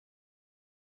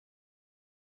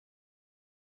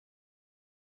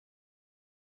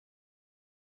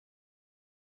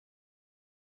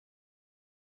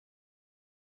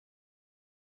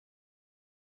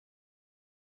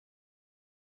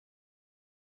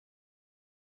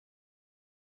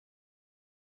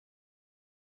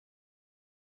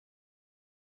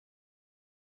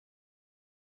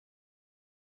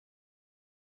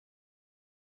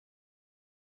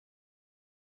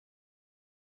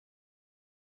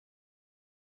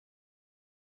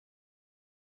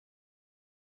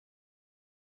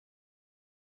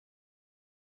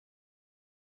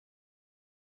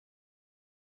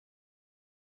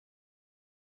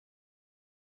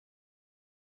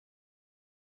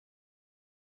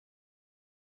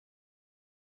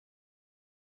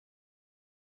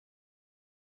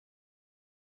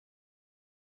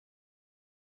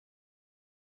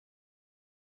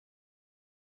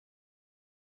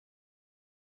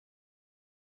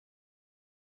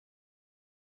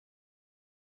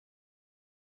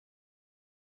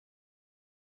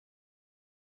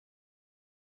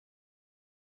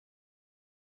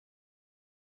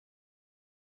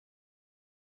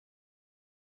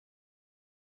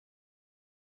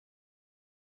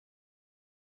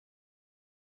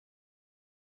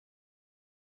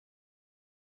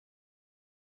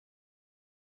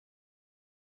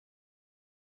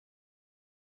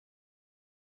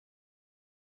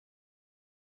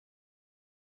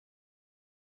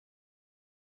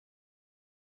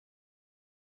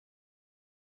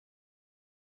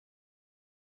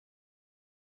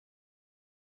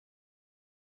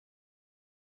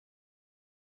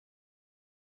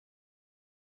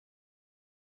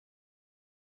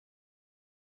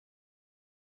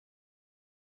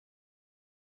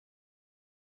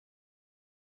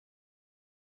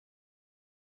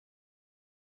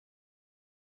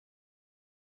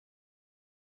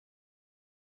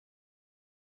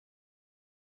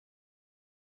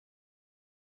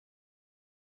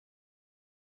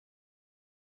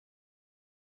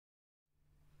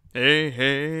Hey,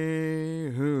 hey,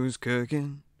 who's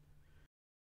cooking?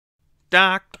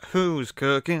 Doctor Who's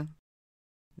cooking?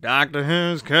 Doctor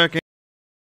Who's cooking?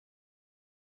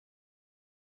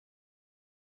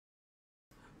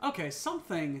 Okay,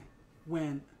 something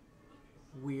went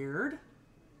weird.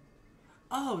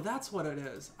 Oh, that's what it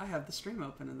is. I have the stream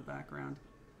open in the background.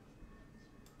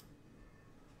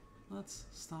 Let's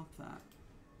stop that.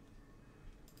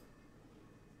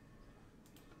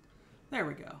 There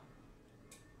we go.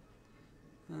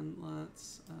 Then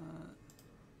let's,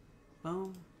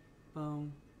 boom,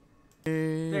 boom.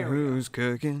 Hey, who's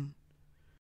cooking?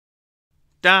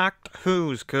 Doctor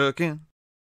Who's cooking?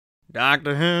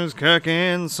 Doctor Who's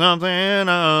cooking something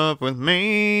up with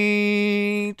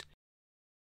meat.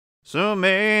 So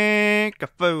make a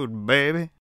food, baby.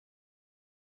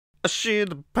 A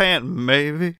shit a pan,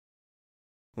 maybe.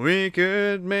 We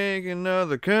could make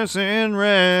another cursing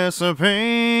recipe.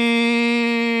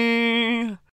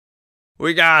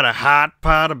 We got a hot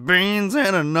pot of beans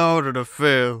and an order to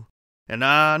fill. And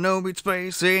I know Beach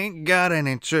Space ain't got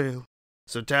any chill.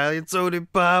 So Italian soda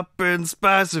pop and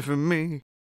spicy for me.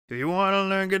 If you wanna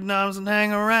learn good knobs and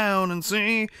hang around and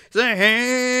see, say,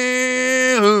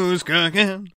 hey, who's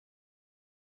cooking?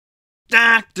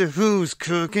 Doctor Who's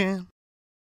cooking?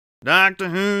 Doctor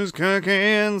Who's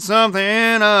cooking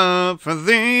something up for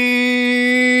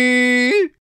thee?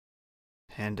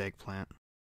 And eggplant.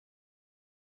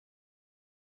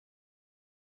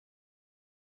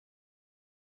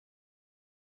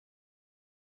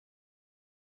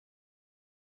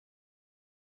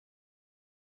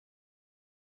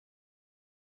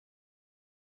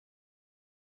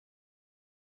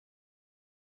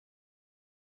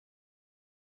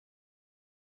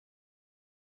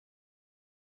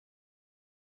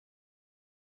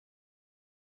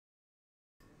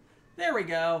 There we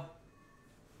go.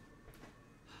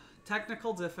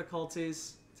 Technical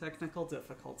difficulties. Technical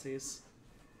difficulties.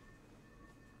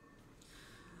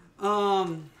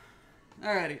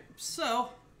 Alrighty. So,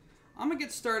 I'm gonna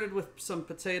get started with some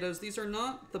potatoes. These are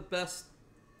not the best.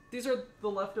 These are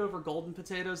the leftover golden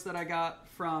potatoes that I got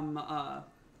from a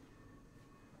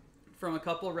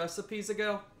couple recipes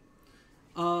ago.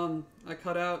 I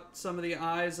cut out some of the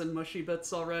eyes and mushy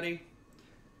bits already.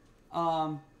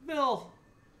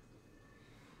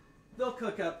 They'll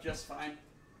cook up just fine.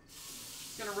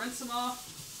 Gonna rinse them off.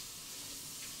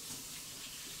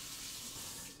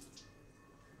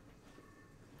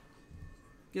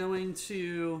 Going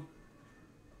to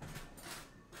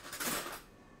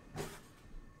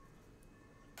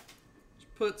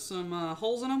put some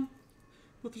holes in them.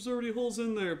 But there's already holes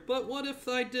in there. But what if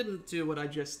I didn't do what I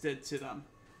just did to them?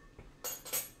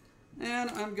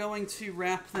 And I'm going to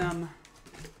wrap them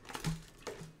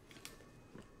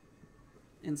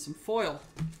in some foil.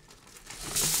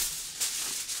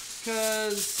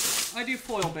 Because I do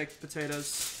foil baked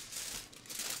potatoes.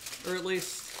 Or at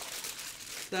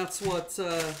least that's what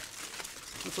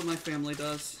my family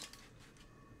does.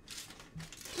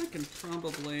 I can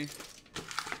probably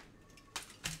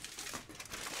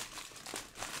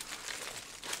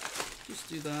just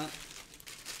do that.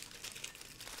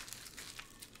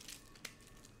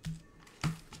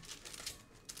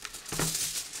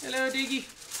 Hello, Diggy.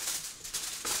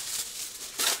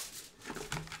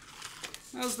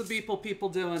 How's the people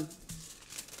doing?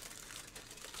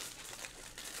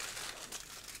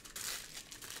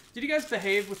 Did you guys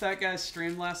behave with that guy's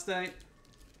stream last night?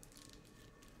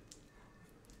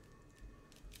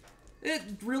 It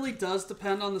really does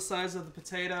depend on the size of the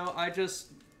potato. I just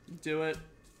do it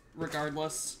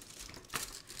regardless.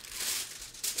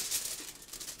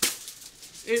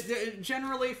 It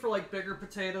generally for like bigger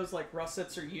potatoes like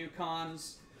russets or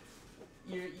Yukons,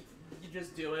 you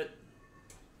just do it.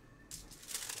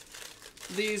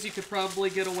 These you could probably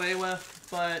get away with,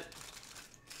 but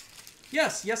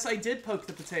yes, I did poke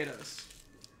the potatoes.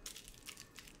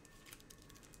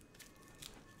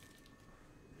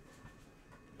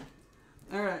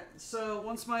 Alright, so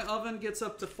once my oven gets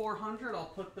up to 400, I'll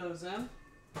put those in.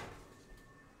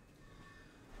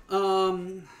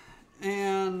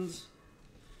 And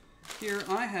here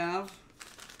I have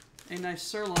a nice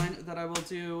sirloin that I will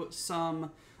do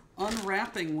some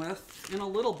unwrapping with in a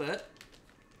little bit.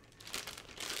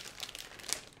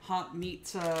 Hot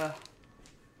meat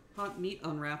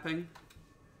unwrapping.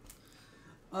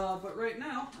 But right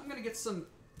now, I'm going to get some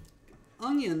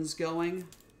onions going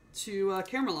to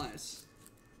caramelize.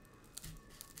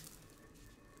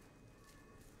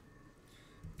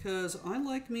 Because I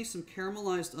like me some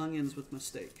caramelized onions with my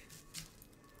steak.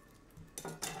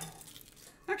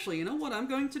 Actually, you know what I'm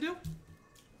going to do?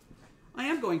 I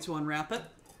am going to unwrap it.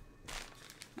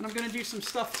 And I'm going to do some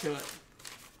stuff to it.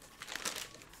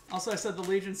 Also, I said the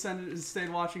Legion stayed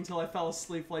watching till I fell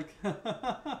asleep, like...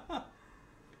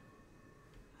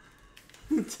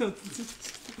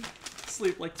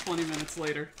 Sleep like 20 minutes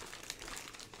later.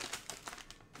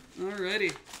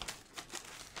 Alrighty.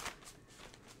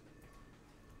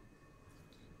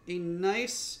 A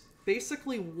nice,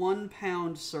 basically 1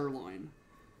 pound sirloin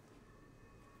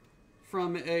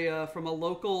from a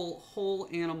local whole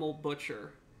animal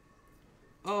butcher.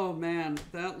 Oh man,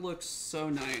 that looks so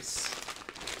nice.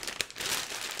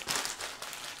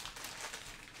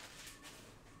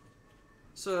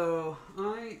 So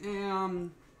I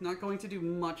am not going to do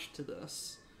much to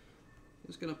this. I'm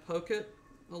just going to poke it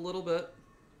a little bit.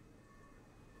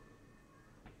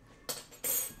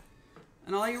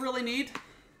 And all you really need,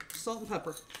 salt and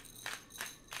pepper.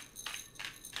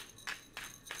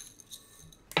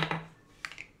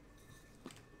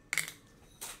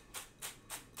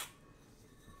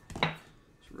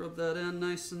 Just rub that in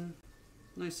nice and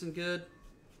good.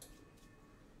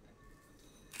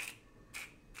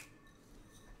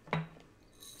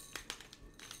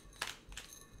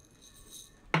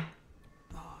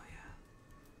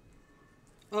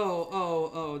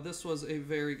 Oh, this was a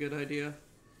very good idea.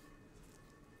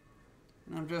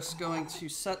 And I'm just going to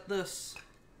set this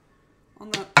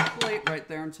on that plate right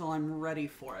there until I'm ready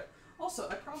for it. Also,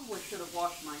 I probably should have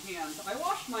washed my hands. I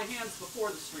washed my hands before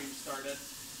the stream started.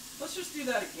 Let's just do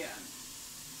that again.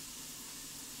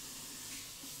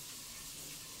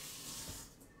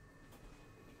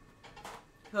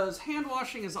 Because hand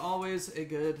washing is always a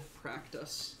good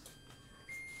practice.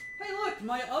 Hey look,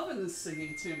 my oven is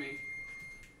singing to me.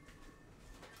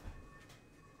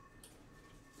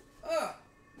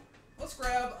 Let's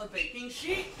grab a baking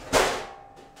sheet.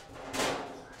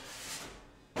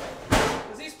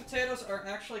 Because these potatoes are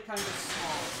actually kind of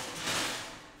small.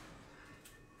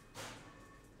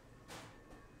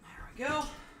 There we go.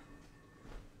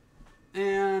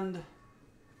 And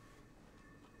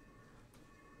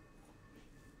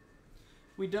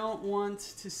we don't want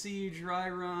to see you dry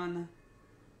run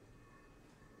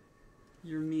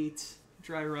your meat.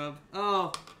 Dry rub.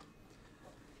 Oh.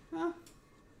 Well.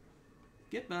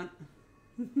 Get bent.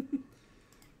 Alrighty.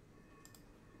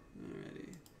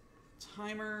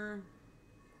 Timer.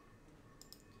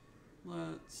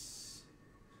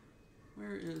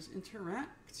 Where is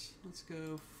interact? Let's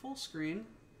go full screen.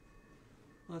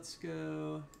 Let's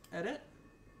go edit.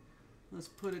 Let's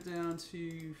put it down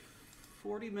to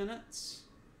 40 minutes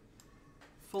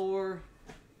for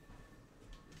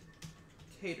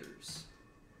caters.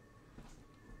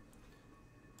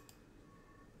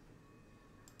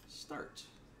 Start.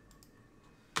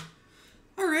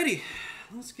 Alrighty,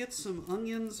 let's get some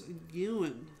onions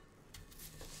going.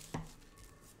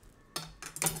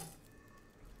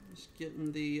 Just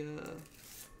getting the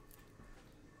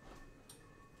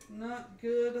not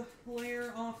good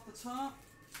layer off the top.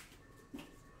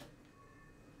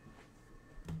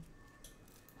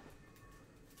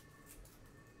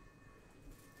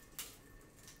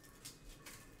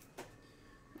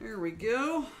 There we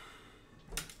go.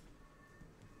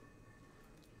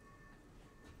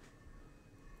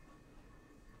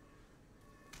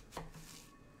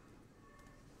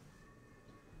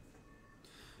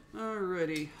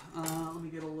 Alrighty, let me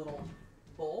get a little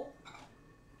bowl.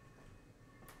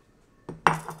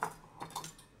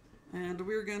 And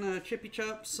we're gonna chippy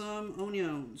chop some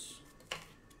onions.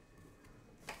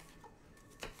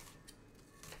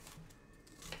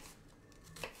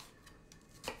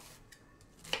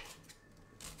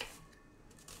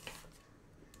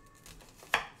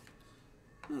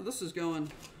 Oh, this is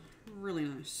going really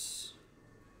nice.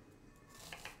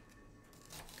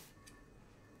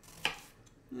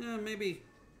 Yeah, maybe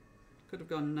could have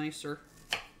gone nicer.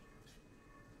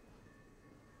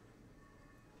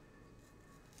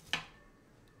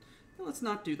 Well, let's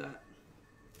not do that.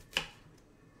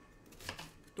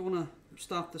 Don't want to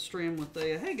stop the stream with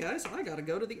a, hey guys, I gotta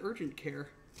go to the urgent care.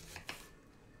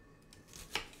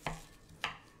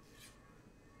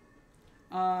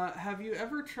 Have you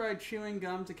ever tried chewing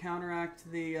gum to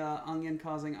counteract the onion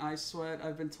causing eye sweat?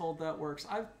 I've been told that works.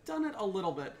 I've done it a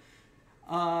little bit.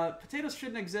 Potatoes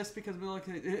shouldn't exist because we look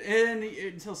at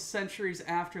it until centuries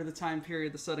after the time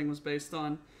period the setting was based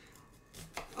on.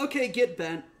 Okay, get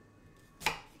bent.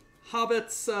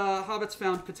 Hobbits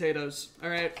found potatoes. All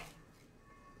right.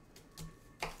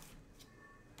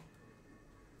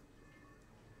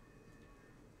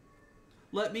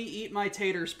 Let me eat my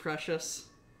taters, precious.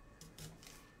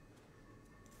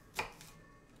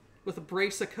 With a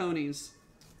brace of conies.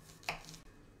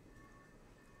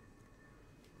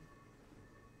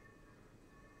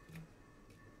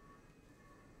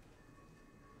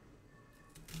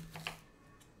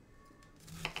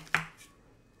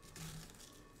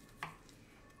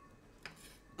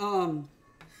 Um,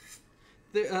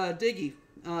 Diggy,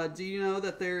 do you know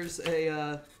that there's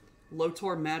a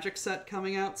Lotor magic set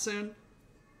coming out soon?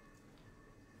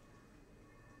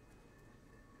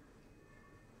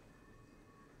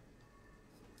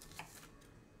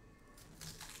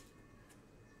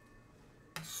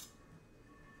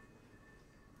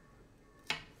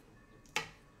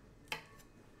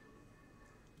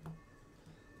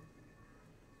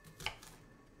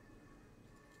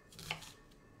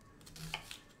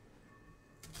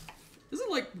 Isn't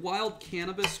like wild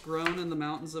cannabis grown in the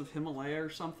mountains of Himalaya or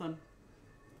something?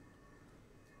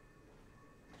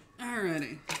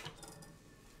 Alrighty.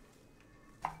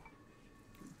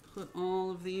 Put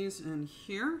all of these in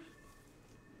here.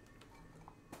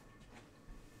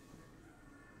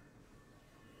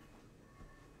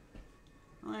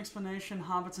 No explanation,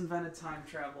 hobbits invented time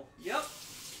travel. Yep.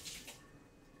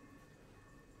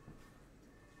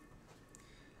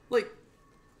 Like,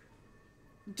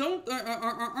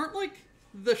 aren't like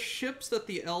the ships that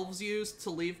the elves use to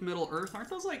leave Middle Earth, aren't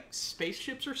those like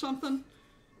spaceships or something?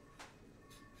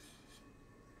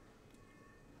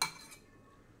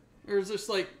 Or is this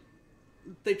like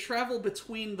they travel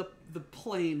between the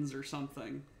planes or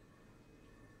something?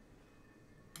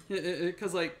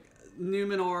 Because like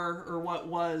Numenor, or what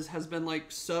was, has been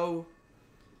like so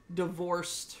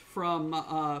divorced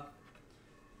from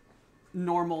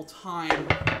normal time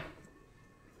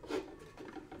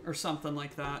or something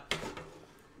like that.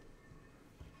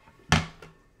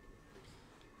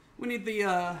 We need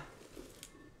the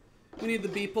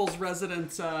Beeple's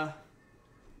resident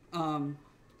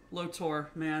Lotor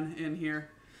man in here.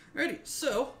 Alrighty,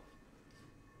 so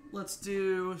let's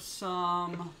do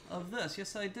some of this.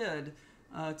 Yes, I did.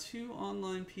 2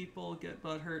 online people get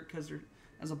butthurt because they're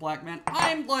as a black man.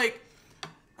 I'm like,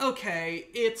 okay,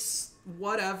 it's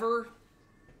whatever.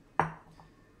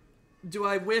 Do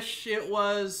I wish it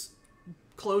was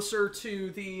closer to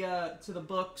the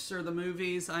books or the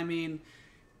movies? I mean,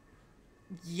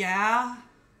 yeah,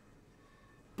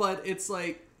 but it's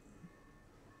like,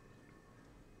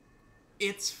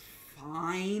 it's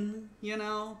fine, you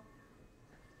know?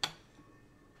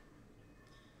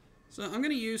 So I'm going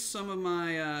to use some of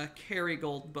my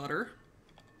Kerrygold butter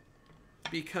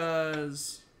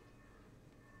because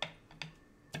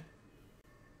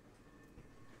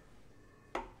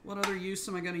what other use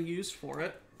am I going to use for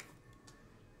it?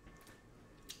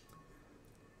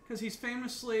 Because he's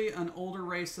famously an older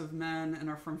race of men and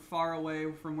are from far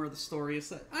away from where the story is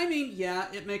set. I mean,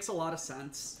 yeah, it makes a lot of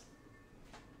sense.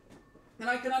 And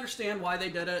I can understand why they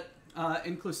did it,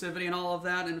 inclusivity and all of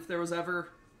that. And if there was ever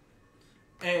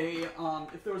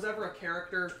a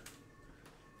character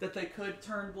that they could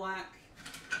turn black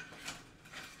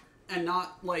and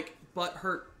not like butt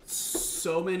hurt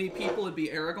so many people, it'd be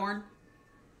Aragorn.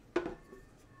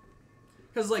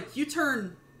 Because like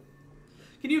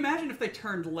can you imagine if they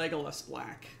turned Legolas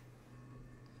black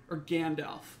or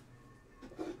Gandalf?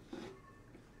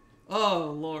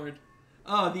 Oh Lord.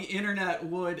 Oh, the internet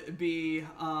would be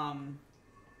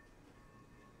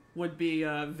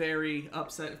very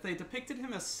upset. If they depicted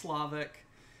him as Slavic,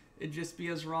 it'd just be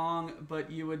as wrong,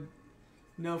 but you would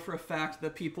know for a fact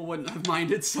that people wouldn't have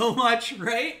minded so much,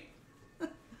 right?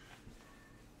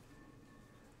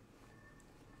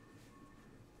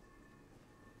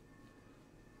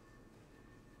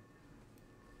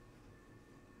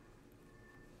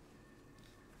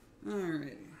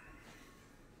 Alrighty.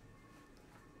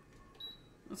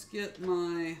 Let's get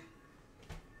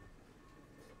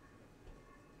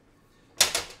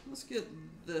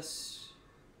this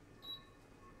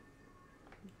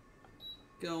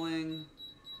going.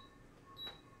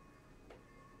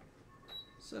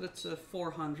 Set it to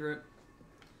 400.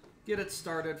 Get it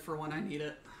started for when I need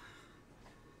it.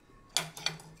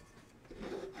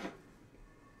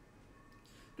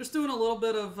 Just doing a little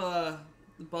bit of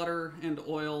butter and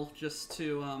oil just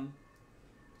to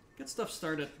get stuff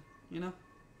started, you know?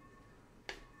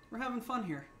 We're having fun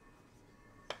here.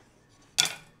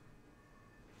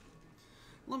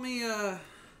 Let me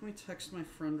text my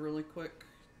friend really quick.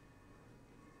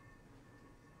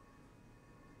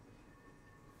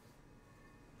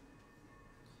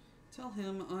 Tell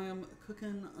him I am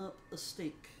cooking up a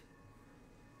steak.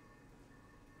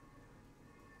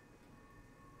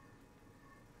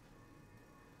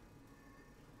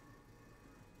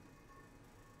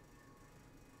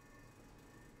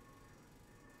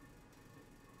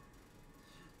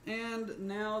 And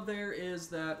now there is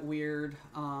that weird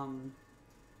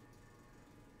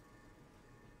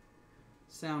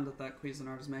sound that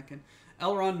Cuisinart is making.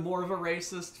 Elrond, more of a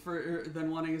racist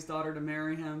than wanting his daughter to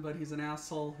marry him, but he's an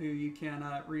asshole who you can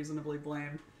reasonably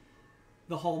blame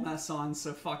the whole mess on,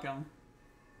 so fuck him.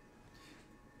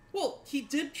 Well, he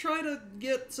did try to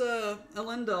get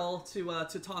Elendil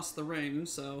to toss the ring,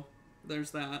 so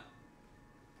there's that.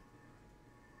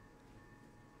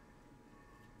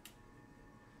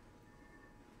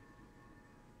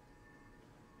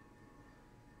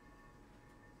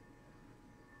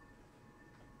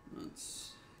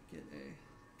 Let's get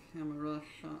a camera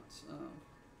shot of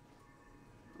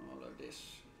all of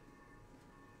this.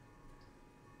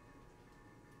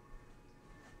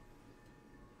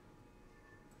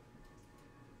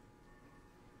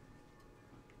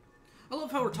 I love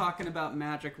how we're talking about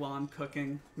magic while I'm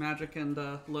cooking. Magic and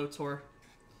Lotor.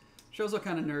 Shows what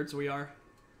kind of nerds we are.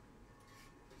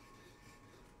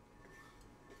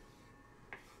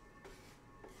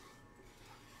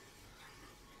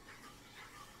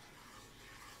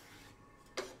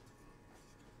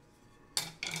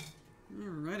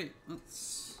 Alrighty,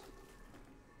 let's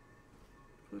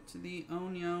put the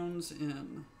onions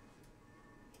in.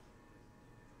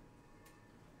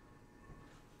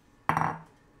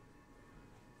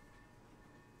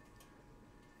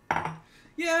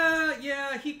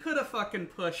 Yeah, he could have fucking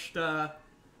pushed,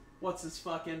 what's his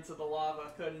fuck into the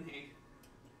lava, couldn't he?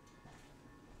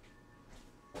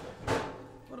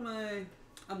 What am I...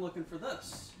 I'm looking for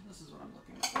this. This is what I'm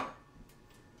looking for.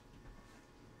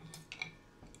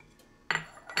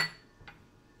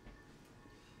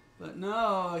 But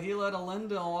no, he let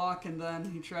Elendil walk and then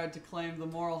he tried to claim the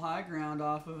moral high ground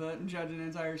off of it and judge an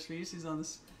entire species on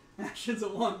the actions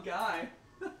of one guy.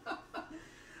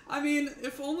 I mean,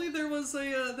 if only there was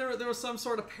a there was some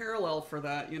sort of parallel for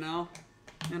that, you know,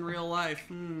 in real life.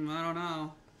 I don't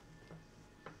know.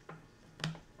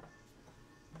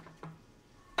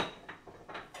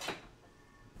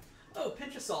 Oh,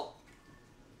 pinch of salt.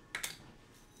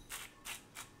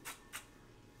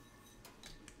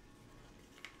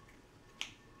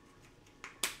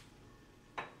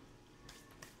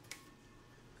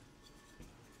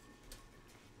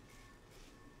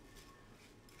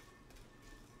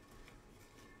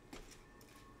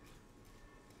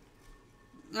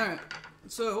 Alright,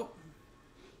 so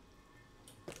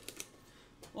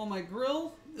while my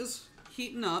grill is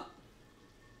heating up,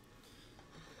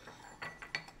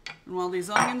 and while these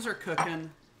onions are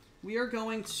cooking, we are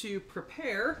going to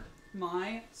prepare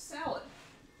my salad.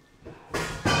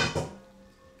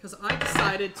 Because I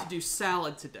decided to do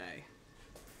salad today.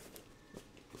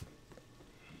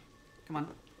 Come on.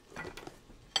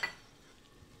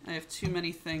 I have too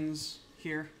many things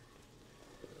here.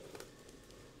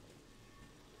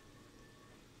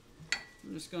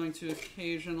 I'm just going to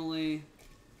occasionally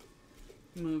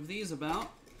move these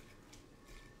about.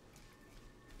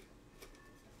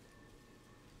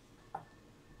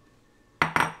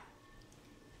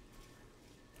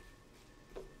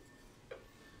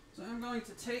 So I'm going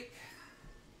to take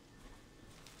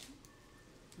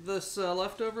this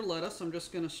leftover lettuce. I'm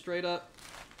just going to straight up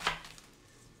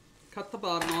cut the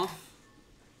bottom off.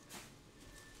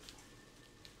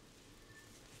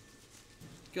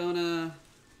 Gonna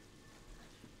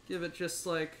give it just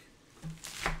like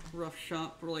rough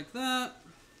chop like that.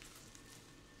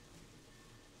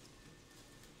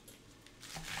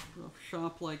 Rough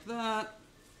chop like that.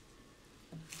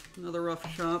 Another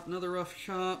rough chop, another rough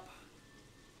chop.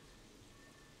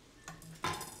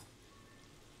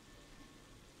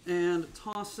 And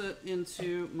toss it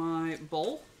into my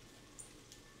bowl.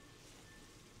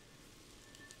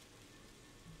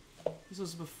 This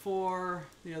was before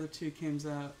the other two came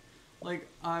out. Like,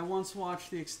 I once watched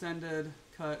the extended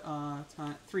cut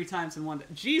 3 times in one day.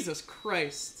 Jesus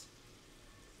Christ.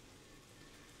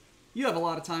 You have a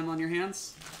lot of time on your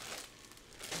hands.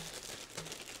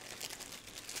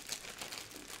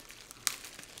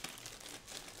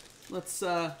 Let's,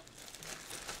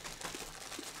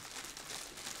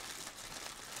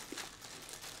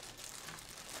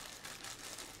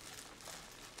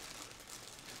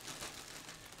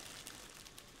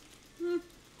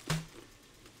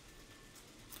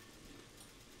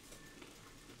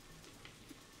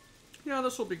 yeah,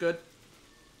 this will be good.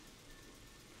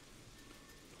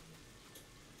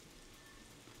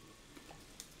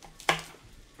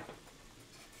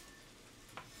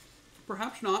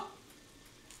 Perhaps not.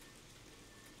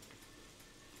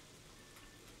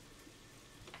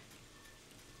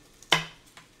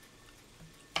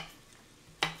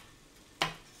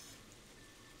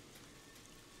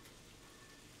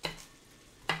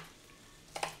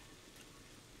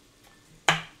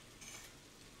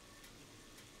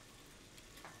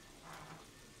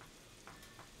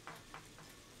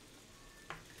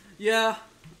 Yeah,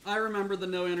 I remember the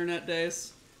no internet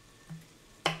days.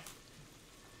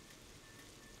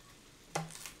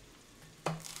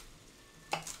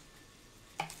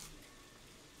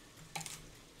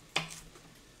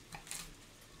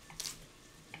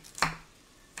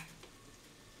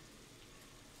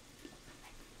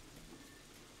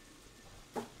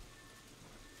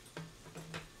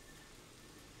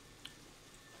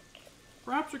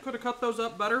 Perhaps we could have cut those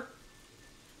up better.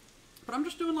 But I'm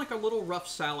just doing like a little rough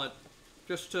salad.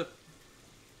 Just to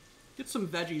get some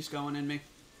veggies going in me.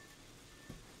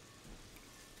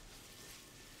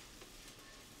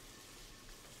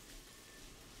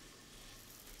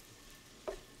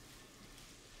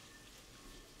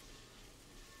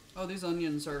 Oh, these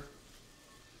onions are...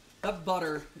 That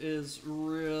butter is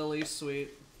really sweet.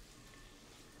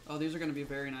 Oh, these are going to be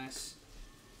very nice.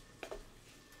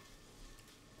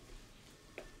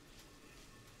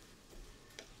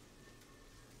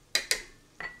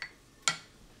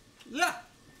 Yeah!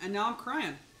 And now I'm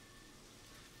crying.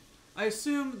 I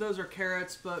assume those are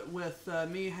carrots, but with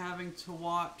me having to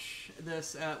watch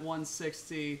this at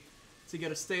 160 to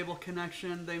get a stable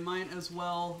connection, they might as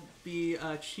well be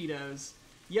Cheetos.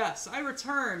 Yes, I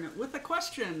return with a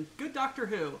question. Good Doctor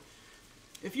Who.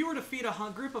 If you were to feed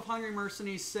a group of hungry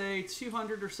mercenaries, say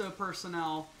 200 or so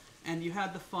personnel, and you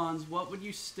had the funds, what would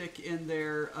you stick in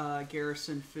their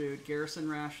garrison food? Garrison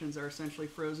rations are essentially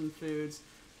frozen foods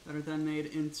that are then made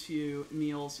into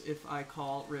meals if I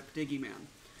call Rip Diggy Man.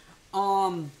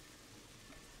 Alright,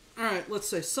 let's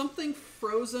say something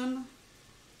frozen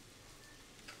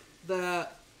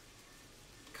that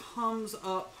comes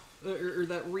up, or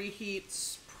that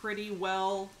reheats pretty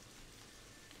well.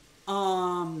 The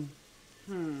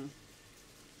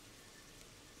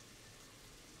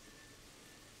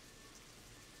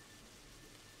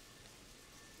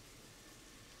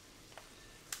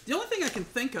only thing I can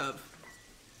think of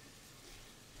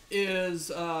is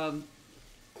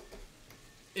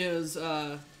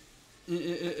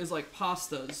like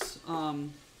pastas.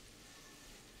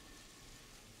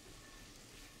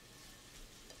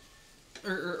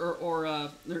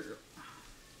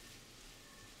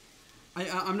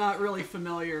 I'm not really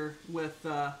familiar with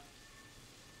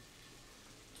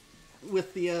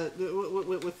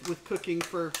cooking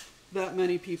for that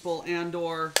many people, and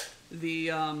or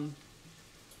the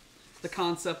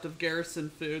concept of garrison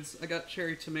foods. I got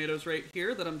cherry tomatoes right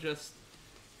here that I'm just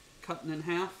cutting in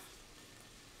half.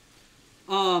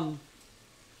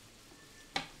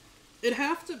 It'd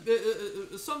have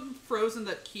to something frozen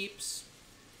that keeps.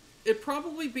 It'd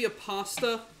probably be a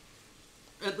pasta,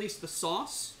 at least the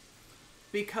sauce,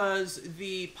 because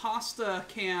the pasta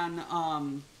can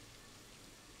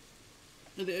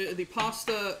the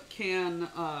pasta can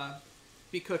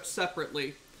be cooked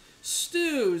separately.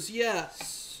 Stews,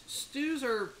 yes, stews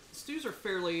are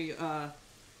fairly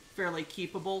fairly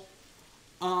keepable.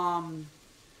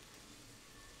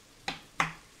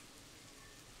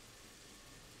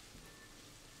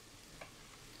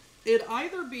 It'd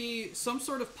either be some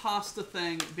sort of pasta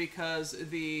thing, because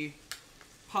the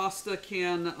pasta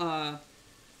can,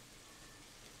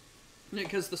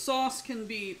 because the sauce can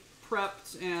be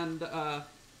prepped and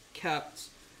kept,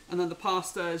 and then the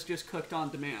pasta is just cooked on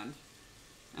demand.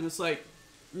 And it's like,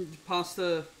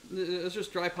 pasta, it's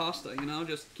just dry pasta, you know,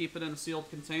 just keep it in a sealed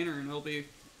container and it'll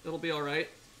be alright.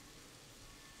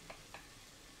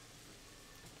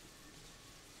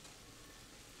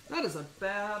 That is a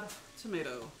bad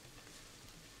tomato.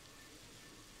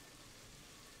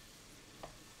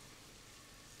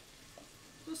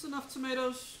 Is this enough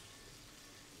tomatoes?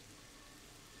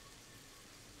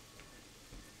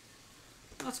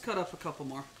 Let's cut up a couple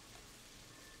more.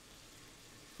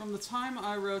 From the time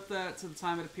I wrote that to the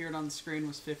time it appeared on the screen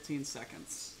was 15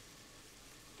 seconds.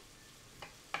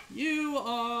 You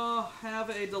have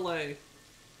a delay.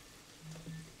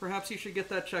 Perhaps you should get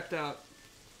that checked out.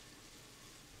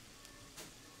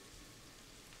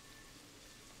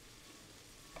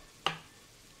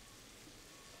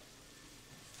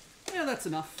 Yeah, that's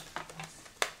enough.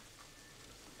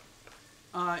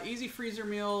 Easy freezer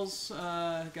meals,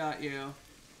 got you.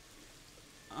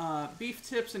 Beef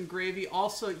tips and gravy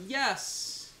also,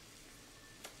 yes!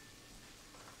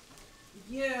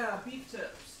 Yeah, beef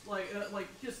tips. Like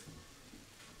just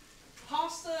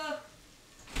pasta,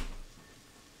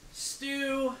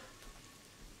 stew,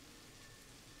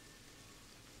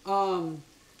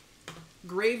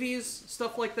 gravies,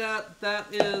 stuff like that. That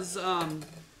is, of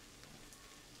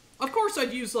course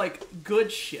I'd use, like,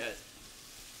 good shit.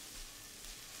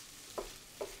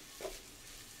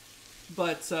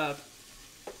 But,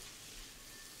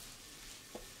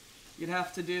 you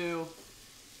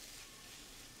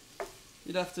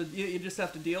just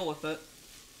have to deal with it.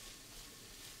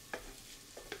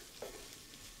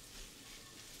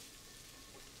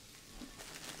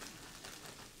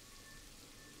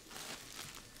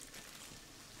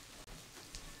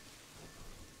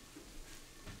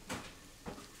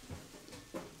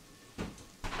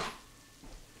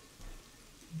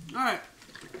 Alright.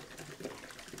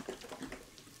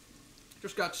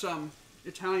 Just got some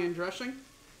Italian dressing.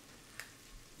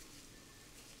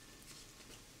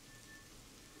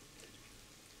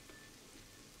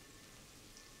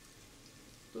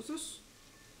 Does this...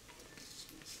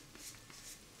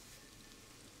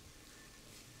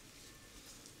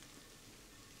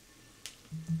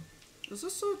 Is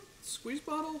this a squeeze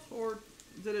bottle, or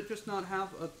did it just not have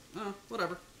a...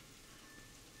 whatever.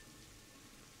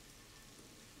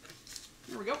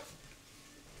 There we go.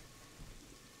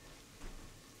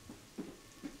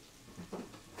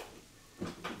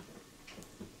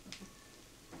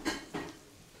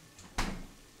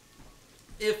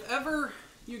 If ever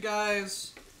you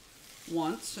guys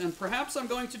want, and perhaps I'm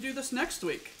going to do this next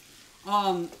week,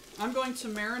 I'm going to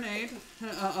marinate,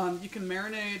 you can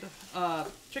marinate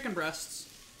chicken breasts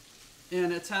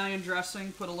in Italian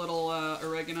dressing, put a little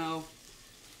oregano,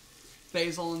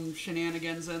 basil, and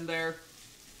shenanigans in there.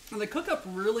 And they cook up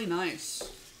really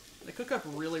nice. They cook up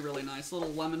really, really nice. A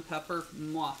little lemon pepper,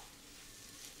 mwah.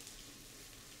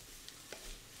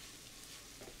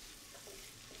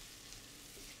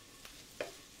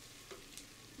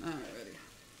 Alrighty.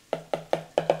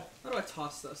 How do I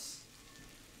toss this?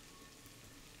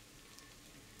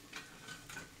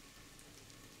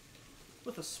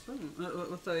 With a spoon.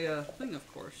 With a thing,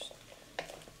 of course.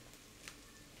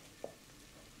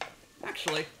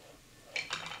 Actually,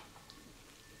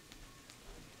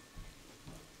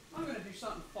 I'm going to do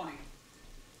something funny.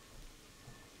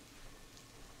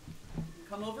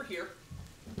 Come over here.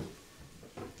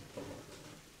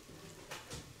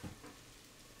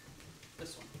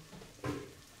 This one.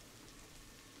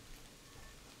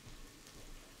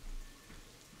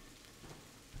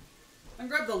 And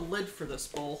grab the lid for this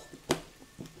bowl.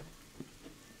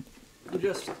 And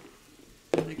just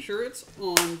make sure it's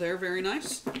on there very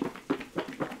nice.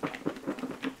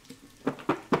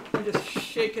 And just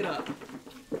shake it up.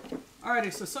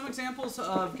 Alrighty, so some examples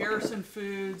of Garrison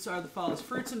foods are the follows.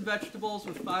 Fruits and vegetables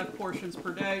with 5 portions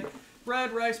per day.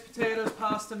 Bread, rice, potatoes,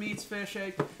 pasta, meats, fish,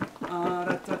 egg,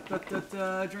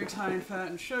 drinks high in fat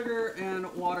and sugar,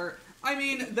 and water. I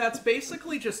mean, that's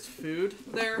basically just food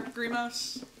there,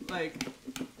 Grimos. Like...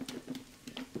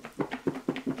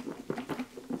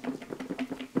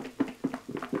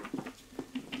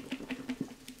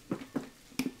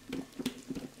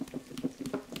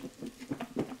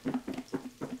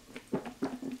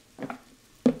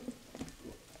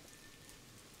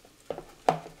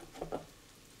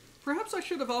 Perhaps I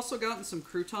should have also gotten some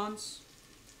croutons.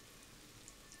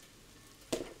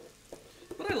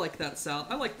 But I like that salad.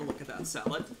 I like the look of that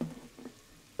salad.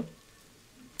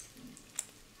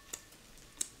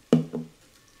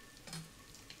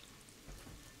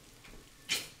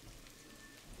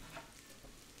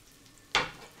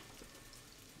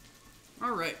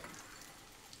 All right.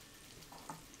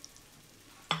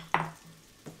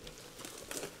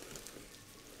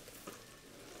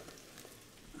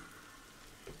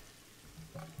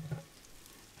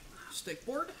 Steak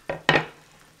board.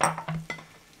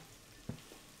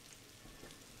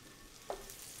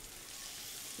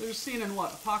 There's a scene in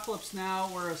what? Apocalypse Now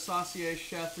where a saucier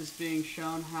chef is being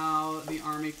shown how the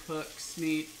army cooks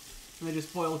meat and they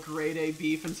just boil grade A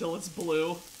beef until it's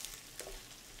blue.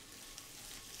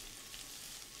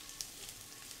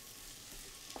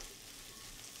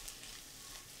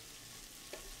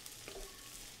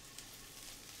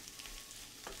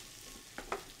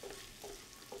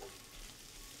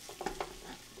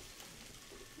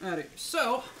 Alrighty,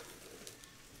 so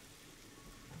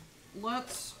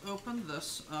let's open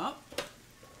this up.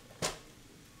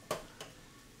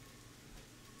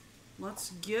 Let's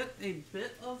get a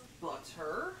bit of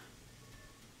butter.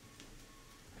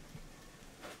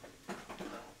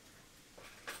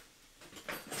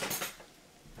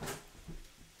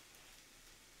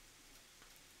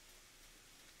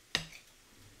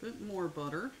 Bit more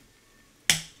butter.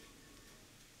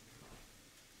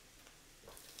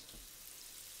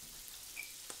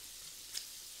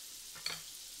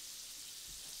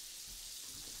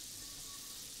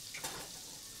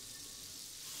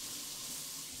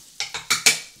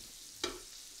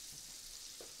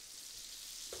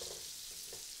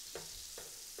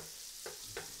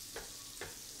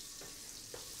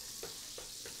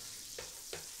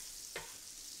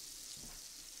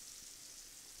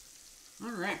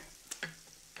 All right.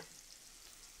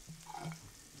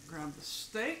 Grab the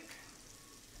steak.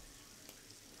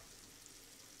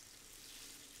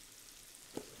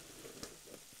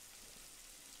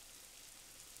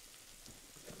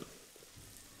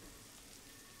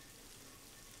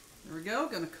 There we go.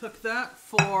 Gonna cook that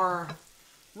for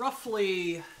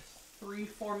roughly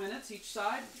 3-4 minutes each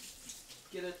side.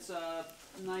 Get it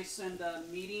nice and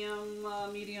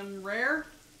medium rare.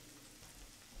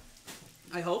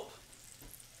 I hope.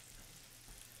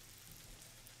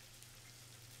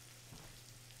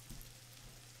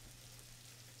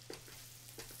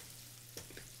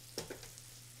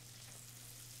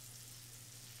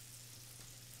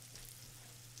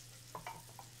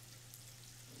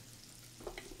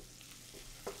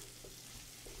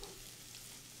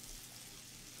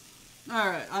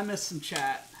 Alright, I missed some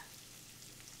chat.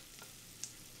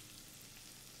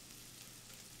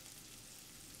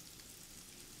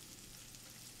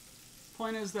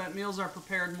 Point is that meals are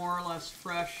prepared more or less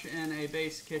fresh in a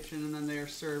base kitchen, and then they are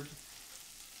served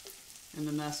in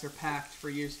the mess or packed for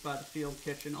use by the field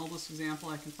kitchen. Oldest example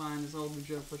I can find is old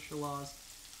Joppa Shalaz.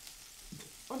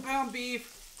 1 pound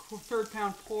beef, 1/3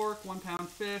 pound pork, 1 pound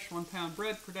fish, 1 pound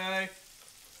bread per day,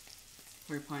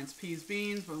 3 pints peas,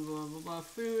 beans, blah, blah, blah, blah,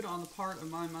 food on the part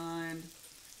of my mind.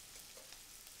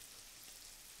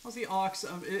 What's the Ox?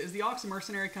 Is the Ox a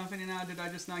mercenary company now? Did I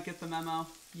just not get the memo?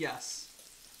 Yes.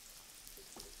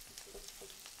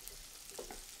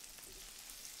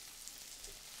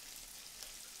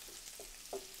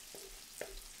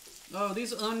 Oh,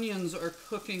 these onions are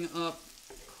cooking up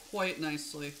quite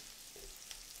nicely.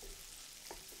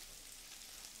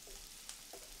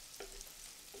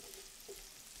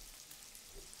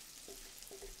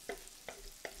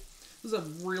 This is a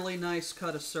really nice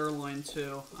cut of sirloin,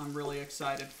 too. I'm really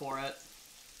excited for it.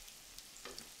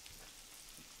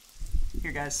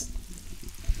 Here, guys.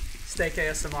 Steak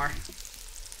ASMR.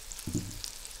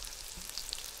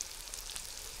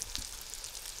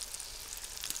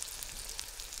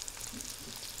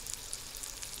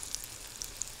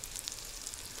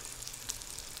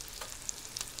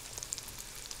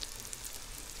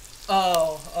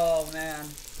 Oh man.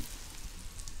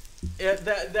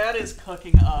 That is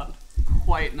cooking up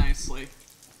quite nicely.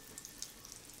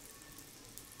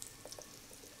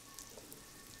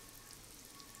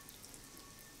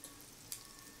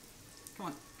 Come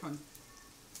on, come on.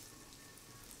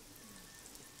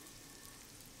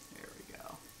 There we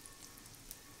go.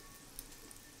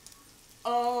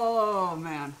 Oh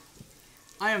man.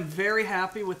 I am very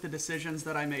happy with the decisions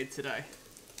that I made today.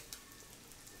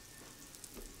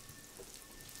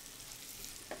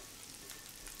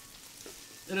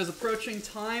 It is approaching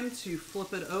time to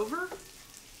flip it over.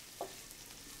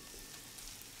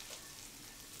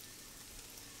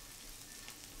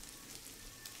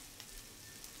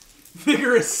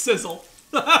 Vigorous sizzle.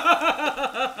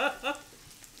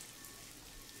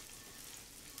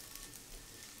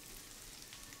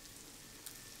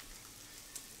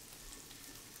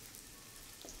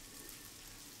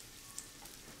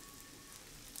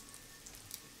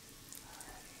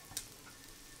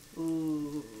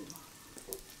 Ooh.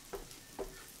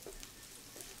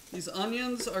 These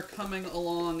onions are coming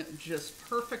along just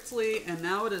perfectly, and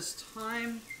now it is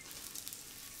time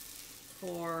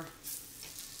for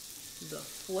the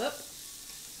flip.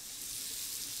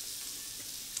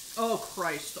 Oh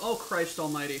Christ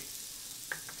almighty.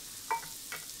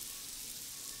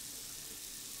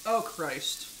 Oh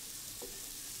Christ.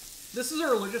 This is a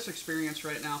religious experience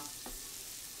right now.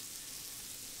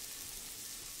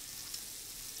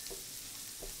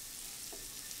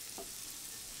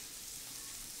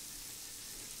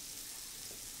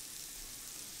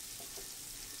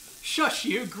 Shush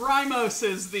you, Grimos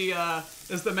is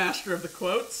the master of the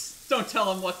quotes. Don't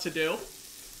tell him what to do.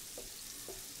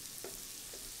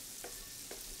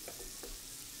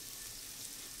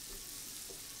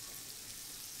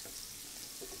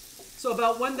 So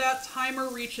about when that timer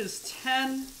reaches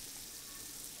 10,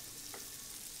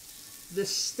 this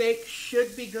steak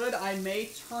should be good. I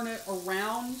may turn it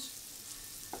around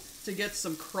to get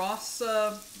some cross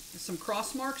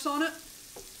marks on it.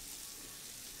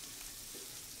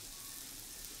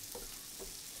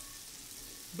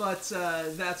 But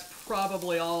that's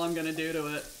probably all I'm going to do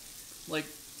to it. Like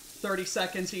 30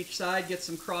 seconds each side, get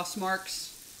some cross marks.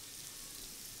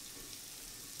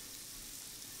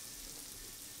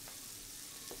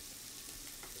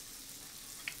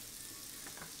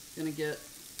 Gonna get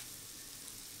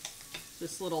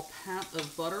this little pat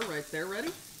of butter right there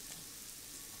ready.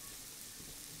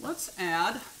 Let's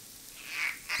add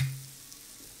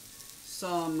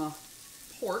some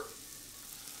pork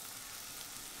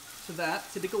to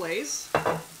that, to the glaze.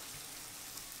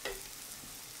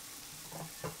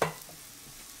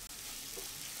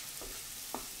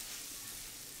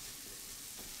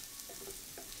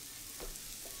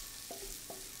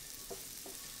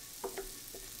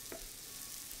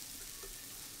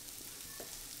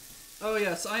 Oh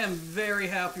yes, I am very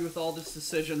happy with all the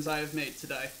decisions I have made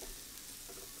today.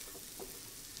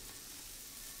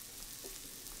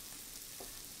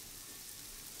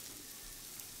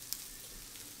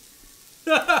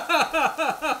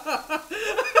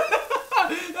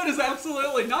 That is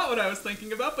absolutely not what I was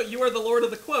thinking about, but you are the Lord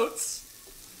of the quotes.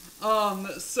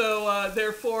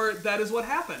 Therefore, that is what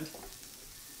happened.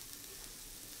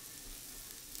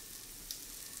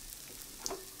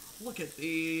 Look at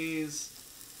these.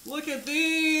 Look at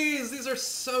these! These are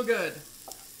so good.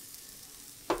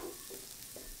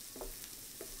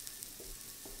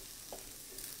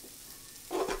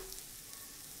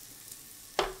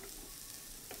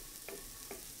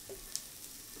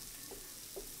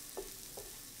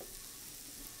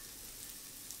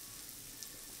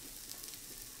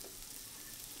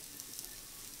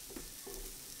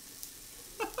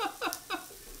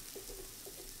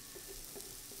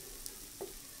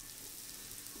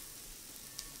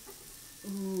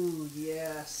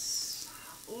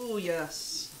 Ooh,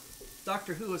 yes.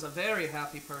 Doctor Who is a very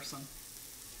happy person.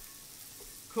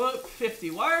 Quote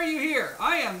 50. Why are you here?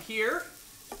 I am here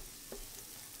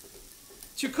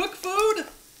to cook food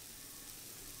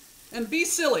and be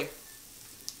silly.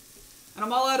 And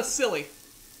I'm all out of silly.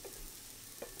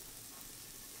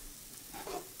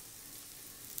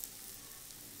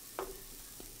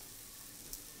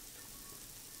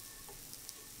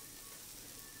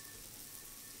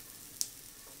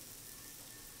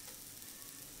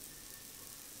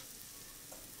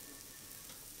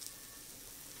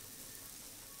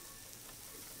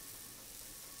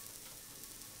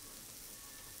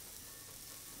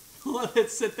 Let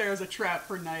it sit there as a trap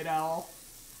for Night Owl.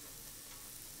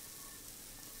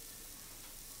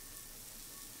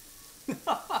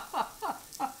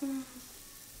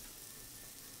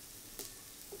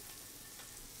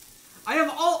 I am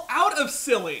all out of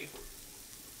silly.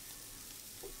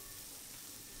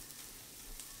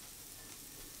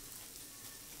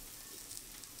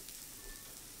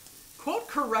 Quote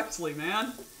correctly,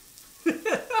 man.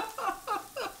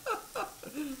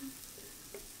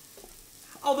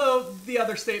 Although the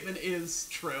other statement is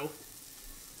true.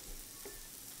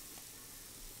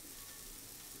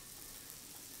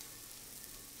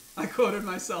 I quoted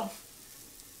myself.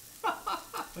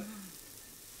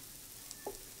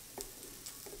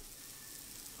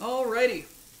 Alrighty.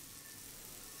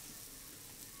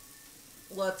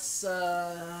 Let's,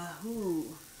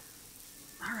 ooh.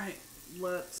 Alright,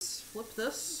 let's flip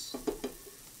this.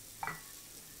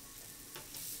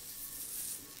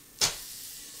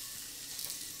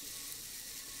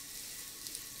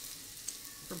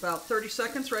 For about 30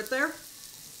 seconds right there.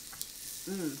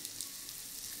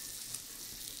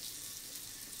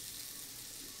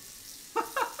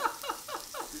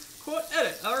 Quote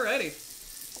edit, alrighty.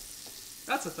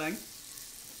 That's a thing.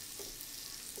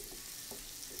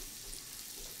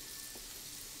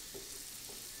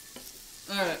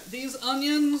 Alright, these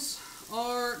onions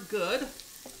are good.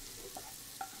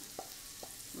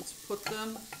 Let's put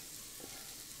them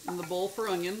in the bowl for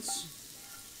onions.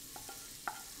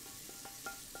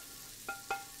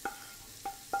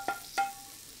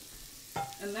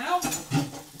 And now,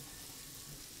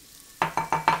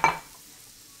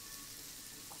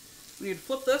 we need to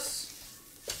flip this.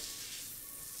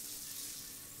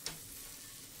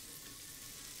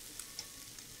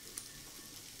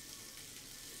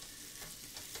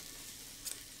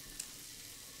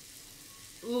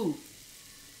 Ooh.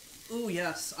 Ooh,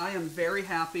 yes. I am very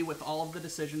happy with all of the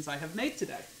decisions I have made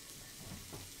today.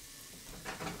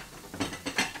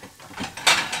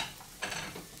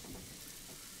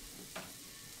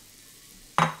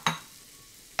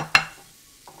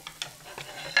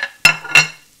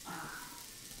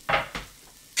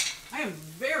 I am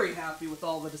very happy with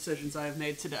all the decisions I have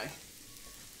made today.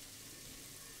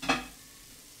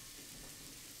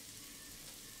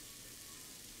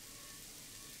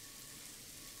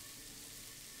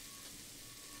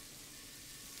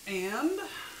 And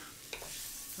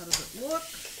how does it look?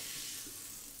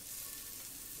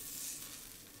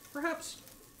 Perhaps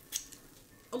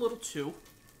a little too,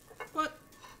 but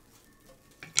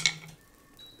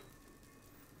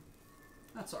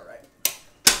that's all right.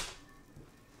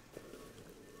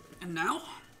 And now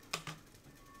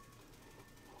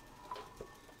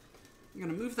I'm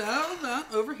going to move that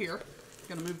over here.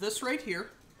 I'm going to move this right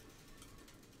here.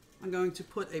 I'm going to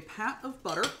put a pat of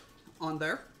butter on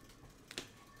there.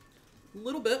 A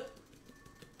little bit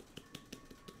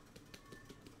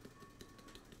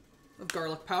of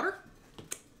garlic powder.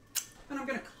 And I'm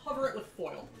going to cover it with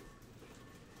foil.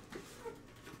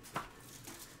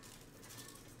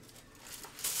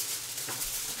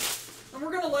 And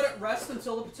we're going to let it rest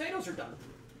until the potatoes are done.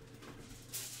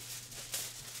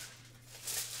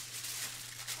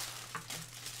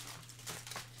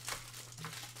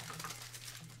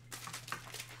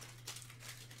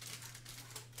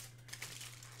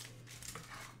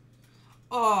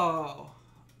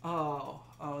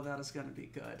 Oh, that is going to be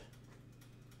good.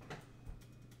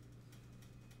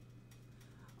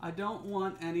 I don't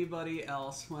want anybody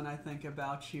else, when I think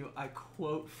about you, I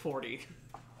quote 40.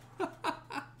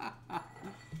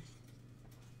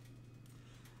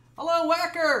 Hello,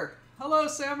 Whacker! Hello,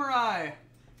 Samurai!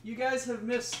 You guys have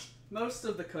missed most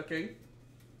of the cooking.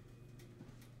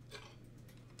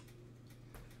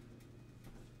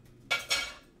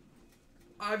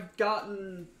 I've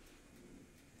gotten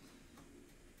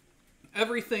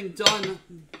everything done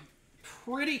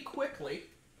pretty quickly.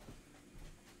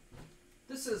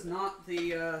 This is not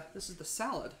the, this is the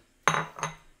salad.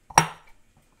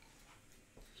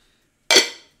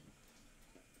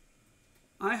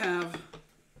 I have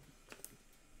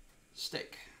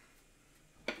steak.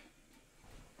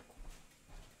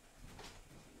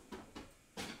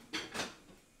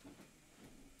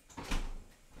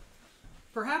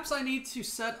 Perhaps I need to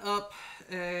set up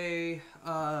a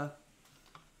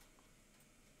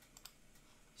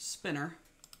spinner.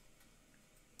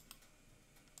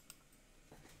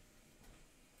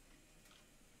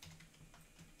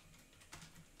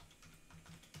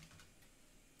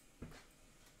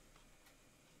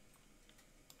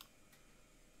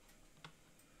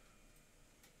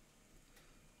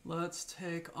 Let's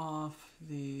take off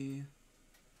the...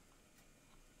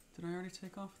 Did I already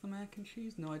take off the mac and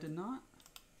cheese? No, I did not.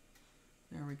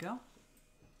 There we go.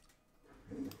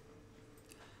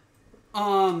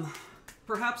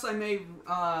 Perhaps I may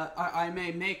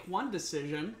make one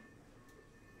decision.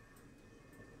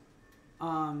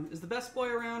 Is the best boy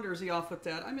around, or is he off with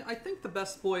Dad? I mean, I think the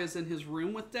best boy is in his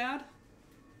room with Dad.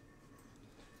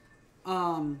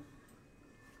 I'm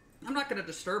not going to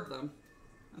disturb them.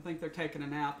 I think they're taking a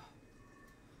nap.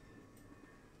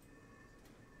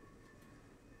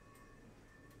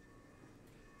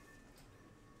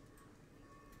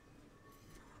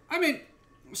 I mean,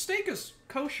 steak is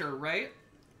kosher, right?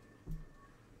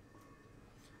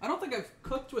 I don't think I've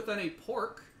cooked with any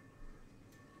pork.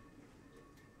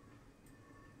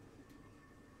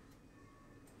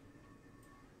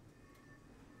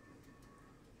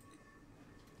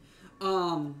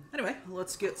 Anyway,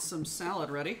 let's get some salad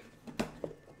ready.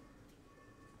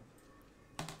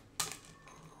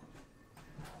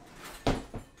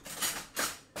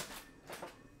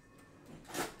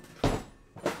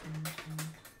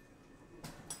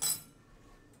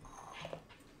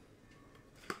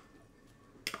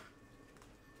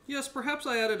 Yes, perhaps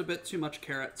I added a bit too much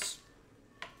carrots.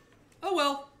 Oh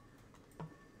well.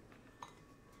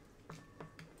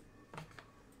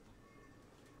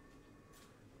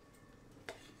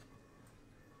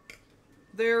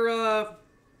 They're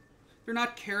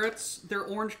not carrots, they're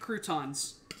orange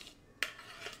croutons.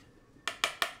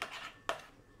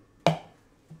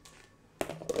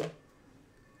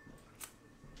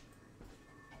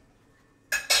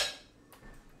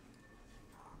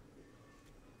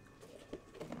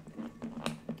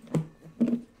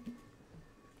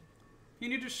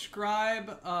 Can you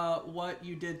describe what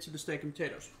you did to the steak and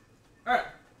potatoes? All right.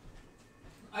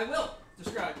 I will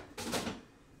describe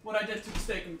what I did to the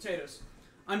steak and potatoes.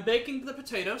 I'm baking the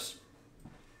potatoes,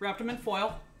 wrapped them in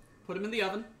foil, put them in the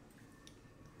oven,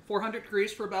 400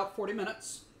 degrees for about 40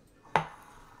 minutes.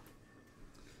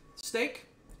 Steak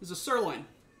is a sirloin.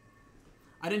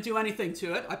 I didn't do anything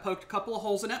to it. I poked a couple of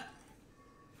holes in it.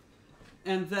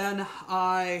 And then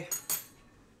I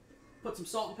put some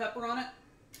salt and pepper on it.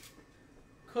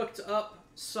 Cooked up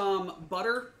some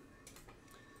butter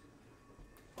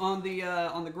on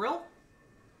the grill.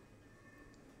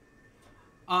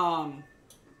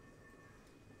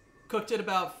 Cooked it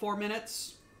about 4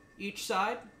 minutes each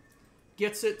side.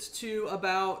 Gets it to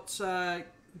about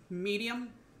medium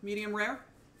rare,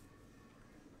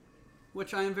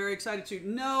 which I am very excited to.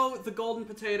 No, the golden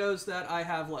potatoes that I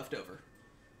have left over.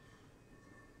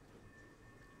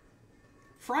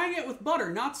 Frying it with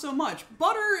butter, not so much.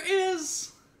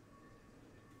 Butter's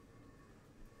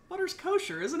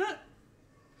kosher, isn't it?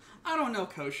 I don't know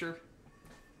kosher.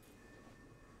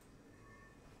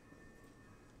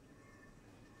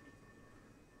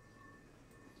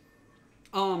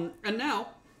 And now,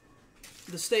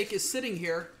 the steak is sitting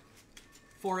here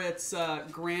for its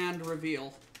grand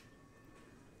reveal.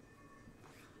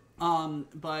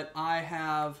 But I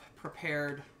have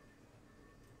prepared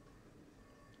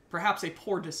perhaps a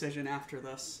poor decision after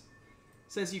this.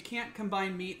 It says you can't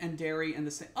combine meat and dairy in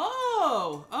the same...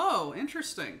 Oh,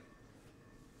 interesting.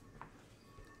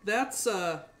 That's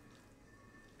a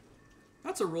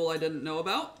rule I didn't know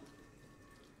about.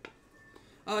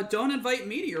 Don't invite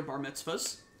me to your bar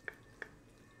mitzvahs.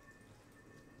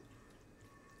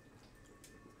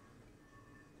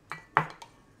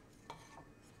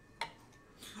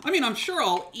 I mean, I'm sure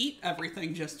I'll eat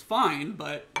everything just fine,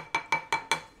 but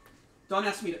don't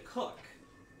ask me to cook.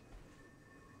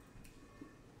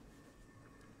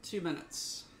 2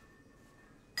 minutes.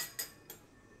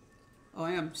 Oh,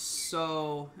 I am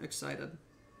so excited.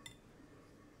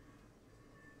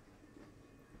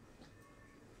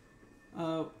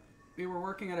 We were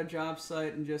working at a job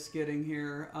site and just getting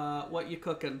here. What you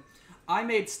cooking? I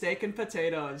made steak and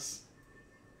potatoes.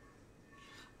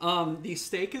 The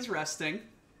steak is resting.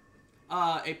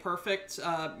 A perfect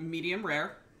medium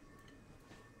rare.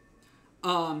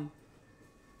 But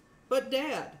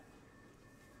Dad,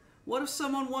 what if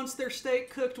someone wants their steak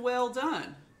cooked well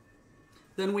done?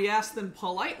 Then we ask them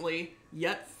politely,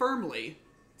 yet firmly,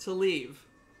 to leave.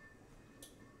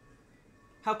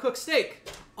 How cook steak?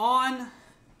 On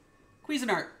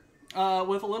Cuisinart,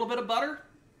 with a little bit of butter,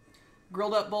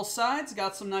 grilled up both sides,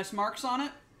 got some nice marks on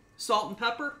it, Salt and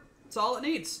pepper. That's all it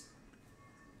needs.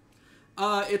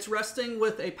 It's resting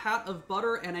with a pat of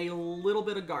butter and a little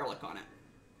bit of garlic on it.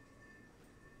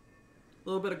 A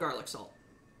little bit of garlic salt.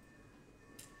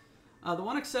 The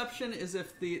one exception is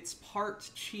if it's part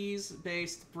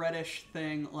cheese-based breadish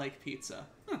thing like pizza.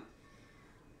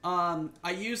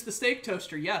 I used the steak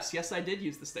toaster. Yes, I did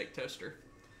use the steak toaster.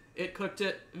 It cooked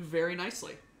it very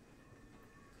nicely.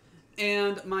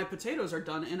 And my potatoes are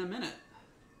done in a minute.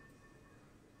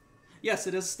 Yes,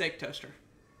 it is a steak toaster.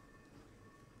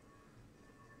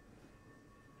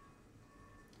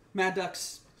 Mad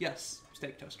Ducks, yes,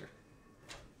 steak toaster.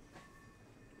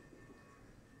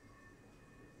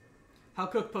 How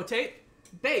cook potate?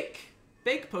 Bake.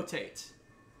 Bake potate.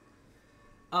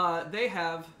 They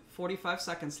have 45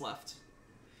 seconds left.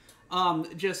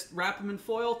 Just wrap them in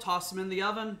foil, toss them in the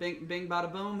oven, bing, bing,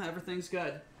 bada boom, everything's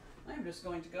good. I'm just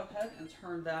going to go ahead and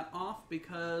turn that off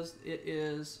because it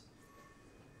is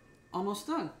almost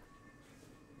done.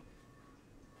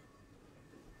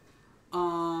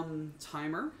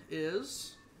 Timer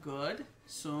is good,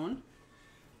 soon.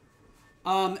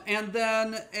 And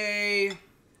then a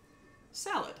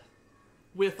salad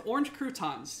with orange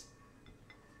croutons.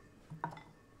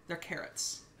 They're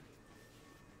carrots.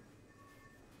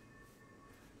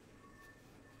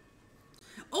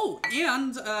 Oh,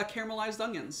 and caramelized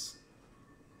onions.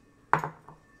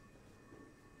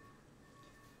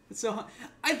 So,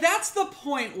 that's the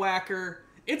point, Whacker.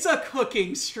 It's a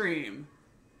cooking stream.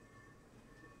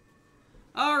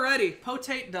 Alrighty,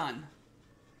 potate done.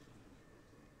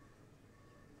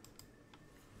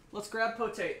 Let's grab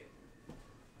potate.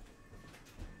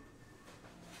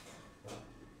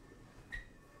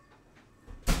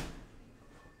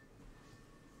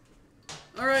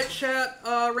 Alright, chat.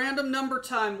 Random number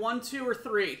time. 1, 2, or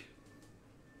 3.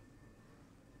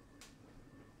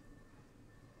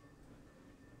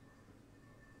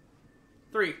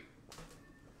 3.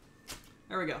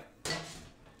 There we go.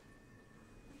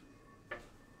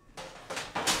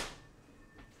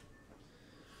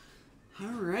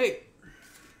 Alright.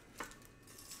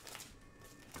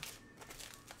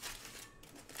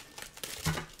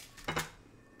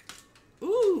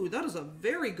 Ooh, that is a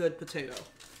very good potato.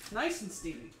 Nice and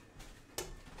steamy.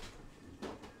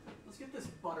 Let's get this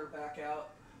butter back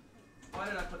out. Why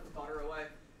did I put the butter away?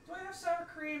 Do I have sour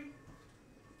cream?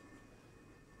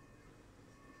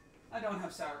 I don't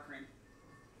have sour cream.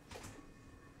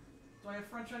 Do I have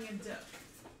French onion dip?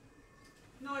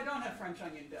 No, I don't have French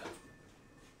onion dip.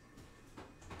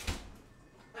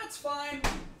 That's fine.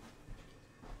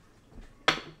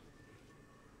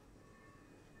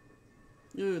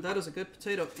 Ooh, that is a good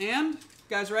potato. And,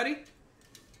 guys ready?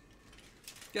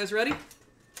 Guys ready?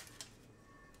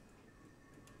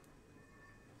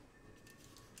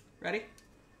 Ready?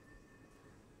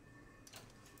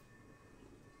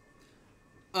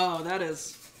 Oh, that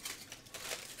is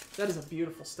a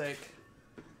beautiful steak.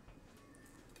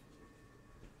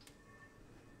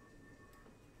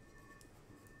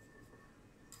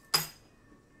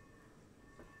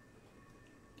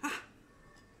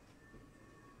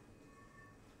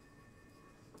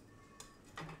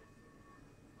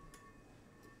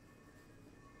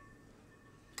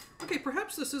 Okay,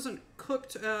 perhaps this isn't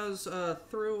cooked as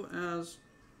through as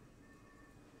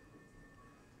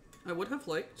I would have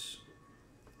liked.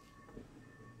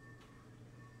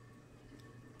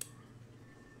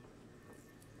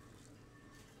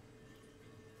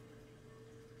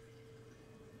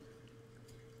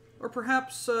 Or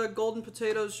perhaps golden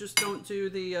potatoes just don't do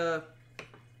the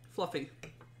fluffy.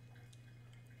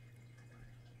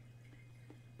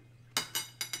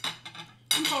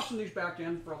 I'm tossing these back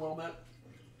in for a little bit.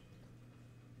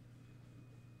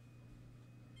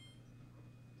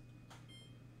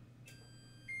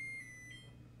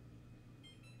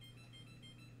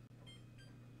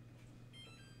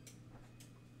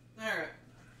 Alright,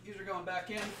 these are going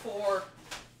back in for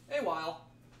a while.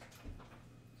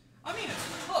 I mean,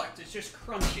 it's cooked, it's just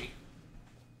crunchy.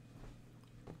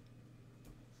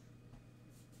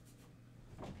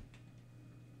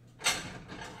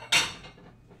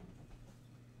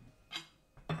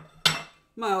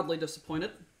 Mildly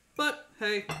disappointed, but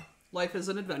hey, life is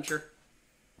an adventure.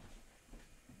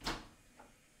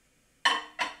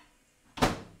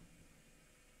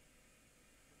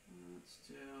 Let's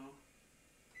do...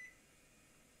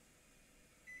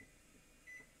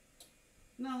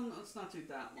 No, let's not do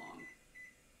that long.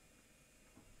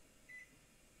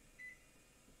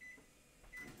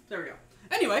 There we go.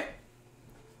 Anyway,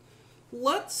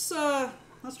 let's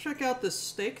check out this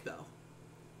steak though.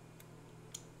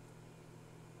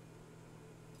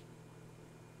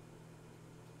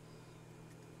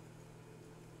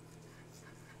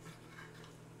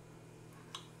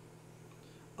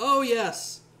 Oh,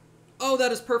 yes. Oh,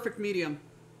 that is perfect medium.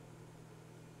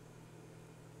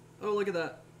 Oh, look at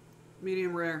that.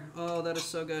 Medium rare. Oh, that is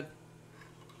so good.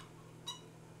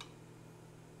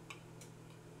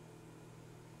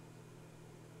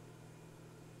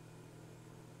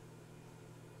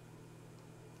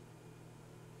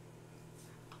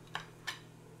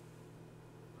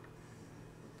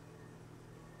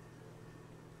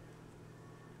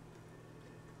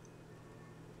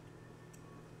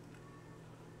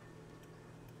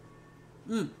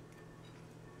 Mmm.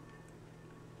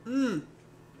 Mmm.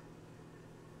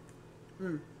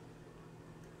 Mmm.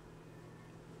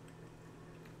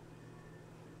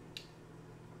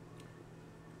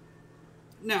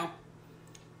 Now,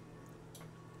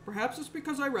 perhaps it's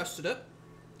because I rested it.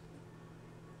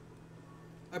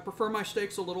 I prefer my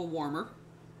steaks a little warmer.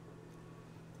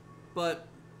 But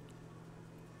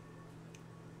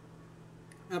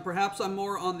perhaps I'm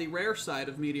more on the rare side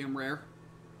of medium rare.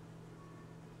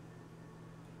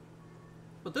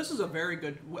 But this is a very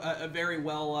good, a very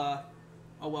well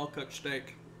cooked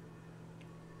steak.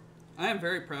 I am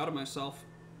very proud of myself.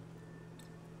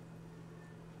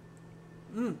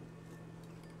 Mmm.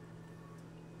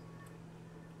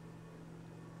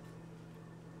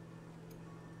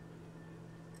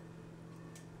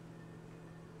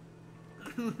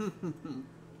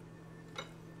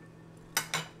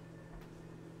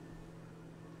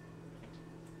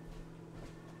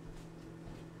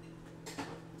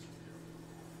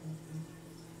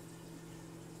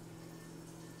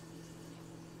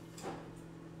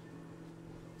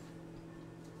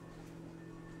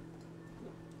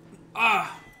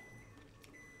 Ah.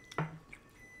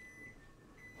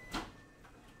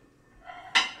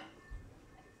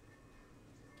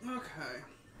 Okay.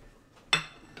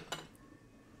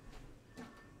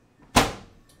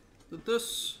 Did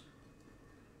this...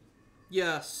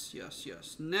 Yes, yes,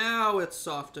 yes. Now it's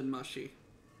soft and mushy.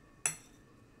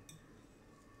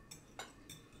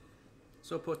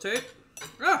 So potato.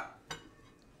 Ah!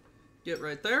 Get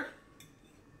right there.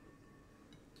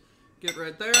 Get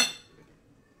right there.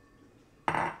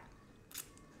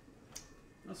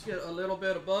 Let's get a little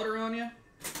bit of butter on you.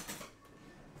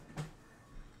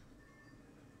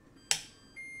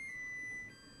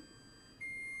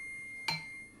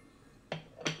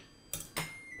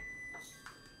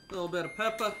 A little bit of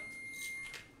pepper.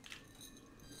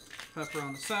 Pepper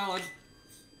on the salad.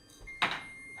 A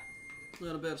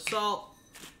little bit of salt.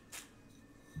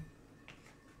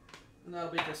 And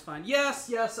that'll be just fine. Yes,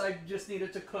 yes, I just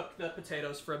needed to cook the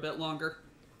potatoes for a bit longer.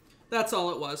 That's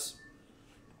all it was.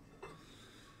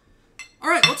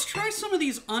 Alright, let's try some of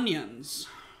these onions.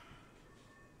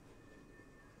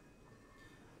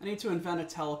 I need to invent a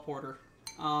teleporter.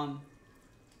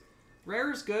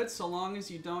 Rare is good so long as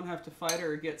you don't have to fight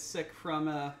or get sick from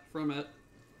it.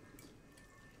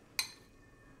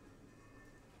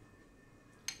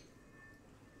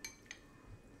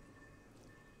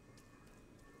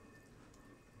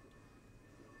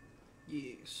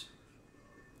 Yes.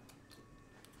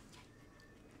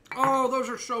 Oh, those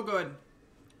are so good.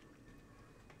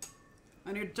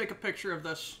 I need to take a picture of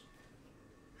this.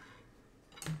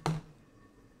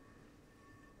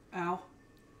 Ow.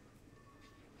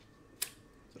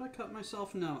 Did I cut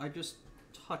myself? No, I just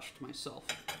touched myself.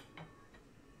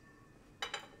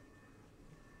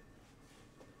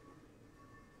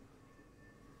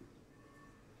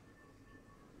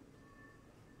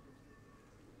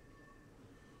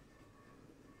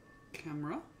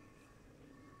 Camera.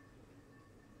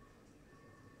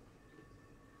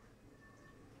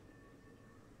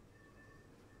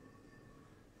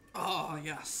 Oh,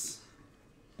 yes.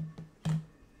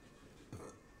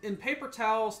 In paper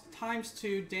towels,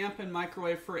 ×2, dampen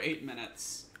microwave for 8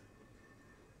 minutes.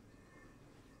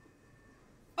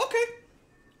 Okay.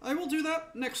 I will do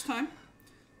that next time.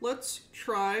 Let's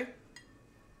try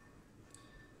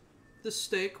the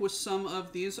steak with some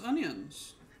of these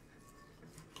onions.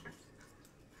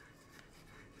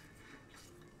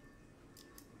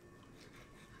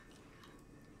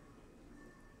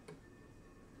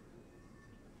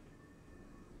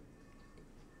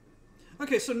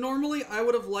 Okay, so normally I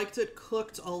would have liked it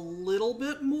cooked a little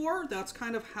bit more. That's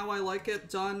kind of how I like it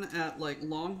done at like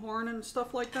Longhorn and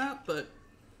stuff like that, but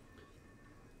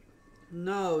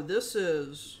no, this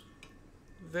is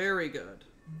very good.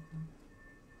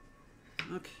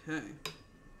 Okay.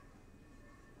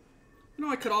 You know,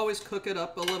 I could always cook it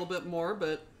up a little bit more,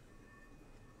 but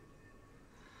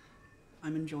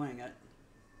I'm enjoying it.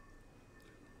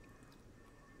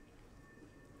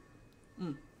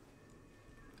 Mm.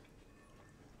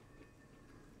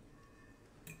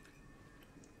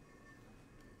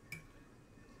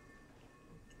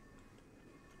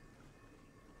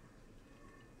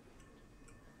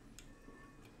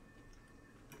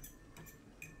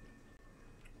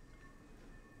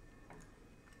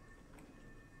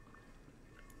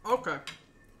 Okay.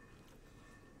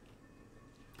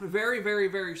 Very, very,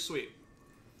 very sweet.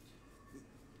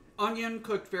 Onion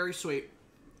cooked very sweet.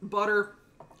 Butter,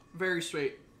 very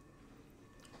sweet.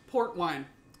 Port wine,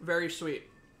 very sweet.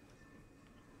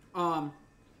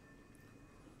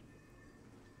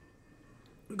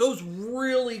 Goes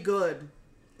really good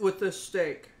with this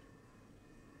steak.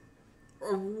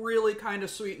 A really kind of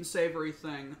sweet and savory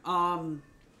thing.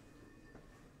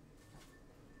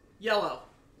 Yellow.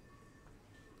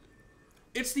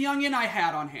 It's the onion I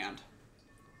had on hand.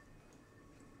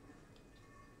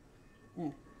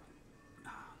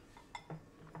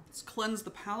 Let's cleanse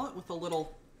the palate with a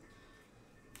little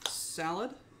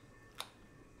salad.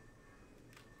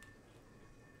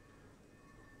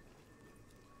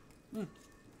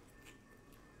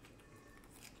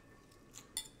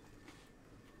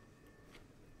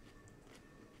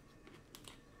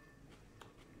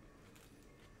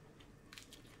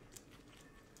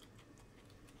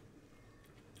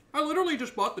 I literally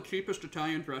just bought the cheapest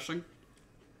Italian dressing.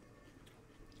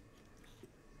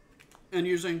 And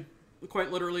using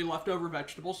quite literally leftover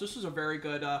vegetables. This is a very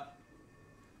good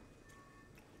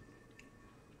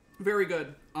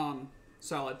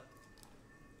salad.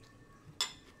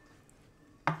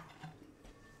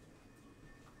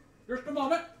 Just a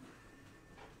moment.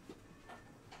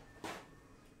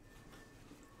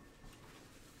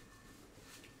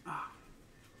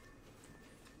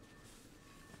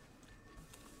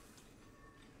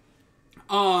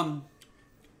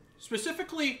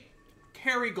 Specifically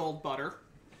Kerrygold butter,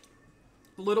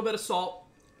 a little bit of salt,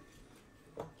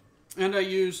 and I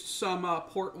used some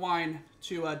port wine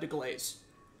to deglaze.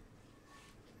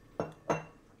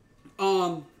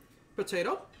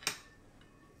 Potato.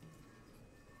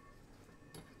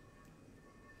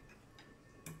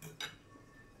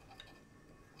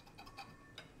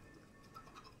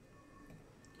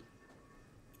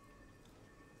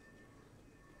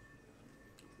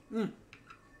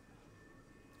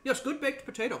 Yes, good baked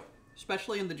potato,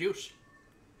 especially in the juice.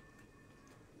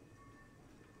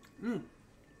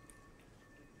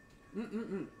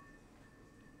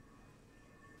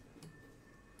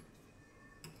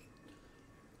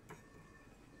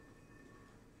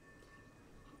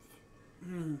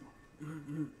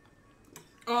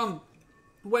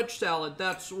 Wedge salad.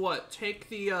 That's what. Take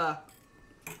the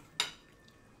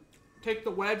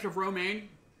wedge of romaine,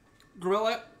 grill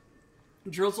it,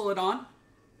 drizzle it on.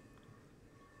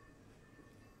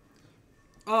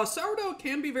 Sourdough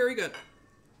can be very good.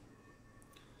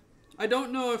 I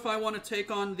don't know if I want to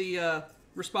take on the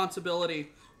responsibility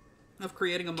of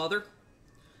creating a mother,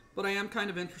 but I am kind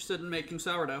of interested in making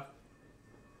sourdough.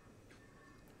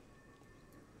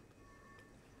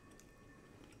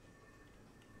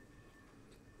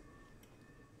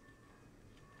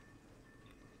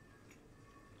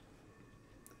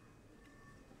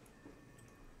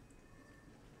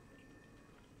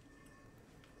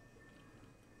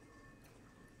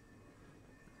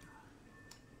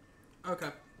 Okay,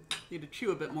 need to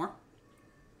chew a bit more.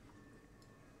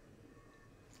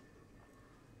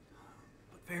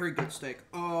 Very good steak.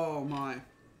 Oh my.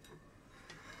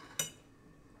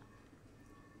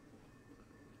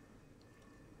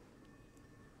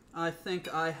 I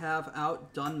think I have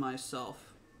outdone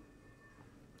myself.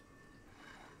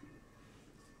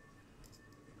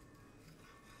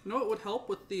 You know what would help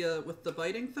with the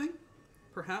biting thing?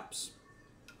 Perhaps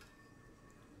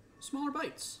smaller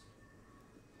bites.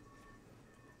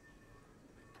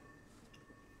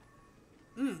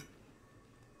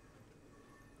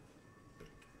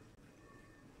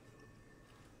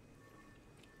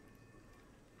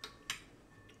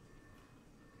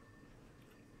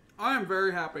 I am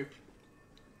very happy.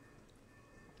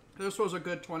 This was a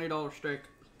good $20 steak.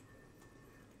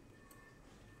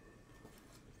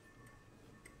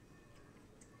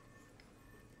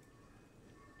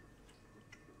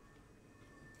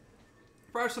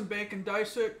 Fry some bacon,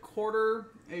 dice it, quarter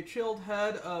a chilled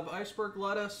head of iceberg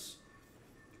lettuce.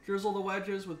 Drizzle the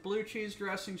wedges with blue cheese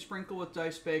dressing, sprinkle with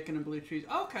diced bacon and blue cheese.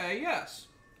 Okay, yes.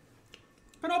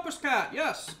 Canopus cat,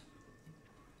 yes.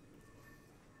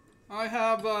 I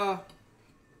have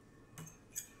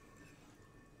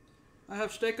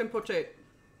steak and potato.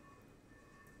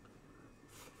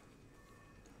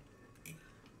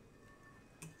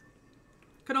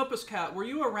 Canopus cat, were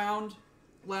you around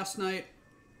last night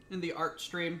in the art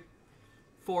stream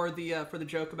for the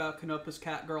joke about Canopus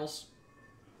cat girls?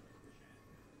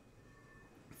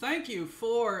 Thank you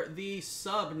for the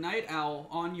sub, Night Owl,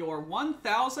 on your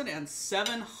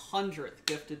 1,700th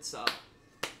gifted sub.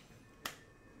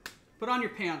 Put on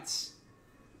your pants.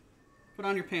 Put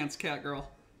on your pants, cat girl.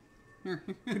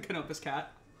 Canopus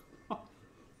cat.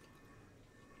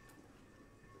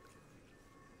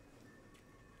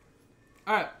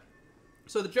 All right.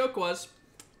 So the joke was,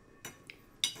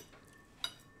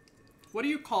 what do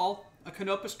you call a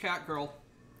Canopus cat girl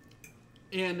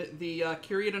in the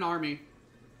Kyrian army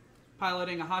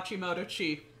piloting a Hachimoto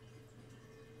Chi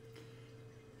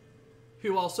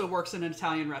who also works in an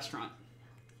Italian restaurant?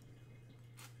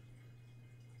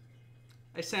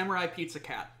 A samurai pizza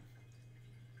cat.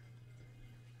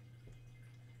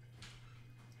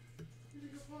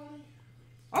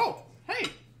 Oh, hey!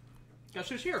 Guess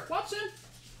who's here? Watson!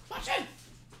 Watson!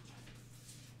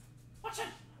 Watson!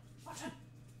 Watson!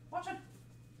 Watson!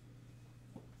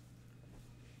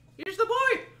 Here's the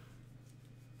boy!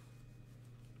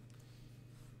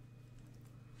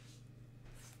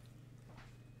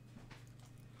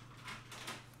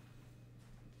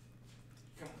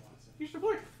 Come on, Watson. Here's the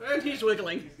boy! And he's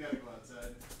wiggling. He's gotta go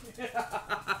outside.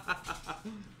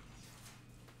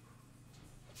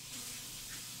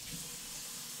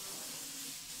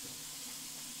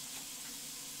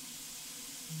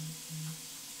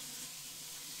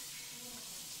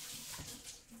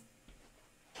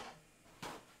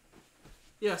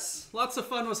 Yes, lots of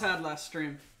fun was had last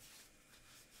stream.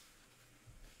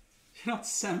 You're not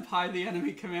Senpai, the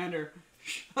enemy commander.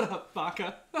 Shut up,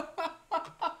 Baka.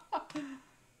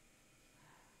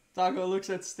 Dago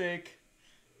looks at steak,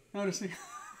 noticing.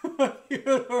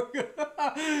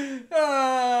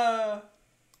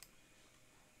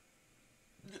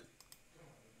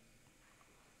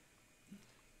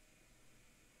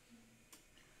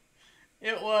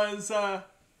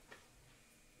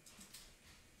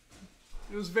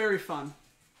 It was very fun.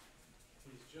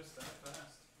 He's just that fast.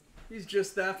 He's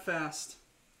just that fast.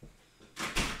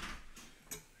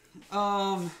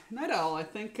 Night Owl, I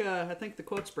think the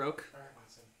quote's broke. Alright,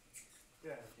 Watson.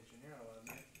 Get out of the kitchen. You're not allowed,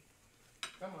 mate.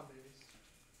 Come on, babies.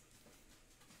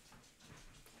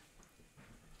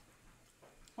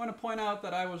 I want to point out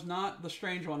that I was not the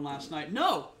strange one last night.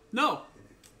 No! No!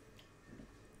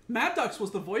 Mad Ducks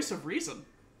was the voice of reason.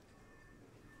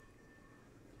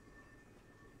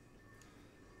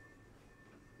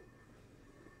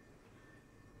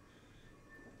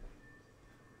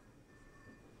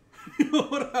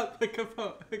 What about the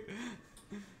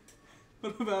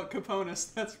What about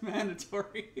Caponus? That's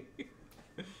mandatory.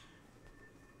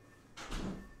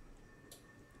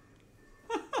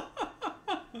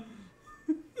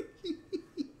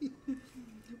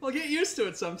 Well, get used to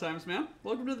it sometimes, man.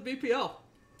 Welcome to the BPL.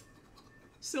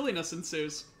 Silliness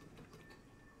ensues.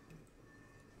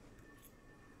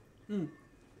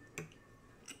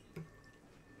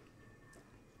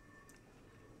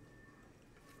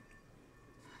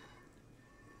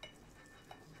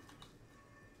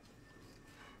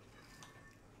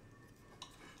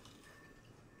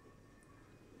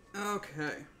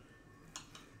 Okay.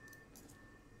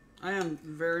 I am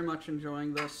very much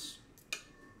enjoying this.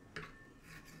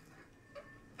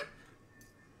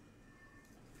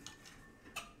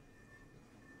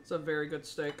 It's a very good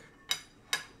steak.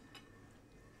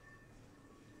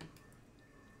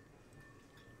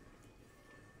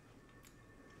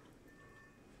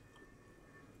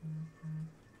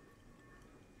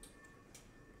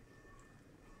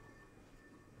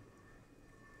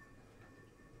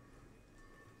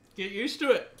 Get used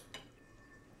to it.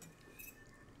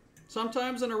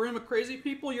 Sometimes in a room of crazy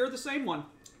people, you're the same one.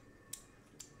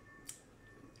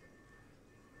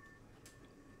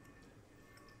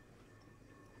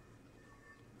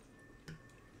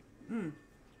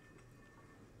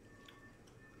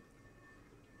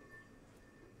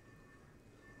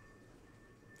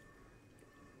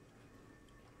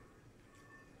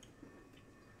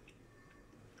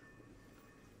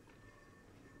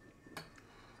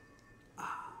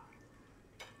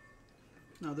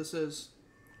 No, this is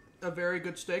a very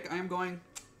good steak. I am going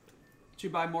to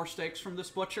buy more steaks from this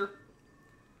butcher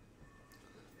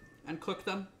and cook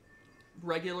them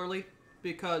regularly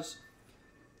because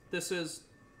this is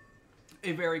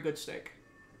a very good steak.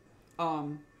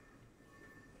 I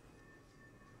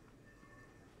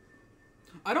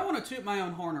don't want to toot my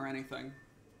own horn or anything.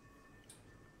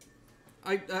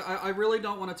 I really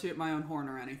don't want to toot my own horn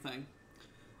or anything.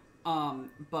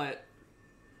 But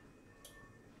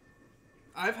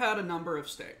I've had a number of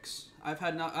steaks. I've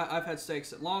had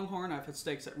steaks at Longhorn. I've had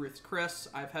steaks at Ruth's Chris.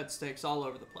 I've had steaks all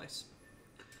over the place.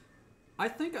 I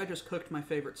think I just cooked my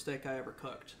favorite steak I ever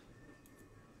cooked.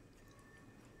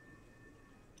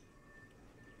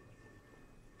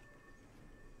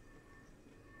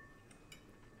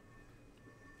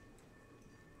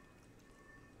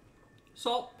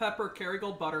 Salt, pepper,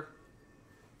 Kerrygold butter.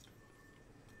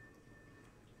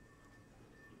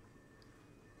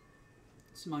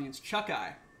 Simonian's Chuck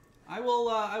Eye. I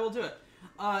will do it.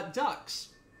 Ducks.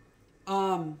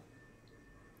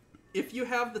 if you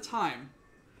have the time,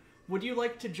 would you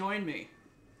like to join me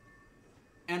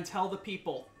and tell the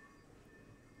people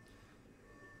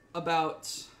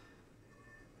about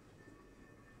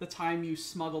the time you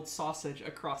smuggled sausage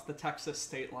across the Texas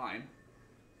state line?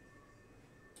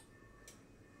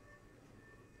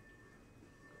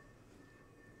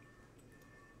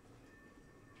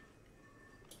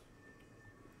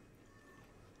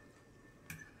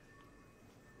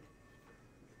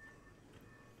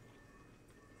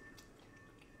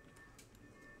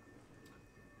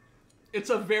 It's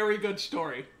a very good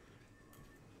story.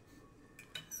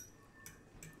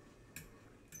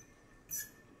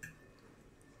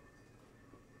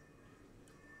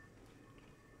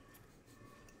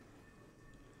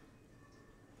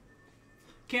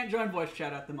 Can't join voice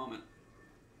chat at the moment.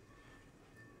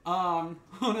 One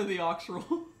of the aux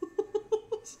rules.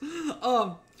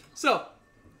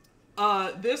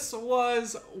 This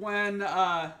was when,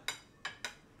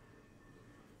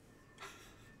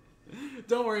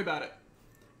 don't worry about it.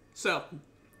 So,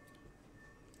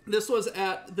 this was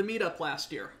at the meetup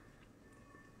last year.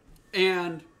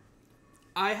 And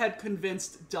I had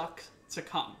convinced Duck to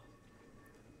come.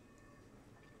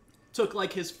 Took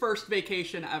like his first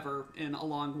vacation ever in a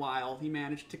long while. He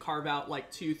managed to carve out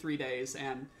like 2-3 days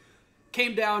and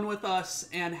came down with us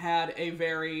and had a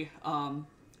very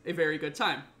good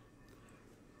time.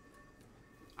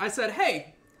 I said,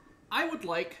 hey, I would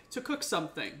like to cook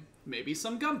something, maybe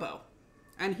some gumbo.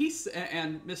 And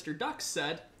Mr. Duck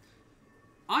said,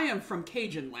 I am from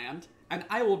Cajun land, and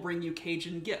I will bring you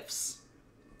Cajun gifts.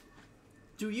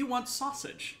 Do you want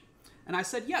sausage? And I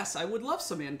said, yes, I would love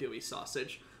some andouille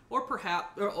sausage. Or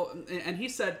perhaps, and he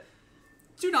said,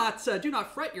 do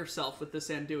not fret yourself with this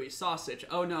andouille sausage.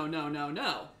 Oh, no, no, no,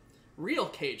 no. Real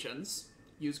Cajuns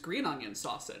use green onion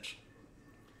sausage.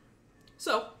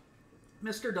 So,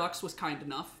 Mr. Ducks was kind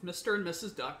enough, Mr. and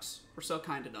Mrs. Ducks were so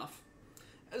kind enough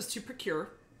as to procure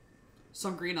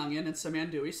some green onion and some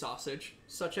andouille sausage,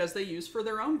 such as they use for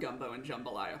their own gumbo and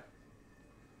jambalaya.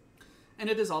 And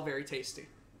it is all very tasty.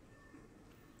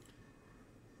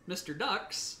 Mr.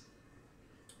 Ducks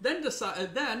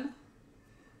then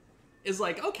is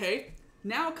like, okay,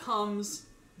 now comes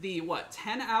the,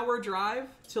 10-hour drive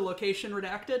to location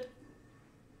redacted?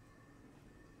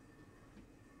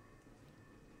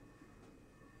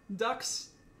 Ducks?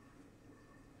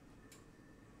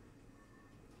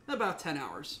 About 10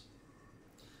 hours.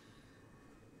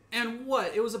 And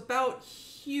it was about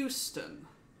Houston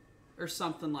or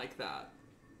something like that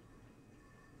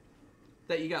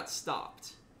you got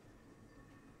stopped.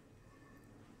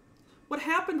 What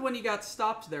happened when you got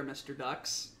stopped there, Mr.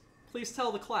 Ducks? Please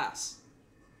tell the class.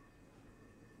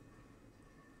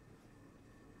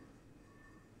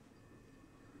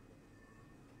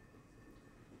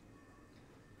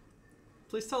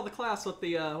 Please tell the class what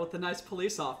the nice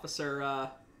police officer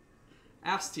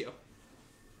asked you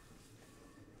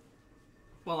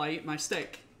while I eat my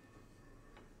steak.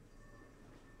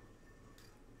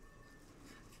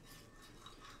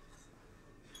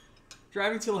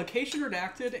 Driving to location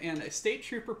redacted, and a state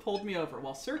trooper pulled me over.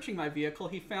 While searching my vehicle,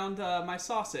 he found my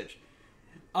sausage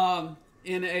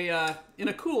in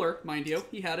a cooler, mind you.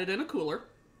 He had it in a cooler.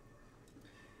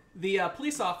 The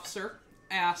police officer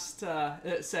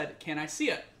said, "Can I see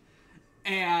it?"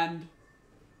 And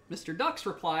Mr. Ducks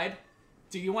replied,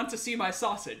 "Do you want to see my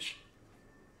sausage?"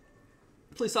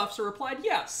 The police officer replied,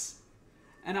 "Yes."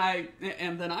 And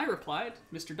then I replied,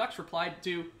 Mr. Ducks replied,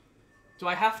 "Do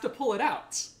I have to pull it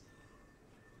out?"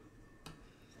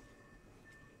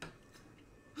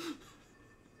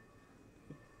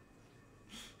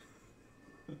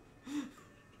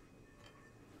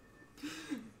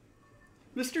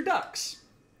 Mr. Ducks,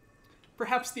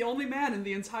 perhaps the only man in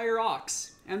the entire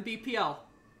Ox and BPL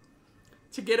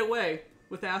to get away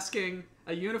with asking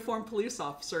a uniformed police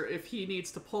officer if he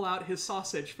needs to pull out his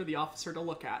sausage for the officer to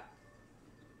look at.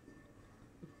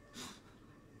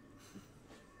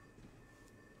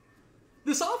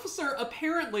 This officer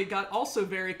apparently got also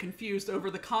very confused over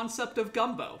the concept of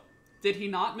gumbo. Did he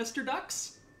not, Mr.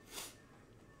 Ducks?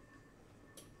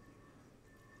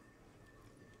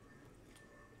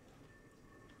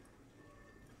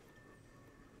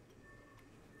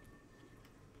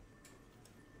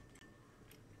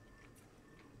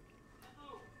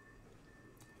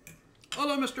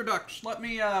 Hello, Mr. Ducks. Let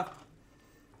me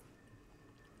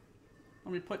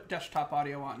put desktop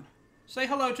audio on. Say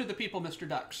hello to the people, Mr.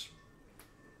 Ducks.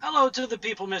 Hello to the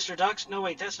people, Mr. Ducks. No,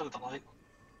 wait, that's not the line.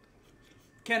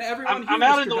 Can everyone hear I'm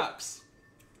out Mr. in the... Ducks?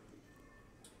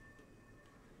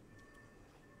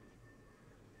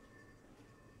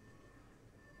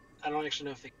 I don't actually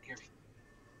know if they can hear me.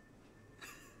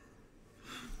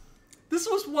 This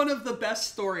was one of the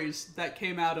best stories that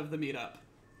came out of the meetup.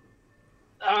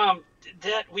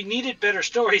 That we needed better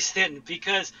stories then,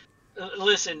 because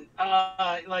listen,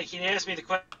 like he asked me the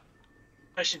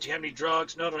question, do you have any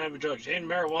drugs? No, I don't have any drugs. Do you have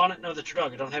any marijuana? No, that's your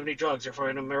drug. I don't have any drugs, therefore I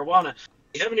have no marijuana.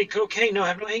 Do you have any cocaine? No, I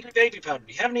have no angry baby powder.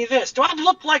 Do you have any of this? Do I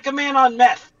look like a man on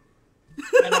meth?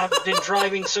 And I've been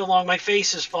driving so long my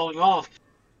face is falling off.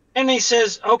 And he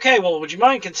says, okay, well, would you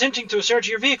mind consenting to a search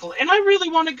of your vehicle? And I really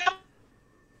want to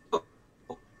go.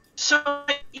 So,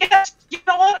 yes, you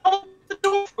know what? I'll open the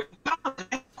door for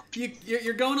you.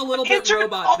 You're going a little bit Answer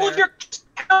robot all there. of your...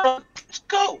 Let's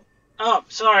go. Oh,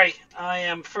 sorry. I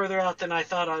am further out than I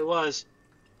thought I was.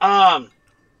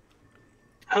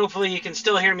 Hopefully you can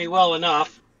still hear me well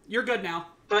enough. You're good now.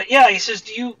 But yeah, he says,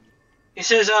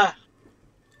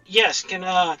 yes, can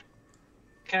I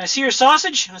see your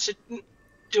sausage? I said,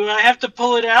 do I have to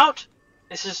pull it out?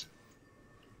 He says,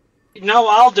 no,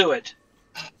 I'll do it.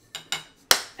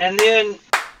 And then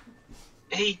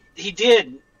he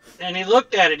did, and he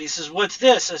looked at it. He says, what's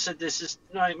this? I said, this is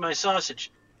my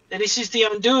sausage. Then he sees the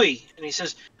andouille, and he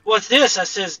says, what's this? I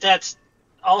says, that's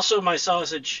also my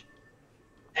sausage.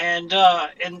 And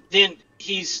then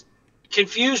he's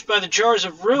confused by the jars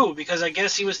of roux, because I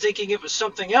guess he was thinking it was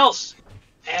something else.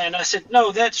 And I said,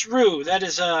 no, that's roux. That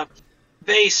is a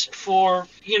base for,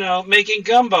 making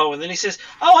gumbo. And then he says,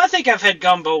 oh, I think I've had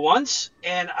gumbo once.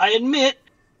 And I admit,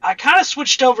 I kind of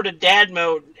switched over to dad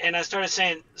mode, and I started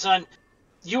saying, son,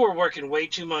 you are working way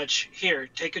too much. Here,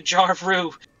 take a jar of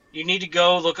roux. You need to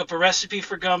go look up a recipe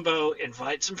for gumbo,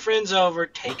 invite some friends over,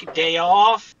 take a day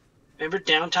off. Remember,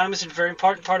 downtime is a very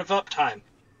important part of uptime.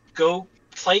 Go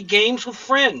play games with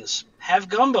friends. Have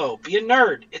gumbo. Be a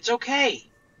nerd. It's okay.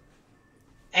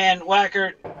 And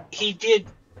Whacker, he did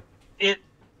it.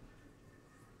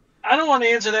 I don't want to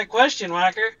answer that question,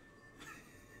 Whacker.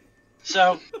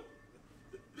 So,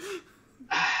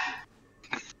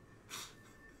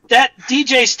 that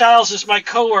DJ Styles is my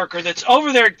coworker that's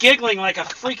over there giggling like a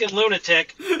freaking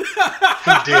lunatic. He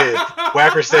did.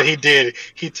 Whacker said he did.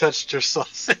 He touched your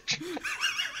sausage.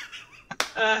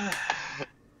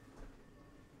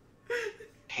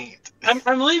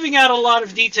 I'm leaving out a lot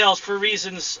of details for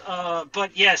reasons,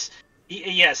 but yes,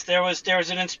 there was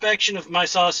an inspection of my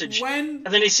sausage, and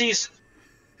then he sees.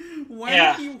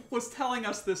 When he was telling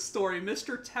us this story,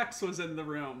 Mr. Tex was in the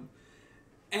room,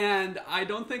 and I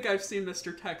don't think I've seen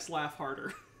Mr. Tex laugh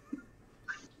harder.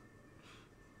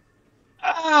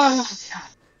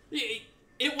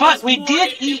 It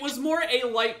was more a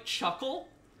light chuckle,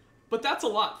 but that's a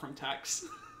lot from Tex.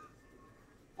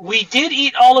 We did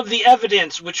eat all of the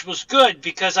evidence, which was good,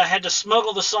 because I had to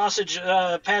smuggle the sausage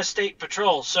past State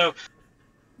Patrol. So,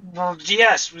 well,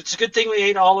 yes, it's a good thing we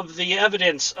ate all of the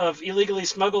evidence of illegally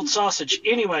smuggled sausage.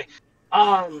 Anyway,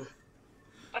 I'm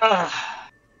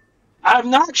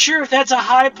not sure if that's a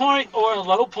high point or a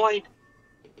low point.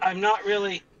 I'm not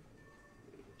really.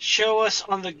 Show us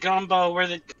on the gumbo where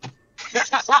the...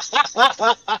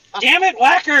 Damn it,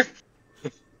 Whacker!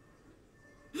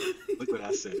 Look what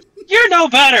I said. You're no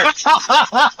better!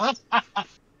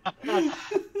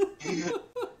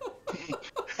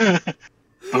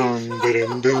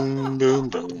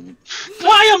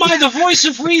 Why am I the voice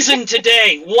of reason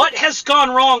today? What has gone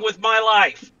wrong with my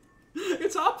life?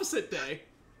 It's opposite day.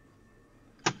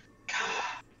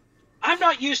 I'm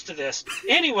not used to this.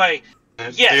 Anyway,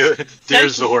 yes. Dear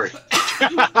Zori.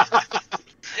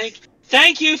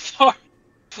 Thank you for...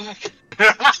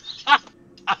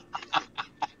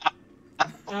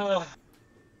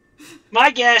 my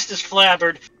gas is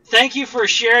flabbered. Thank you for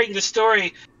sharing the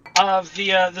story of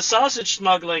the sausage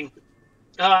smuggling.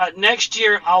 Next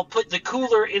year, I'll put the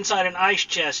cooler inside an ice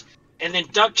chest and then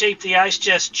duct tape the ice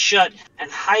chest shut and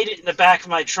hide it in the back of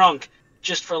my trunk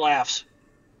just for laughs.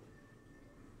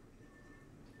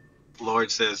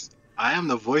 Lord says, I am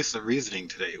the voice of reasoning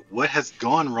today. What has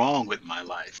gone wrong with my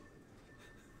life?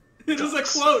 It is a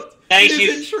quote. Thank it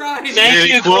you. is enshrined. Thank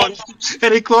you.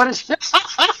 And he quoted.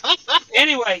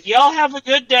 Anyway, y'all have a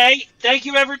good day. Thank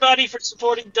you, everybody, for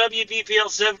supporting WBPL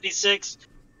 76.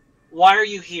 Why are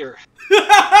you here?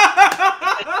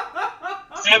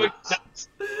 Have a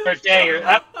good day. Or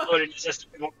I'm uploaded. Just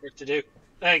more work to do.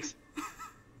 Thanks.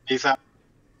 Peace out.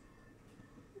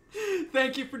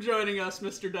 Thank you for joining us,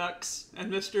 Mr. Ducks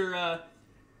and Mr.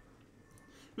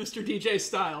 DJ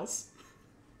Styles.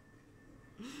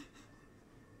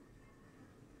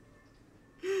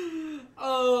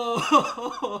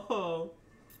 Oh,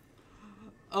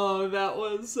 that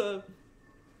was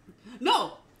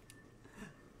no.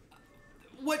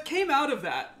 What came out of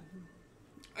that?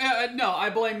 No, I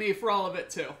blame me for all of it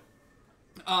too.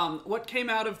 What came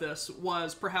out of this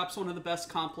was perhaps one of the best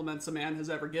compliments a man has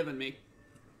ever given me.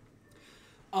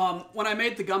 When I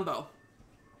made the gumbo,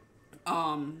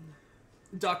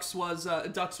 Dux was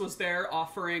there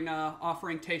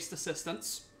offering taste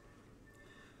assistance,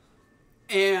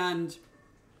 and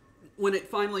when it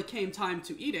finally came time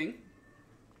to eating,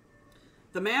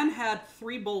 the man had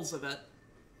 3 bowls of it,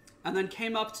 and then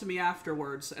came up to me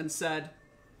afterwards and said,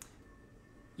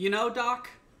 "You know, Doc,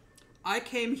 I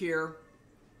came here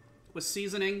with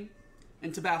seasoning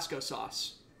and Tabasco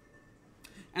sauce.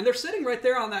 And they're sitting right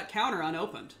there on that counter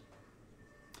unopened.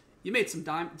 You made some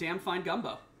damn fine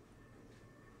gumbo."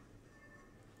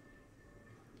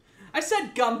 I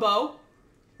said gumbo.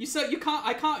 You said you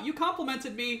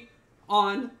complimented me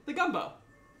on the gumbo.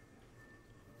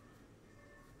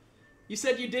 You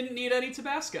said you didn't need any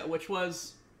Tabasco, which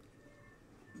was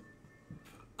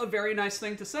a very nice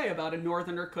thing to say about a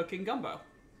northerner cooking gumbo.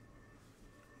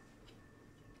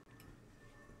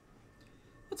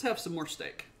 Let's have some more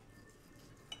steak.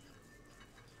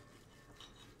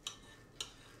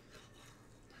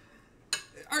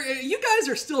 You guys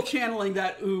are still channeling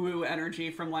that ooh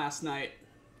energy from last night.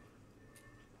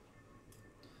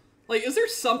 Like, is there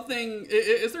something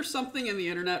in the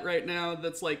internet right now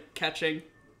that's like catching?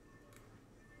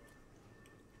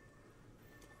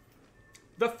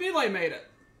 The filet made it.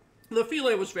 The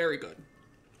filet was very good.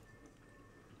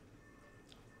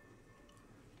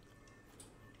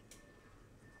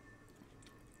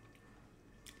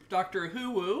 Dr.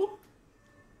 Who-Woo,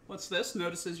 what's this?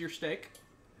 Notices your steak.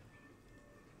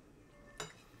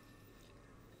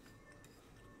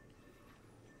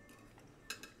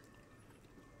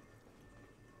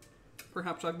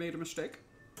 Perhaps I've made a mistake.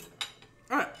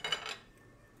 All right.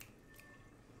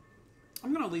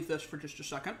 I'm going to leave this for just a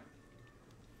second.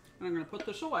 And I'm going to put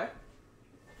this away.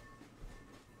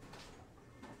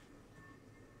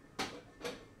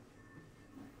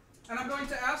 And I'm going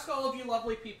to ask all of you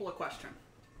lovely people a question.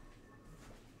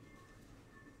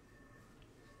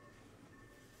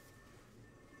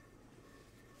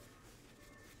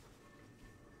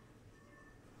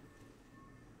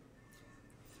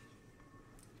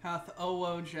 Hath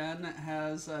Owo-Gen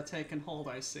has taken hold,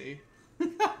 I see.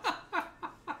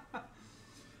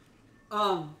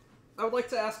 I would like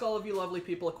to ask all of you lovely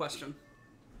people a question.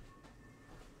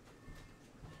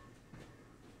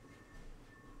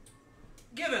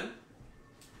 Given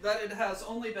that it has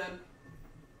only been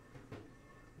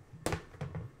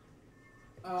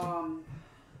an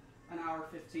hour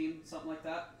 15, something like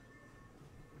that,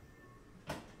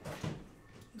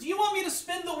 do you want me to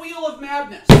spin the wheel of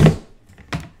madness?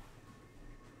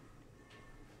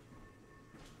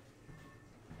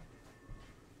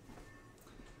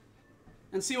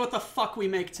 And see what the fuck we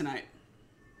make tonight.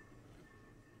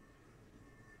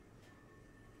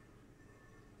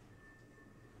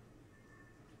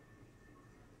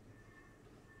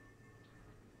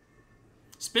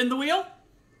 Spin the wheel?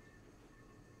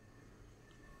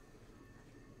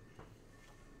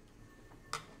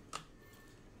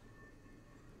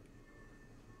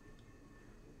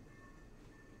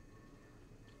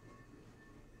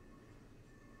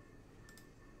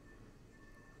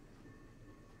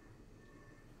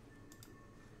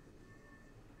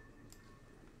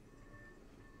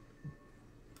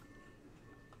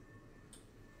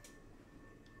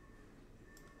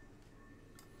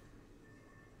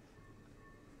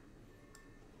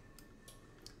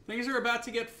 Things are about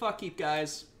to get fucky,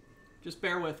 guys. Just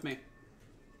bear with me.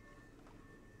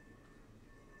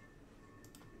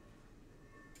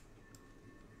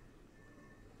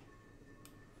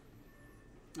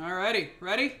 Alrighty,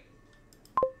 ready?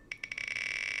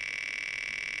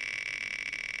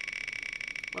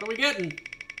 What are we getting?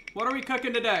 What are we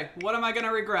cooking today? What am I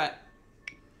gonna regret?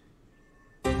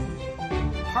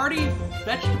 Hearty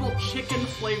vegetable chicken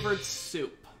flavored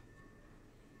soup.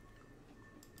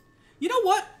 You know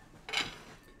what?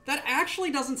 That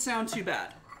actually doesn't sound too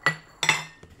bad.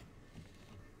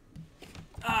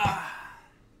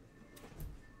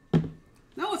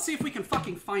 Now let's see if we can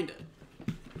fucking find it.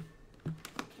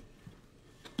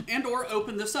 And or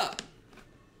open this up.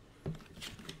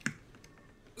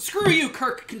 Screw you,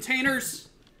 Kirk containers!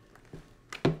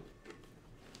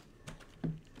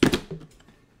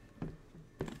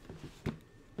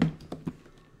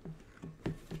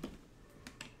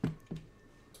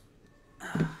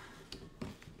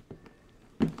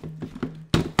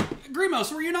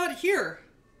 Grimos, were you not here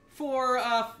for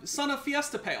Son of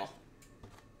Fiesta Pale?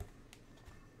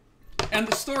 And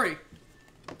the story.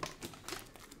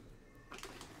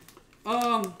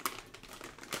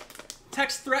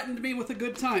 Tex threatened me with a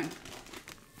good time.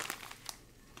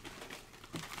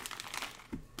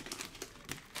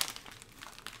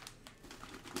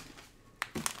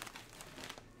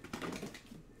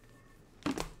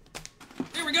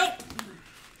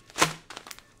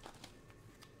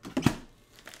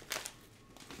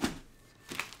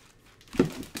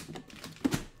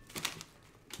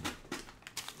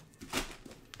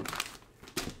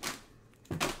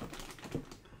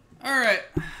 Alright.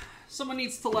 Someone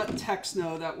needs to let Tex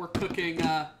know that we're cooking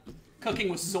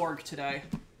with Zorg today.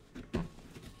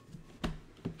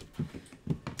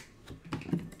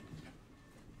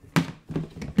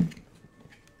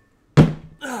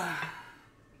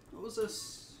 What was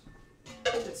this?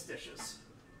 It's dishes.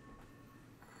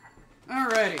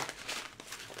 Alrighty.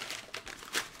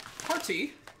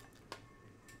 Hearty.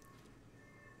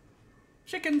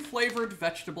 Chicken flavored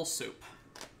vegetable soup.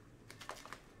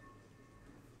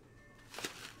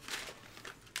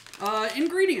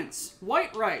 Ingredients: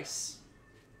 white rice.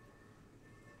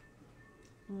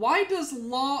 Why does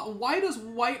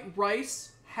white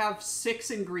rice have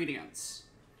 6 ingredients?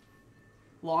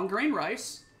 Long grain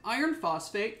rice, iron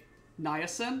phosphate,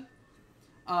 niacin,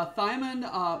 thiamine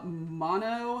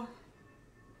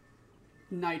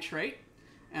mononitrate,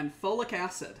 and folic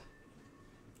acid.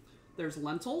 There's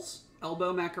lentils,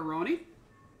 elbow macaroni,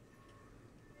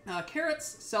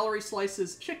 carrots, celery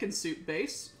slices, chicken soup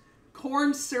base,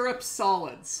 corn syrup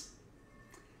solids.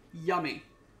 Yummy.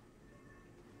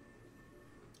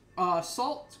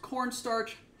 Salt,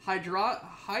 cornstarch,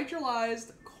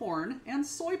 hydrolyzed corn, and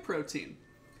soy protein.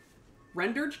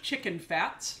 Rendered chicken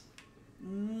fat.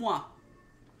 Mwah.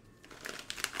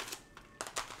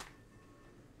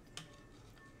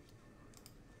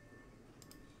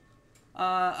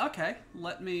 Okay,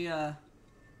 let me,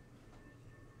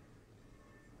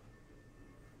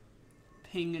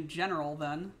 ping general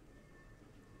then.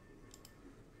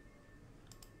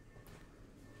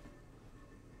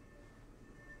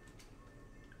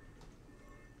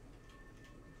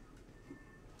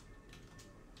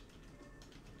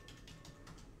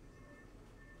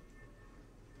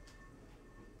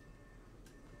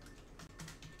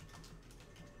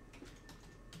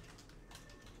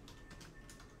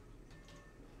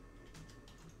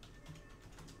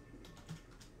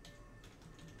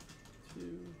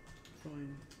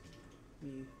 Join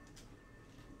me.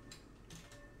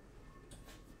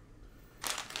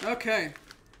 Okay.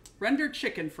 Rendered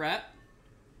chicken fat.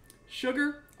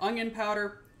 Sugar, onion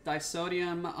powder,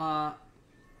 disodium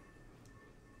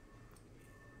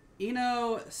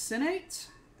inosinate,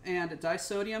 and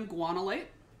disodium guanylate.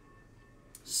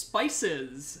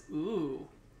 Spices. Ooh.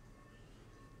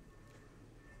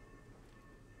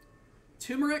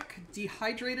 Turmeric,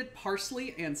 dehydrated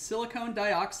parsley, and silicone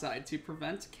dioxide to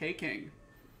prevent caking.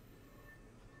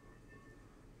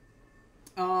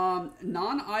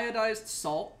 Non-iodized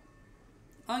salt,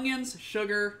 onions,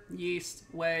 sugar, yeast,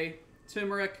 whey,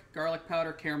 turmeric, garlic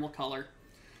powder, caramel color.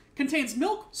 Contains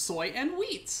milk, soy, and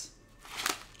wheat.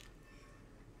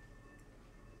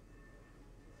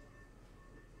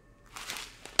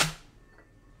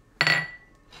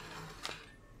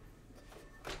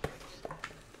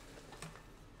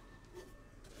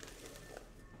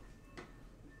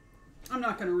 I'm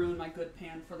not going to ruin my good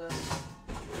pan for this.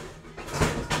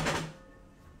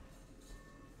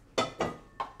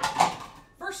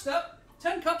 First step,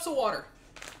 10 cups of water.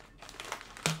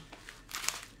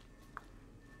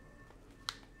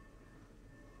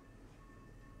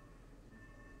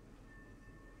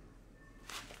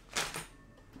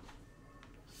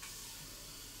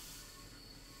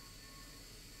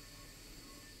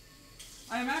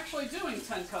 I am actually doing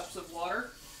 10 cups of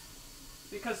water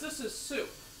because this is soup.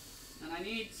 And I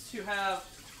need to have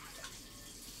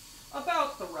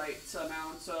about the right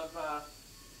amount of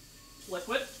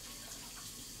liquid.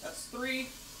 That's 3,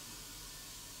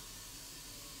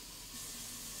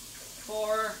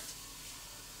 4,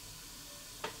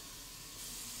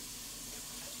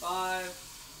 5,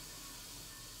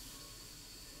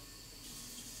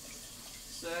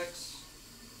 6,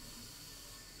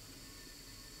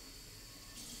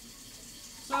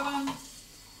 7,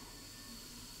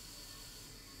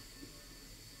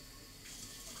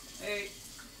 8,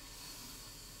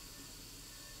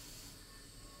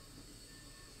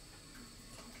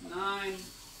 9,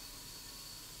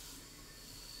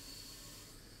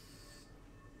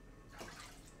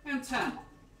 and 10.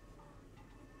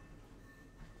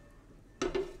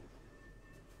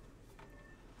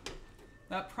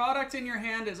 That product in your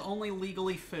hand is only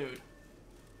legally food.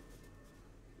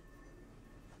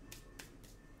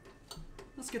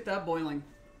 Let's get that boiling.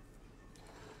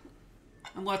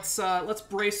 And let's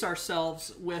brace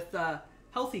ourselves with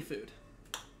healthy food.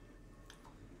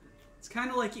 It's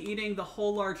kind of like eating the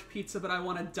whole large pizza, but I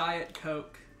want a Diet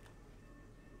Coke.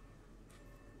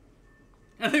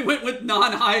 And they went with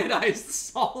non-iodized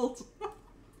salt.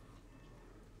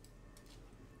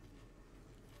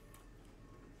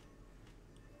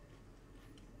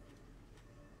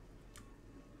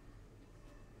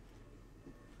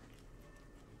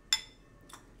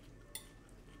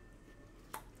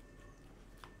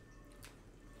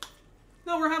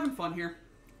 No, we're having fun here.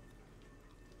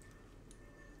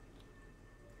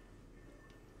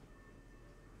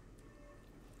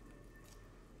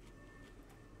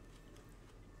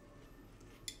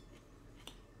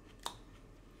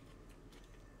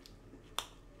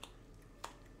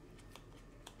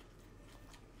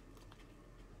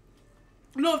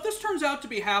 No, if this turns out to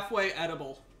be halfway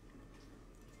edible,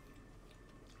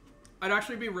 I'd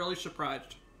actually be really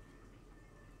surprised.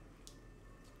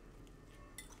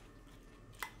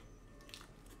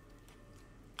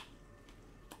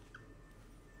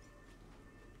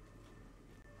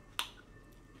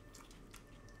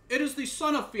 It is the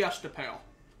son of Fiesta Pale.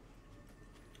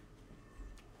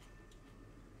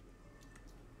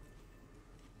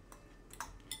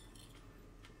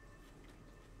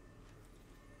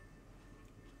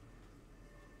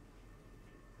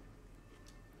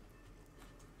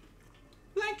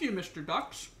 Thank you, Mr.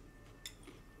 Ducks.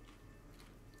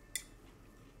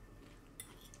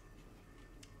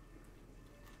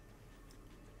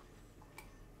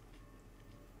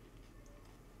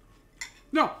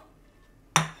 No.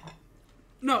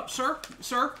 No, sir.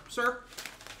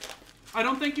 I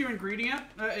don't think your ingredient,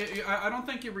 I don't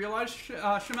think you realize,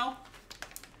 Shamel,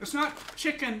 it's not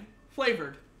chicken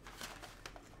flavored.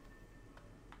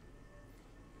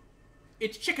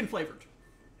 It's chicken flavored.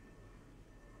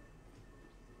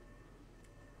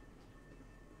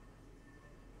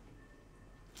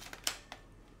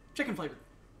 Chicken flavored.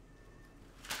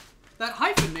 That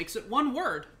hyphen makes it one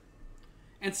word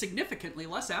and significantly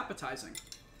less appetizing.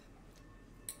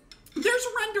 There's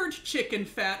rendered chicken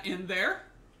fat in there.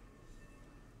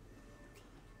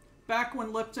 Back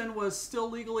when Lipton was still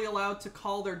legally allowed to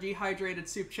call their dehydrated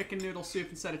soup chicken noodle soup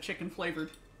instead of chicken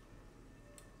flavored.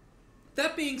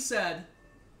 That being said,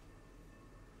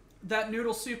 that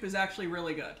noodle soup is actually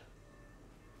really good.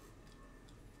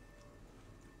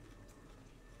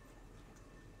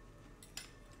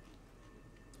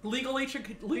 Legally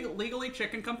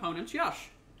chicken components, yes.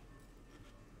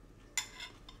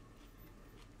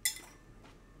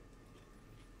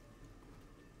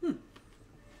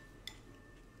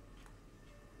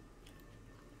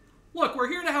 Look, we're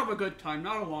here to have a good time,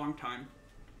 not a long time.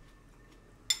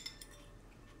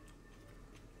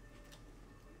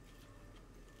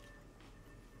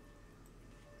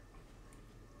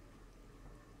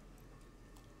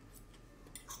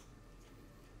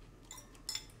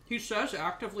 He says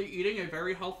actively eating a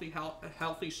very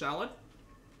healthy salad.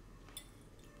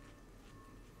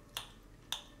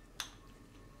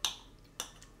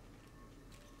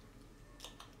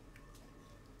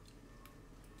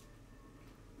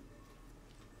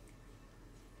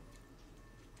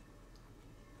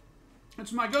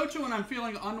 It's my go-to when I'm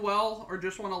feeling unwell or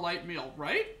just want a light meal,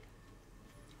 right?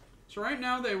 So right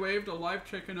now they waved a live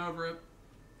chicken over it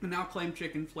and now claim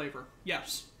chicken flavor.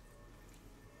 Yes.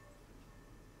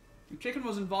 If chicken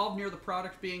was involved near the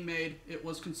product being made, it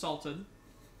was consulted.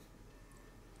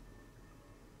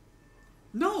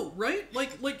 No, right?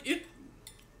 Like it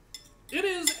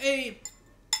is a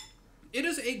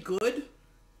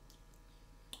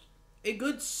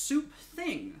good soup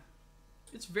thing.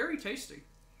 It's very tasty.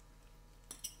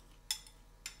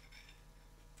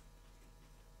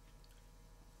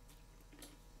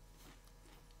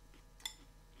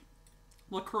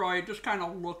 LaCroix just kind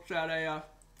of looks at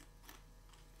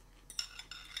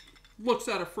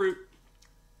a fruit.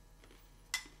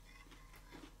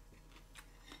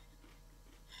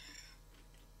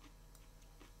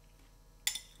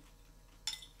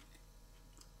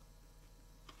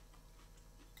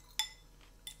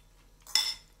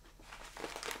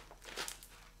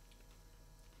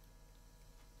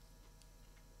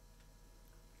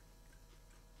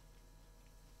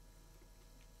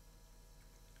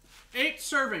 Eight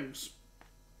servings.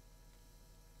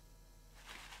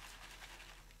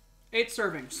 8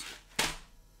 servings.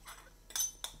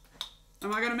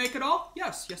 Am I going to make it all?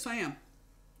 Yes, I am.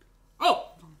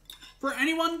 Oh, for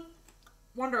anyone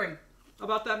wondering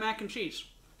about that mac and cheese,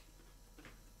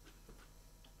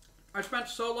 I spent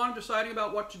so long deciding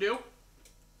about what to do.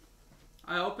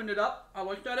 I opened it up, I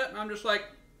looked at it, and I'm just like,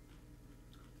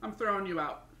 I'm throwing you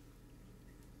out.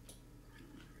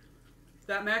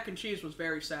 That mac and cheese was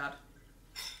very sad.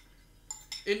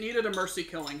 It needed a mercy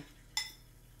killing.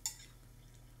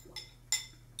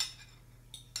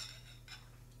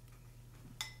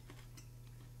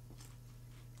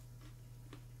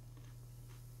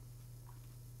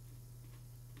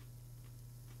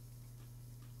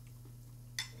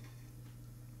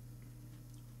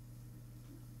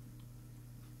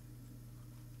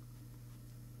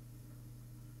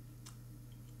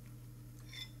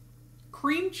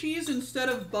 Cream cheese instead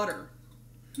of butter.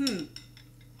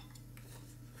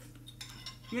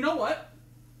 You know what?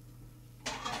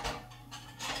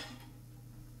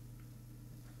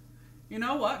 You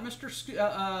know what, Mr.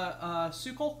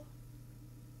 Sukkel?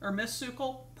 Or Miss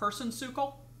Sukkel? Person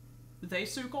Sukkel? They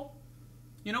Sukkel?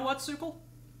 You know what, Sukkel?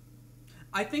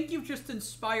 I think you've just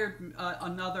inspired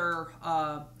another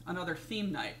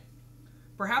theme night.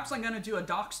 Perhaps I'm going to do a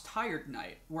Doc's Tired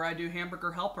night, where I do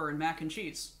hamburger helper and mac and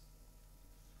cheese.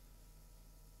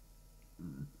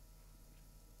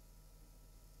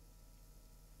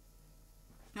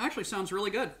 Actually, sounds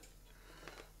really good.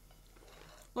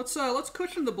 Let's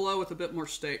cushion the blow with a bit more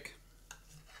steak.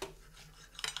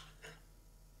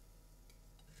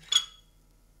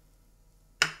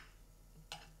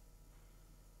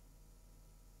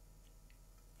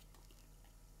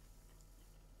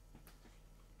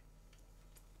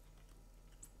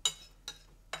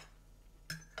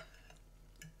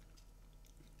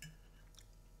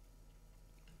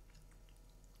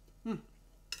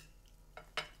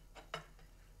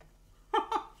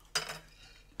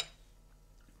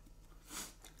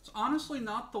 Honestly,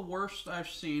 not the worst I've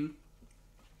seen.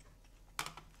 I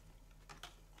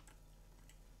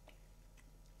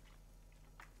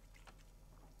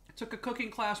took a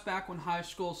cooking class back when high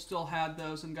school still had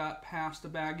those and got passed a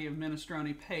baggie of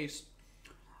minestrone paste.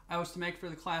 I was to make for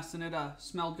the class and it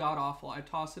smelled god-awful. I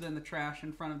tossed it in the trash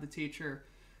in front of the teacher,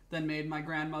 then made my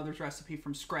grandmother's recipe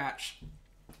from scratch.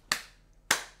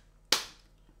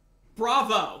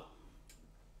 Bravo!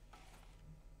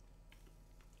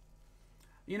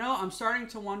 You know, I'm starting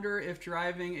to wonder if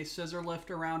driving a scissor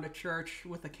lift around a church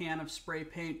with a can of spray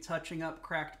paint touching up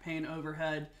cracked paint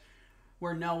overhead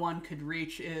where no one could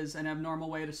reach is an abnormal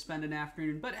way to spend an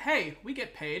afternoon. But hey, we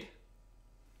get paid.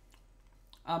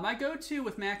 My go-to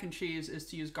with mac and cheese is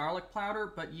to use garlic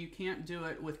powder, but you can't do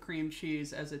it with cream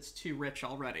cheese as it's too rich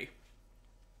already.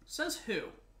 Says who?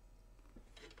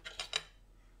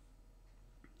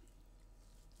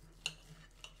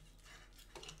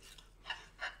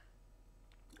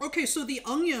 Okay, so the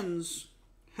onions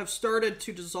have started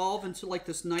to dissolve into like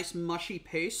this nice mushy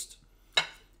paste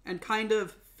and kind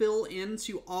of fill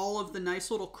into all of the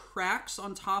nice little cracks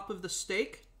on top of the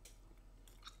steak.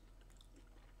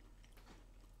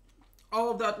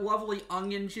 All of that lovely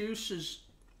onion juice is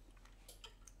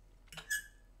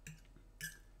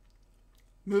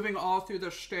moving all through the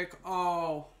steak.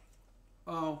 Oh.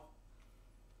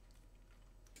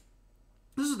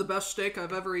 This is the best steak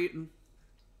I've ever eaten.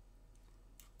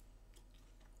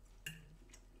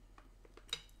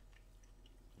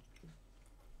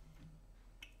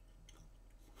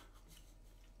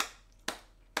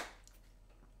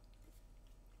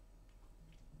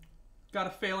 Got a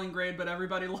failing grade, but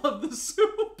everybody loved the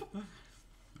soup.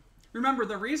 Remember,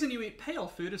 the reason you eat pale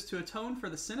food is to atone for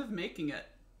the sin of making it.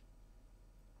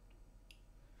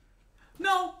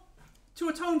 No, to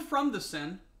atone from the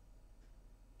sin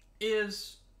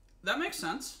is... That makes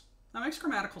sense. That makes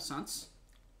grammatical sense.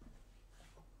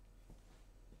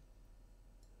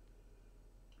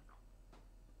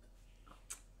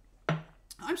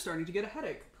 I'm starting to get a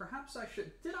headache. Perhaps I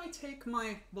should... Did I take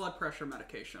my blood pressure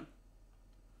medication?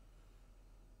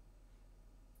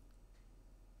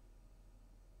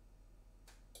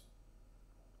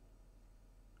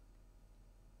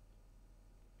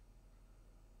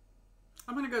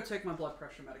 I'm going to go take my blood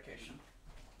pressure medication.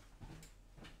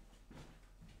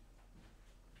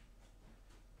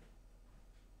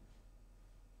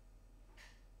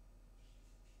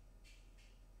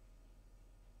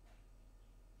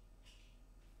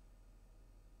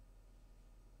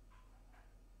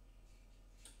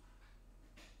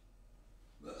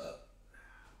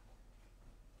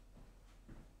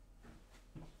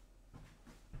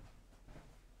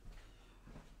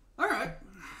 All right.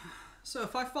 So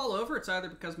if I fall over, it's either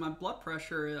because my blood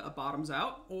pressure bottoms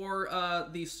out or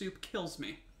the soup kills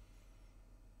me.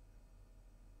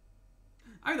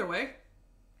 Either way,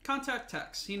 contact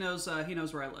Tex. He knows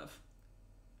where I live.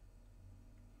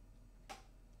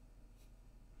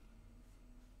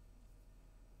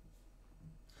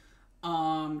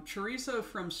 Chorizo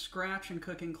from scratch in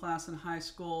cooking class in high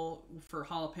school for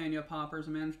jalapeno poppers.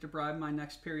 I managed to bribe my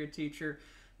next period teacher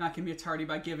not give me a tardy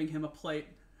by giving him a plate.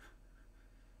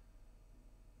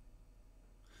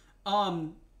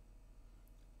 No,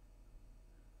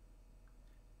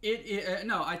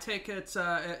 I take it.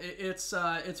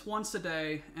 It's once a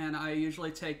day, and I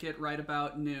usually take it right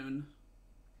about noon.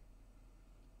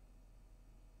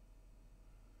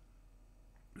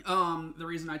 The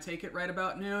reason I take it right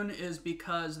about noon is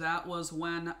because that was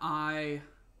when I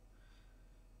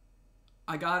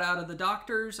got out of the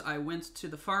doctor's. I went to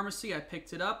the pharmacy. I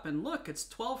picked it up, and look, it's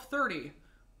 12:30.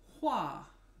 Wah.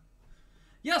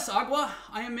 Yes, Agua,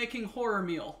 I am making horror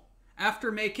meal.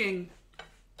 after making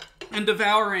and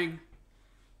devouring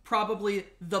probably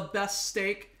the best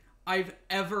steak I've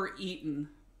ever eaten.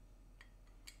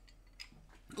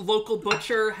 Local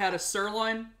butcher had a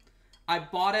sirloin. I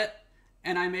bought it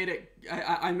and I made it.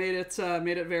 I made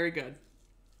it very good.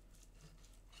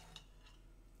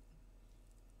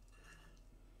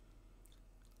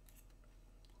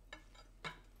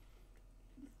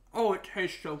 Oh, it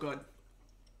tastes so good.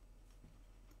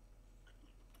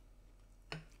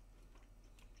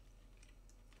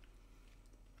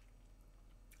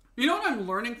 You know what I'm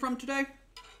learning from today?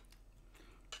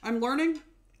 I'm learning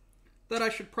that I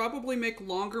should probably make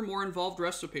longer, more involved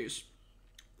recipes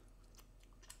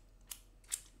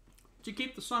to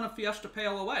keep the son of Fiesta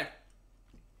Pale away.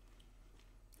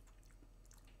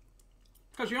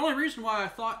 Because the only reason why I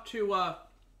thought to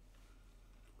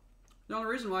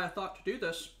do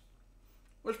this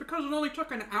was because it only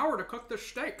took an hour to cook this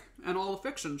steak and all the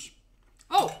fixings.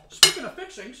 Oh, speaking of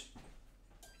fixings,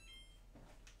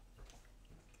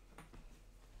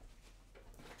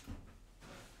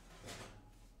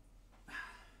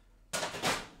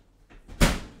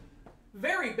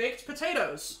 very baked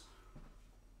potatoes.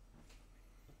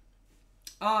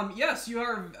 Yes, you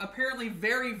are apparently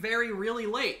very, very, really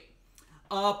late.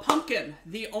 Pumpkin,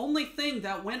 the only thing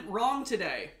that went wrong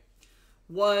today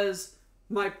was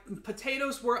my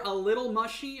potatoes were a little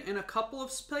mushy in a couple of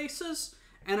places,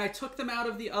 and I took them out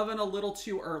of the oven a little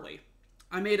too early.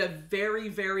 I made a very,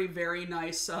 very, very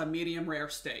nice medium rare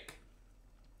steak.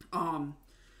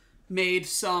 Made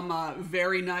some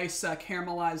very nice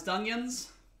caramelized onions.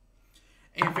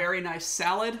 A very nice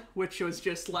salad, which was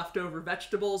just leftover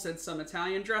vegetables and some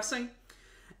Italian dressing.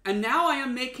 And now I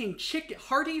am making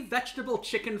hearty vegetable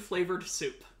chicken flavored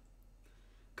soup.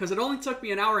 Because it only took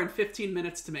me an hour and 15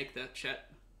 minutes to make that shit.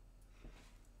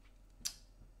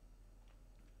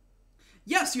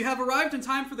 Yes, you have arrived in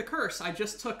time for the curse. I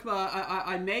just took,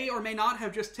 I may or may not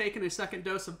have just taken a second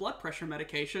dose of blood pressure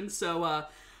medication, so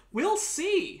we'll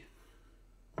see.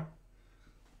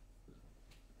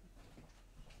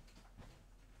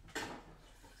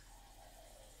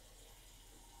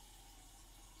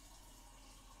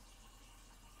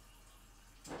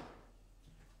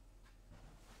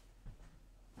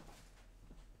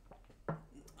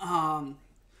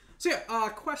 So yeah,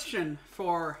 question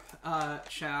for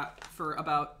chat for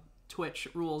about Twitch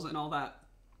rules and all that.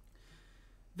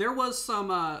 There was some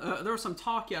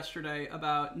talk yesterday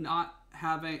about not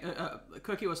having.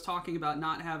 Cookie was talking about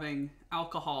not having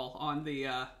alcohol on the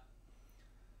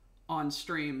on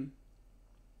stream.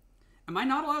 Am I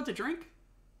not allowed to drink?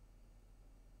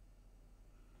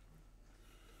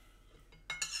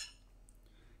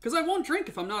 Because I won't drink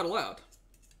if I'm not allowed.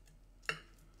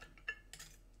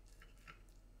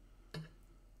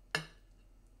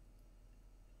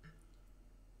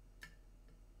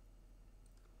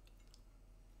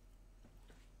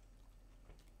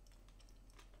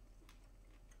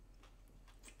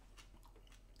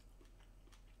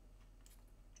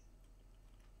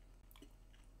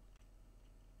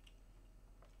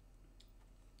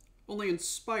 Only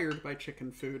inspired by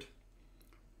chicken food.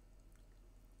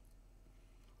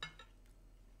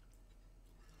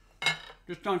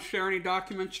 Just don't share any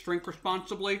documents, drink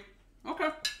responsibly. Okay,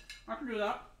 I can do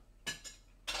that.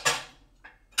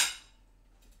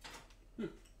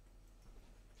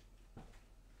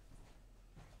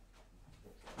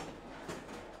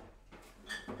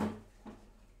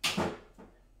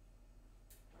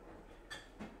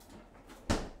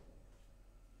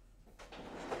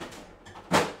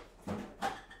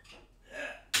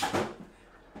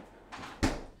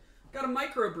 Got a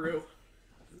microbrew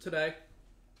today.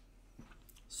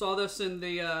 Saw this in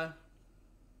the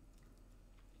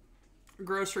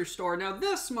grocery store. Now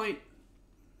this might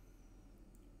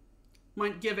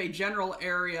give a general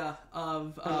area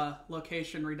of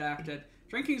location redacted.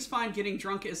 Drinking is fine, getting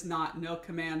drunk is not. No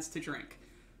commands to drink.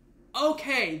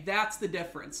 Okay, that's the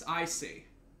difference. I see.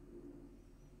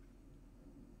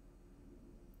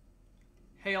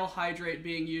 Hail hydrate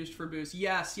being used for booze.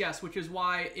 Yes, yes, which is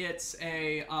why it's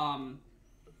a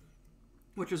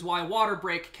which is why water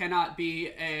break cannot be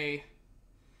a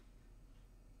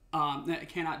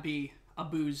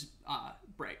booze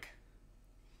break.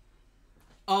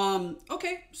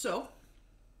 Okay, so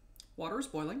water is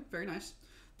boiling. Very nice.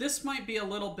 This might be a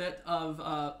little bit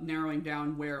of narrowing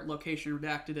down where location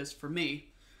redacted is for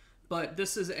me, but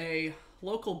this is a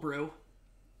local brew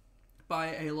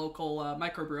by a local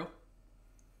microbrew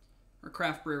or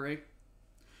craft brewery.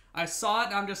 I saw it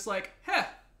and I'm just like, heh,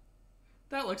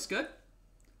 that looks good.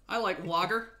 I like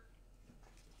lager.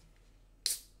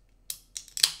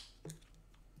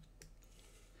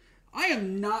 I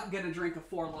am not going to drink a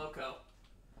Four Loko.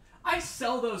 I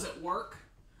sell those at work.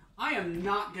 I am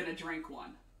not gonna drink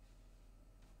one.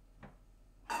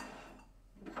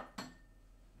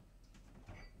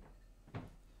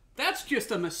 That's just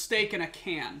a mistake in a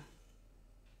can.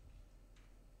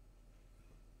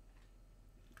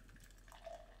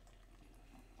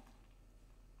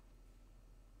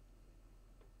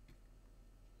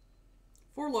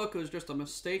 Four Loko is just a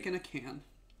mistake in a can.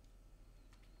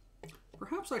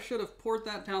 Perhaps I should have poured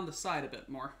that down the side a bit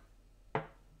more.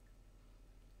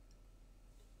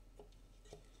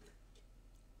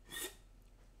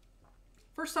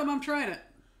 First time I'm trying it.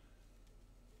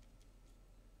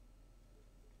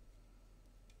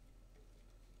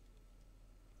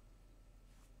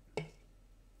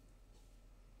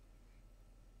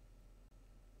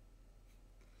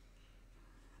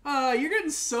 You're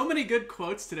getting so many good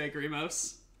quotes today,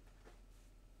 Grimos.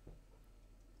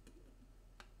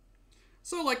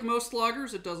 So, like most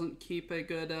lagers, it doesn't keep a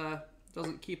good,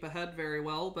 doesn't keep a head very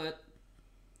well, but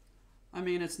I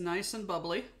mean, it's nice and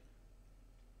bubbly.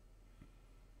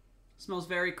 Smells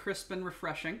very crisp and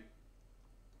refreshing.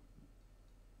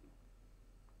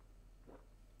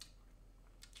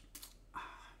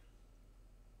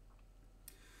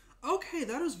 Okay,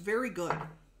 that is very good.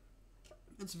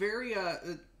 It's very,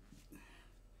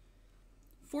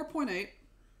 4.8.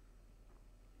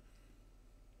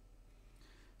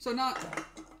 So not...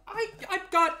 I've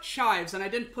got chives and I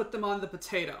didn't put them on the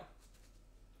potato.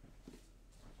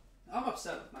 I'm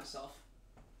upset with myself.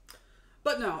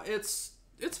 But no, it's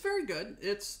very good.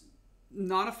 It's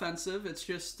not offensive. It's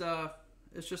just a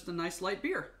nice light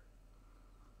beer.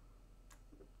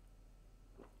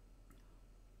 A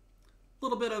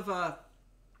little bit of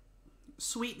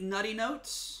sweet nutty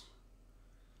notes.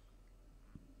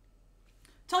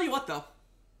 Tell you what though,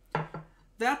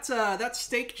 that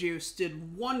steak juice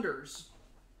did wonders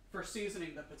for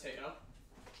seasoning the potato.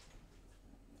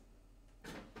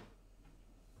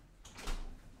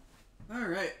 All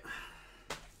right,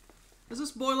 is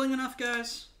this boiling enough,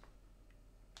 guys?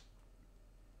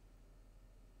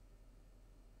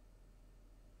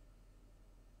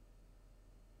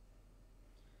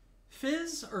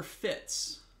 Fizz or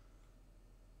Fitz?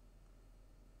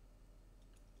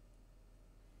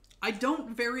 I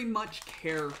don't very much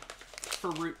care for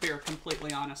root beer,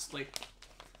 completely honestly.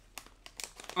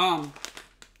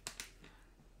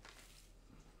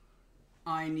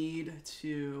 I need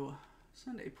to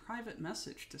send a private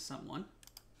message to someone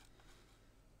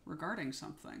regarding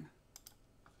something.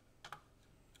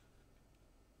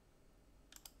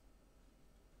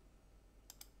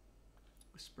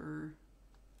 Whisper.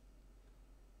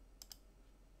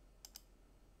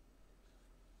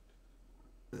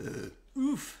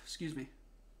 Oof, excuse me.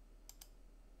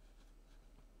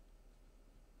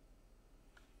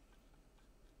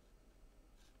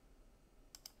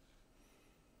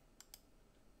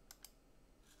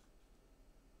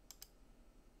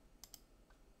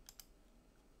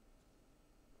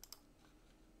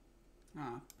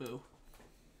 Ah, boo.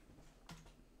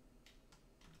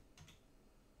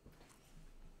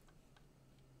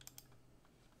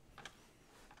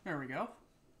 There we go.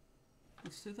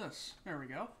 Let's do this. There we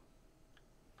go.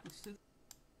 Let's do.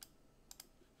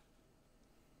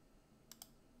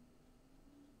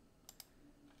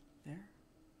 There.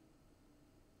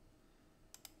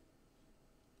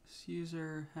 This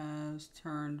user has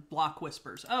turned block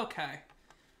whispers. Okay.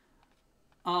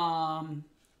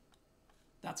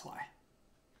 That's why.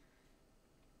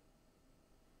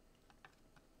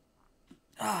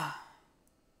 Ah.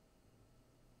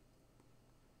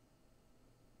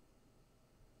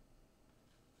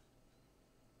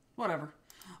 Whatever.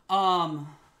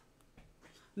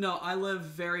 No, I live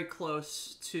very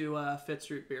close to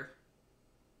Fitz Root Beer.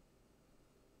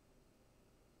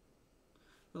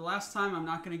 For the last time, I'm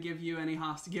not going to give you any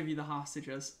the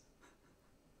hostages.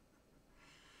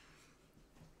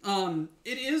 It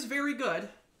is very good.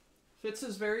 Fitz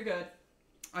is very good.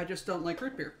 I just don't like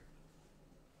root beer.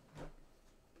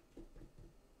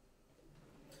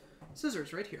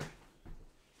 Scissors right here.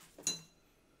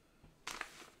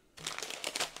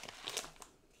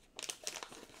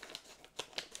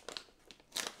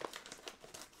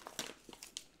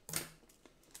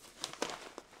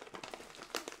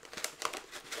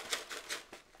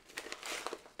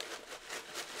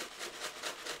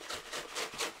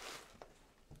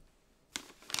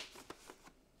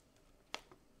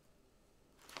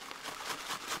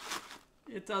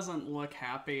 It doesn't look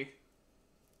happy.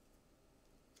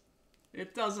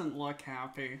 It doesn't look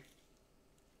happy.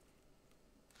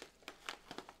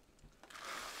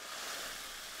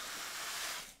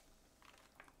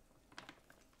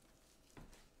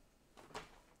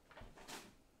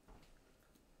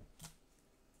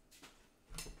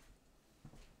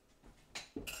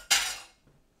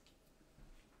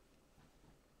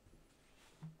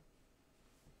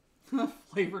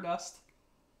 Flavor dust.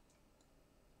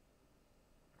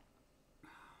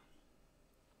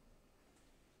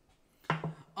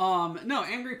 No,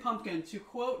 Angry Pumpkin. To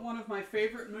quote one of my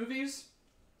favorite movies,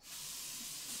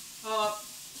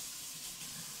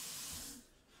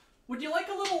 would you like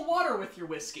a little water with your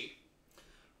whiskey?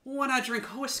 When I drink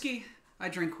whiskey, I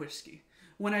drink whiskey.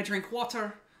 When I drink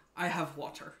water, I have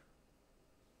water.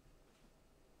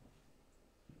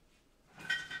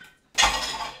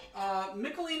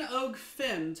 Micheline Og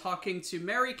Finn talking to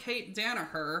Mary Kate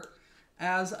Danaher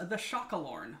as the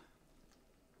Shockalorn.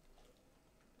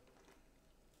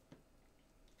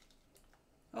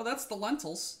 Oh, that's the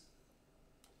lentils.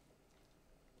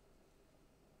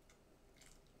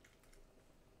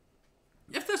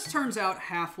 If this turns out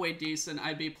halfway decent,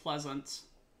 I'd be pleasant.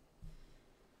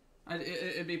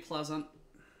 It'd be pleasant.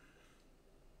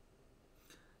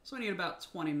 So I need about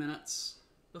 20 minutes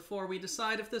before we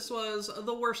decide if this was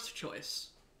the worst choice.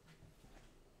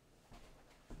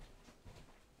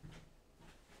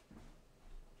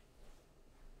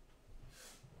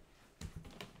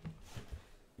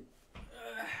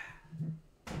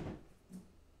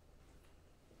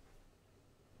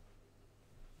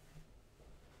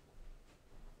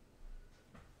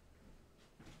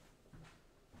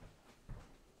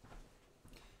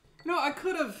 You know, I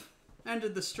could have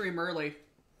ended the stream early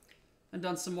and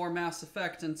done some more Mass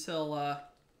Effect until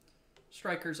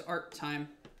Striker's art time.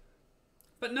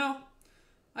 But no,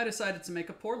 I decided to make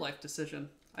a poor life decision.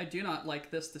 I do not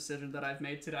like this decision that I've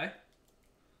made today.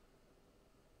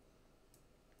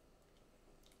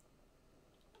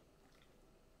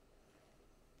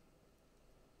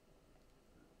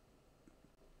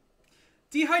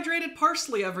 Dehydrated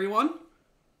parsley, everyone.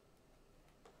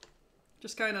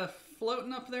 Just kind of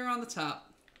floating up there on the top.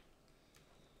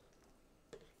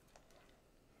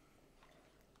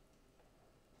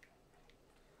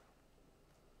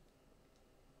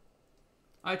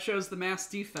 I chose the Mass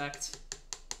Defect.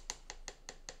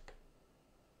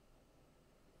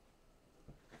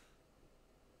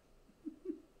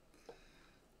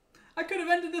 I could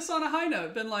have ended this on a high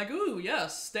note, been like, ooh,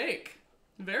 yes, steak.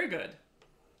 Very good.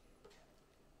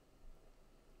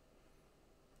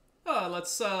 Oh,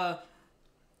 let's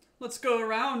go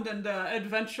around and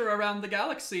adventure around the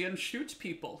galaxy and shoot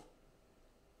people.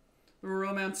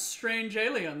 Romance strange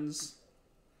aliens.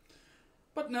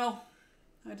 But no,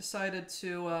 I decided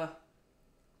to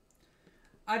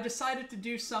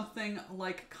do something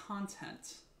like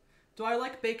content. Do I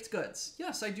like baked goods?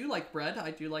 Yes, I do like bread.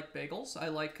 I do like bagels. I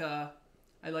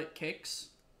like cakes.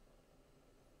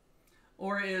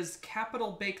 Or is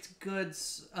Capital Baked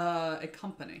Goods a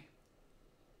company?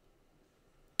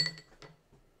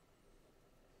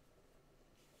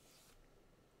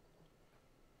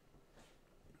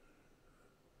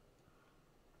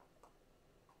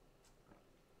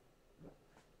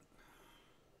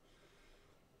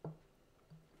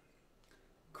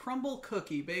 Crumble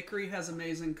Cookie Bakery has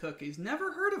amazing cookies.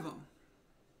 Never heard of them.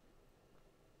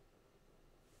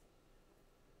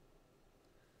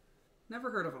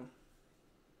 Never heard of them.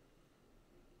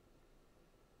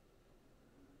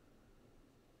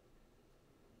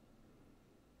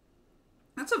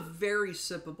 That's a very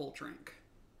sippable drink.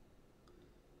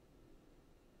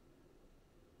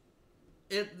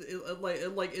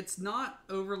 It's not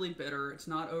overly bitter. It's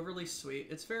not overly sweet.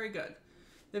 It's very good.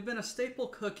 They've been a staple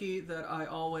cookie that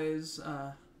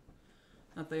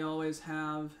they always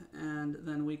have, and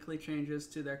then weekly changes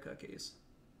to their cookies.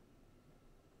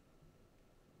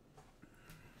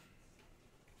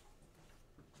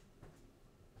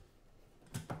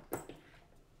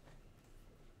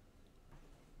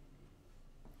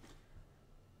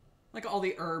 Like all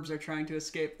the herbs are trying to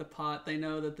escape the pot. They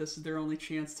know that this is their only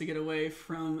chance to get away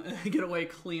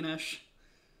cleanish.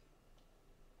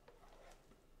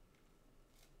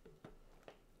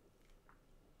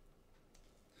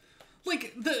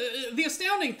 Like, the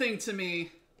astounding thing to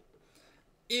me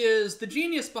is the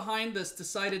genius behind this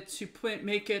decided to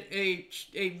make it a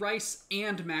rice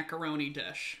and macaroni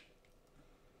dish.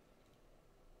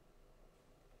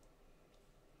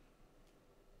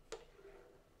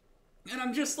 And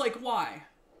I'm just like, why?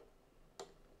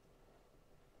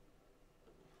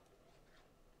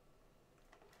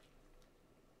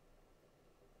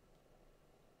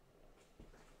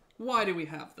 Why do we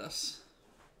have this?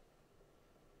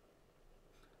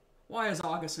 Why is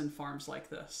Augustin Farms like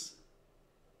this?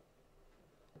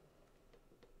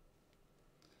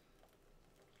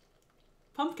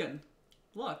 Pumpkin,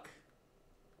 look.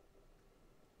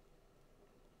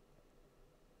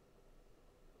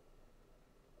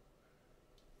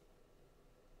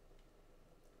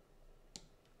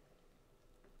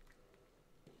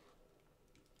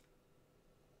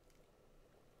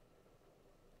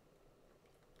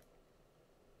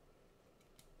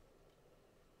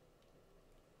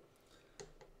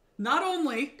 Not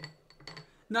only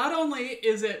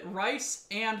is it rice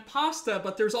and pasta,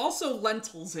 but there's also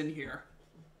lentils in here.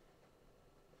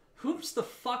 Whoops the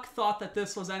fuck thought that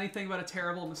this was anything but a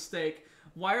terrible mistake?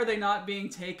 Why are they not being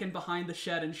taken behind the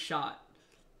shed and shot?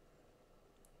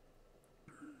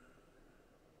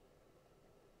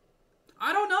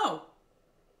 I don't know.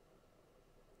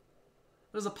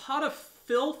 There's a pot of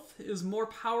filth is more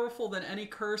powerful than any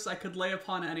curse I could lay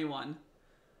upon anyone.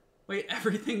 Wait,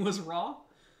 everything was raw?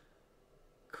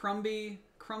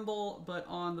 Crumble, but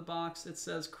on the box it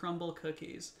says crumble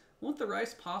cookies. Won't the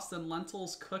rice, pasta, and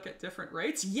lentils cook at different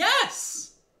rates?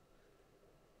 Yes!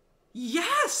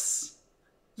 Yes!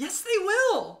 Yes, they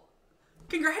will!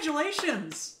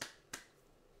 Congratulations!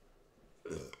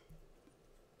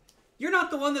 You're not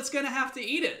the one that's gonna have to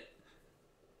eat it.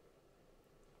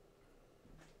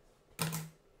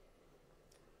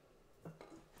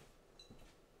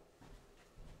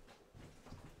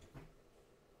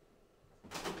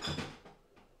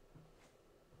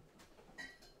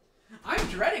 I'm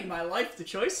dreading my life to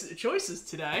choices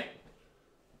today.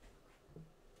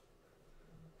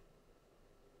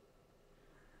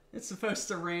 It's supposed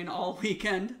to rain all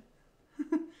weekend.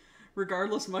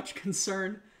 Regardless, much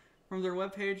concern. From their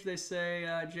webpage, they say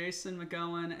Jason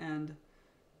McGowan and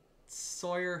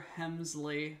Sawyer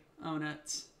Hemsley own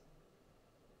it.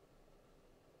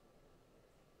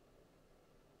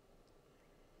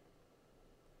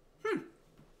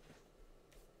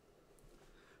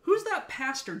 Who's that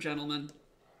pastor gentleman?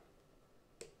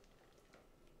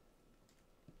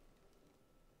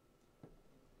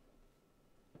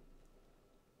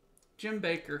 Jim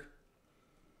Baker.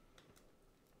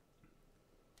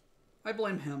 I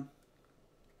blame him.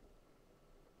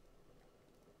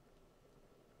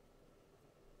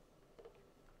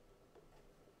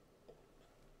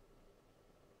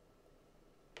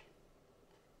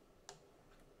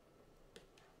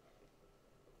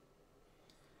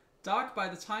 Doc, by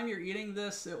the time you're eating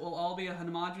this, it will all be a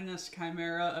homogeneous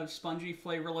chimera of spongy,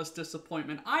 flavorless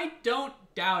disappointment. I don't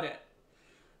doubt it.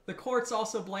 The courts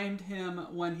also blamed him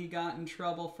when he got in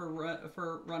trouble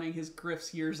for running his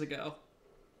grifts years ago.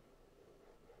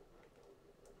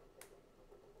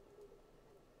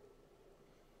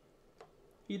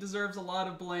 He deserves a lot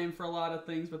of blame for a lot of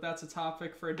things, but that's a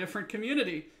topic for a different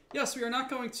community. Yes, we are not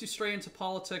going to stray into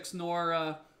politics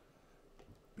nor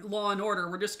law and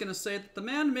order. We're just going to say that the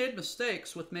man made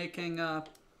mistakes with backing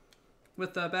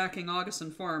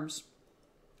Augustin Farms.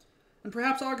 And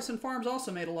perhaps Augustin Farms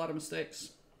also made a lot of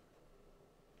mistakes.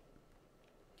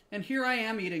 And here I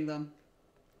am eating them.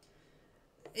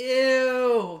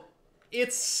 Ew!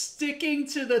 It's sticking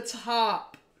to the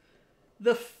top.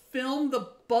 The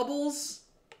bubbles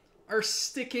are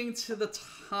sticking to the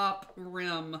top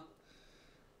rim.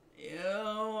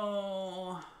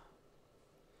 Ew.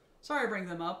 Sorry I bring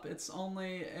them up. It's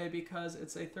only because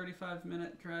it's a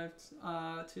 35-minute drive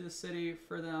to the city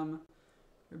for them.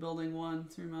 They're building one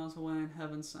 3 miles away in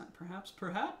Heaven Sent.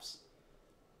 Perhaps?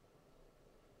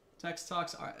 Text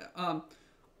talks.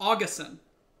 Augustin.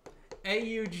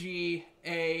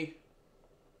 A-U-G-A.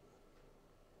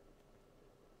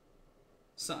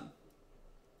 Son.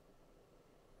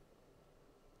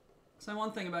 So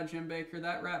one thing about Jim Baker,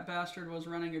 that rat bastard was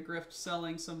running a grift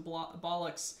selling some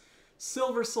bollocks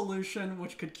silver solution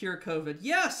which could cure COVID.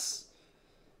 Yes!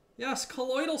 Yes,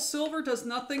 colloidal silver does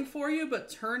nothing for you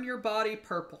but turn your body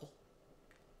purple.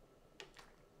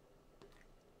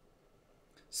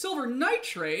 Silver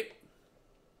nitrate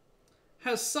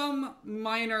has some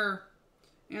minor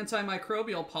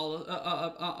antimicrobial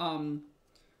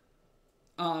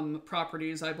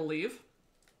properties, I believe,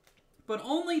 but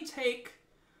only take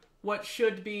what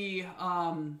should be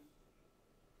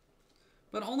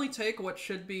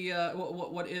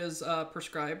what is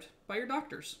prescribed by your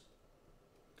doctors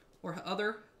or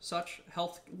other such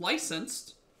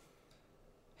licensed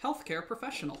healthcare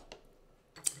professional.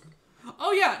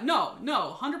 Oh yeah, no,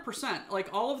 100%.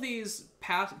 Like all of these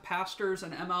pastors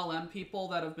and MLM people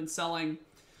that have been selling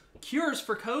cures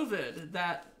for COVID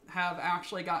that have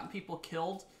actually gotten people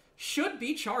killed should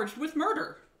be charged with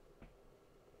murder.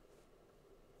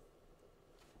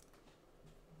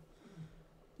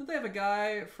 Did they have a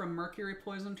guy from mercury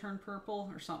poison turned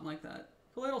purple or something like that?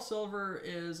 Colloidal silver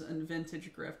is a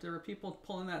vintage grift. There were people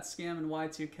pulling that scam in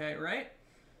Y2K, right?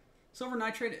 Silver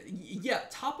nitrate, yeah,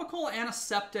 topical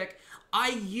antiseptic.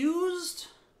 I used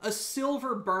a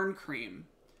silver burn cream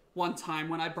one time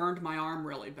when I burned my arm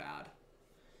really bad.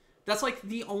 That's like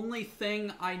the only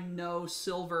thing I know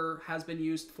silver has been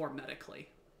used for medically.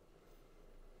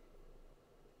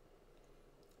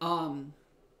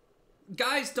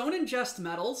 Guys, don't ingest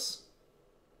metals.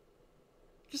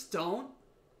 Just don't.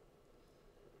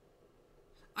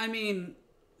 I mean,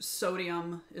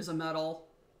 sodium is a metal,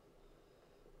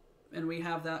 and we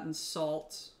have that in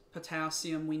salt.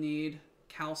 Potassium we need,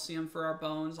 calcium for our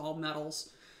bones, all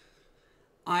metals.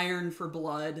 Iron for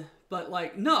blood. But,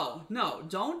 like, no,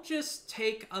 don't just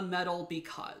take a metal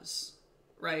because,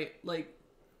 right? Like,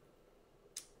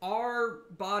 our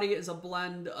body is a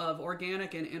blend of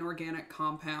organic and inorganic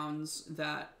compounds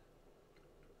that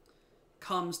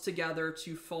comes together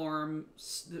to form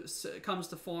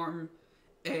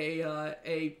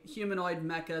a humanoid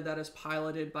mecha that is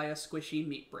piloted by a squishy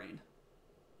meat brain.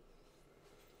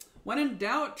 When in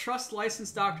doubt, trust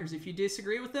licensed doctors. If you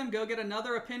disagree with them, go get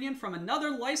another opinion from another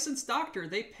licensed doctor.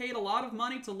 They paid a lot of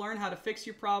money to learn how to fix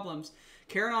your problems.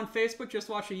 Karen on Facebook just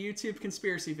watched a YouTube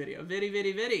conspiracy video.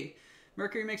 Viddy.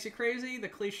 Mercury makes you crazy. The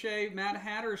cliche Mad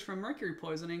Hatter is from mercury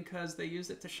poisoning because they used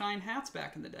it to shine hats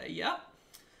back in the day. Yep.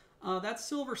 That's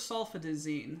silver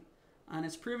sulfadazine. And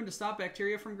it's proven to stop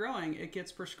bacteria from growing. It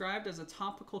gets prescribed as a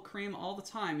topical cream all the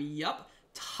time. Yep.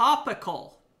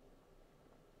 Topical.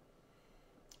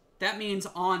 That means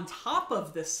on top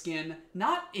of the skin,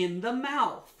 not in the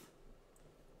mouth.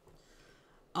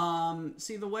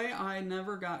 See, the way I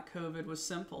never got COVID was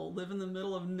simple. Live in the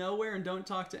middle of nowhere and don't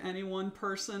talk to any one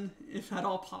person, if at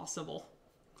all possible.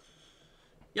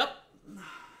 Yep.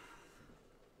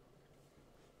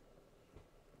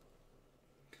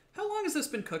 How long has this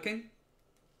been cooking?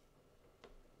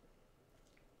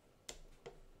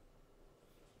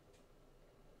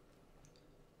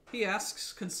 He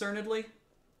asks concernedly.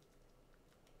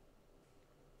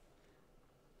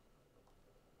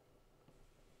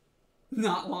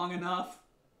 Not long enough.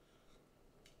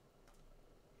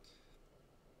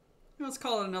 Let's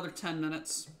call it another 10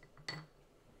 minutes.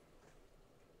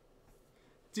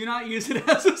 Do not use it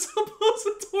as a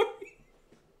suppository.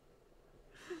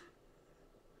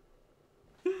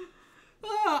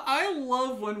 I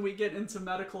love when we get into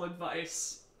medical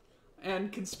advice and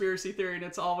conspiracy theory, and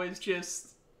it's always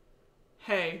just,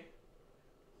 hey,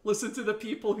 listen to the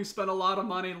people who spent a lot of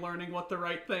money learning what the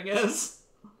right thing is.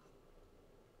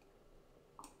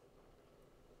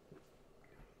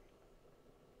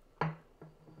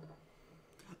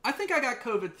 I think I got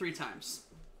COVID 3 times.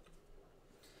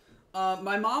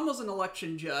 My mom was an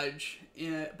election judge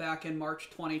back in March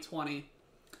 2020,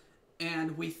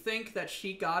 and we think that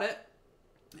she got it,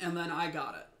 and then I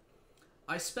got it.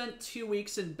 I spent 2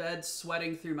 weeks in bed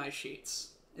sweating through my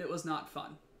sheets. It was not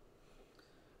fun.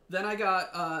 Then I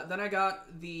got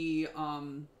the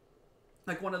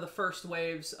like one of the first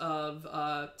waves of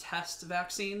test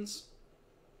vaccines.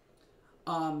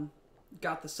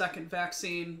 Got the second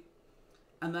vaccine.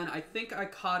 And then I think I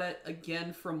caught it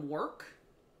again from work.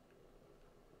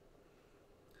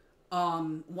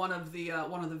 One of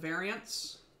the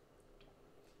variants.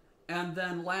 And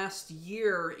then last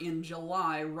year in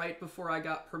July, right before I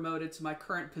got promoted to my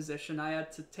current position, I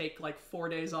had to take like 4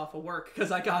 days off of work because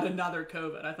I got another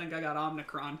COVID. I think I got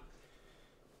Omicron.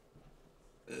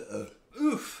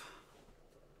 Oof.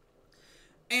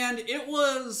 And it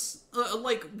was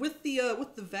like with the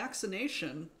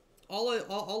vaccination. All it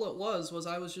was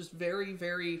I was just very,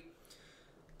 very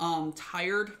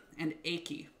tired and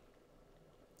achy.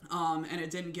 And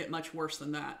it didn't get much worse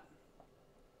than that.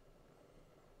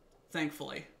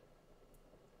 Thankfully.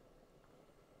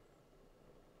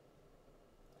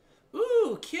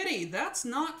 Ooh, kitty, that's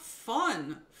not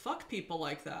fun. Fuck people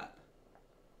like that.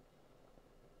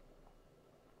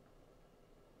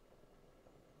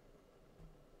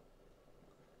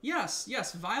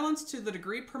 Yes, violence to the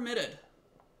degree permitted.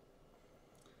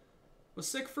 Was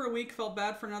sick for a week, felt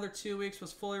bad for another 2 weeks,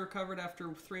 was fully recovered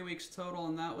after 3 weeks total,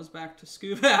 and that was back to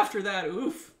scuba after that.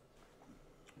 Oof.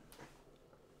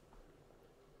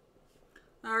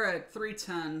 Alright,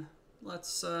 310.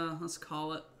 Let's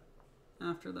call it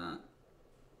after that.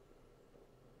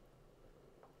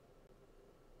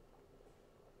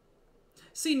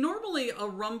 See, normally a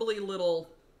rumbly little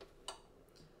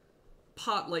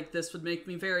pot like this would make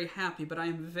me very happy, but I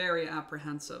am very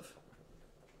apprehensive.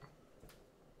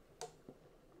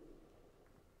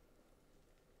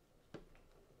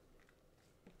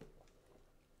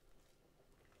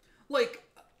 Like,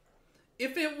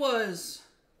 if it was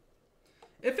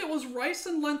rice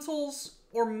and lentils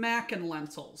or mac and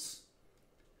lentils,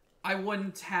 I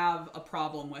wouldn't have a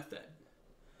problem with it.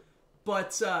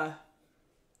 But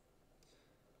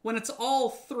when it's all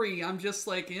three, I'm just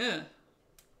like, eh.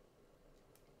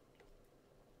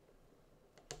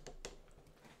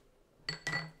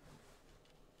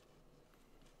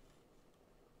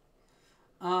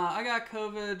 I got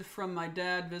COVID from my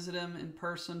dad. Visit him in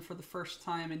person for the first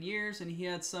time in years, and he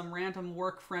had some random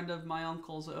work friend of my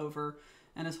uncle's over.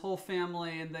 and his whole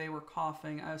family, and they were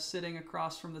coughing. I was sitting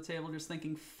across from the table just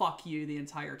thinking, fuck you the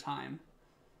entire time.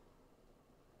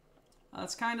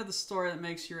 That's kind of the story that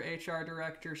makes your HR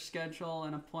director schedule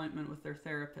an appointment with their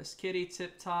therapist. Kitty,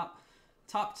 top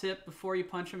tip, before you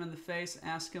punch him in the face,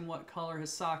 ask him what color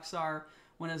his socks are.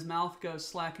 When his mouth goes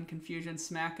slack in confusion,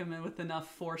 smack him with enough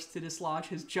force to dislodge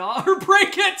his jaw or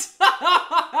break it.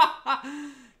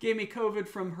 Gave me COVID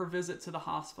from her visit to the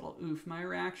hospital. Oof, my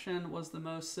reaction was the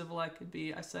most civil I could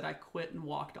be. I said I quit and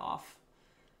walked off.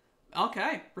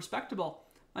 Okay, respectable.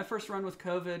 My first run with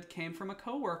COVID came from a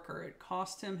coworker. It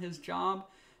cost him his job,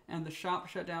 and the shop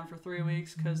shut down for 3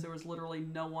 weeks because there was literally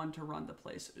no one to run the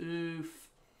place. Oof.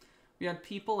 We had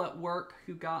people at work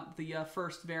who got the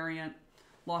first variant,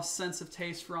 lost sense of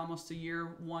taste for almost a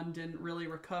year. One didn't really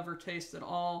recover taste at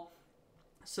all,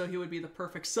 so he would be the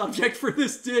perfect subject for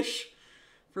this dish.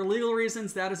 For legal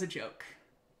reasons, that is a joke.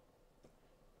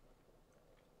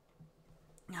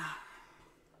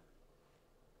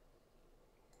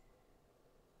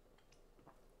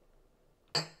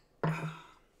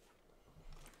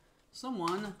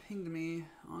 Someone pinged me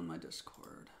on my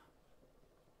Discord.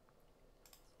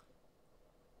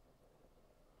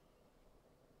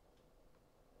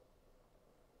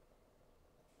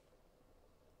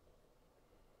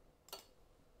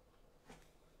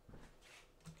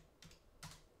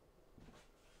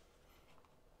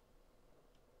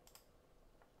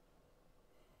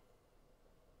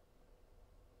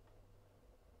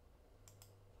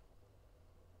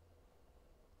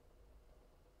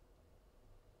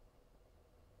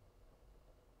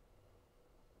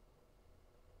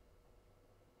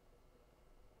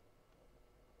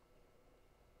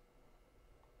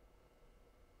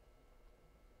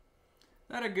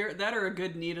 That are a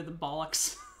good knee to the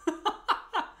bollocks.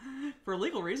 For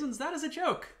legal reasons, that is a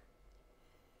joke.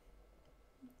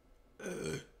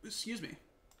 Excuse me.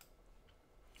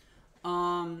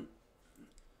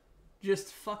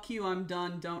 Just fuck you, I'm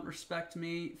done, don't respect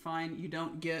me, fine, you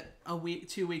don't get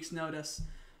 2 weeks notice.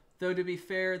 Though to be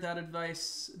fair, that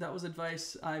was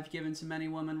advice I've given to many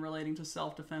women relating to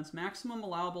self-defense. Maximum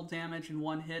allowable damage in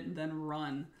one hit and then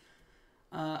run.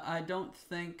 I don't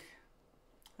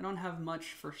have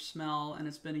much for smell, and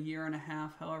it's been a year and a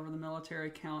half. However, the military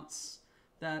counts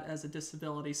that as a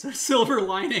disability, so silver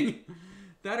lining.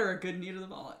 That are a good knee to the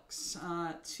bollocks.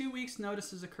 2 weeks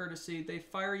notice is a courtesy. They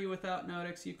fire you without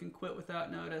notice. You can quit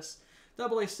without notice.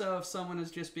 Doubly so if someone is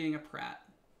just being a prat.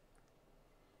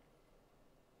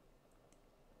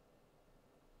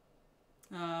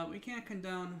 We can't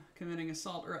condone committing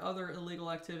assault or other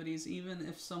illegal activities, even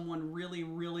if someone really,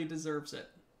 really deserves it.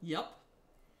 Yep.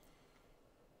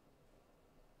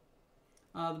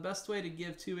 The best way to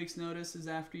give 2 weeks notice is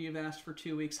after you've asked for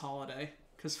 2 weeks holiday.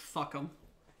 Because fuck them.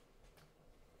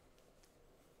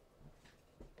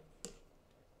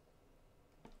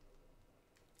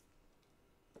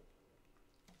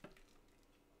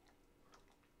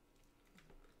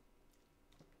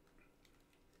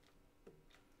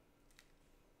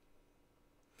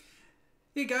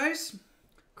 Hey guys,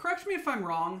 correct me if I'm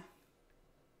wrong.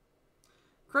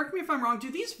 Correct me if I'm wrong. Do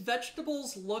these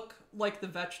vegetables look like the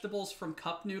vegetables from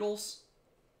cup noodles?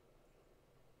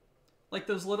 Like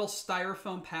those little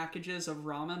styrofoam packages of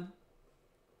ramen?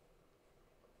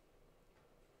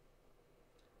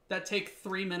 That take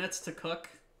 3 minutes to cook?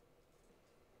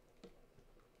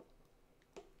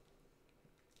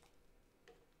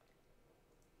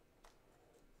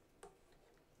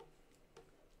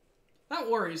 That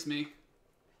worries me.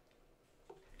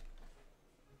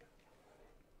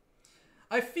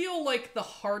 I feel like the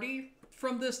hearty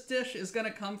from this dish is going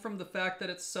to come from the fact that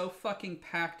it's so fucking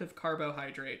packed of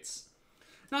carbohydrates.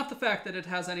 Not the fact that it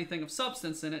has anything of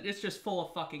substance in it, it's just full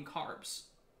of fucking carbs.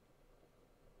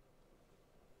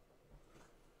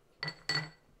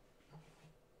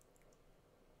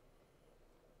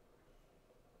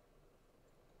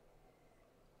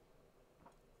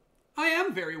 I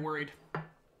am very worried.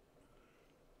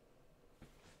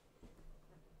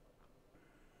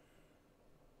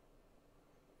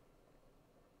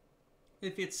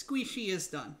 If it's squishy, it's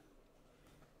done.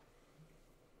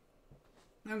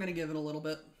 I'm going to give it a little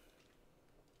bit.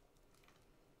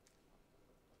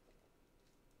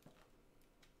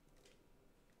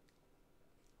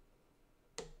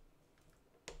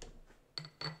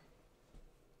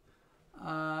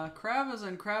 Krav is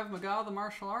in Krav Maga, the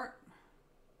martial art.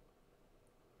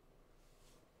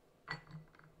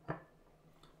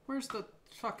 Where's the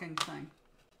fucking thing?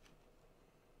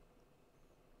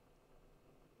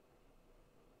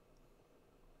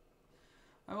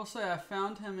 I will say I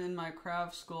found him in my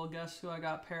Krav school. Guess who I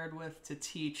got paired with to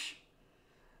teach?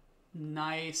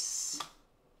 Nice.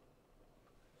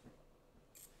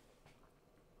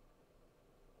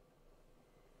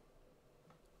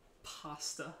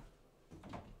 pasta.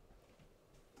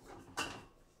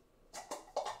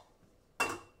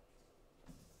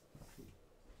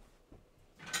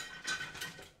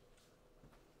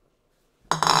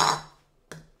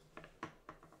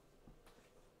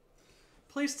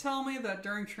 Please tell me that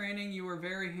during training you were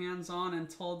very hands-on and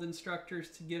told instructors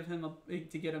to get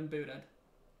him booted.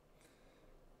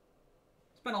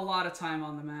 Spent a lot of time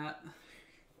on the mat.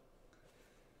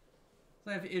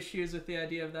 I have issues with the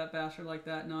idea of that bastard like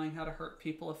that knowing how to hurt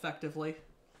people effectively.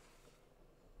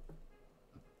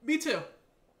 Me too.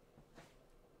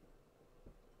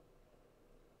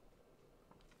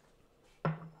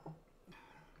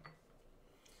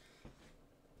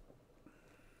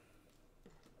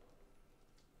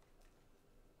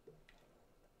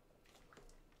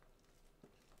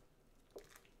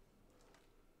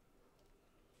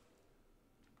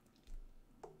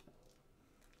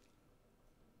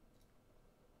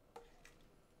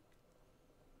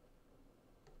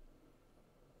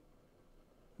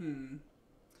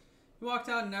 He walked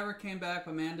out and never came back,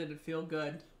 but man, did it feel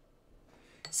good.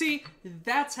 See,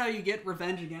 that's how you get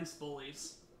revenge against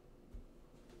bullies.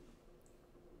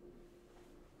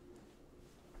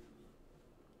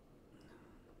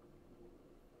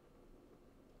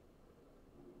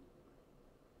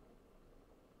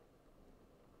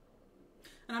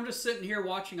 And I'm just sitting here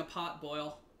watching a pot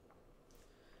boil.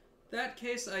 In that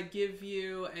case, I give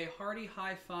you a hearty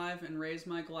high five and raise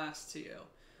my glass to you.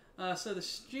 So the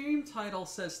stream title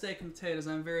says steak and potatoes.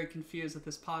 I'm very confused with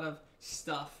this pot of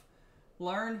stuff.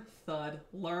 Learn, thud.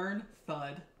 Learn,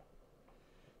 thud.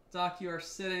 Doc, you are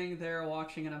sitting there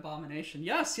watching an abomination.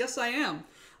 Yes, yes I am.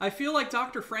 I feel like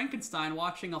Dr. Frankenstein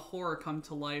watching a horror come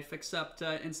to life, except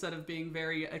instead of being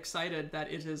very excited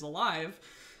that it is alive,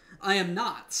 I am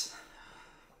not.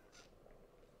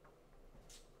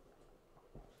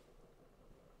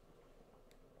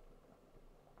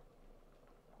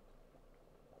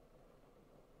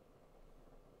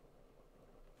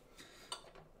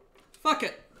 Fuck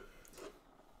it.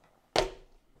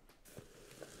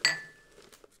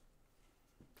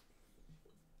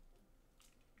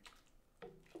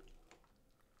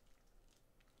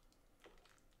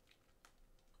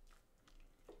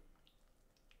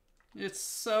 It's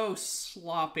so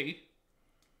sloppy.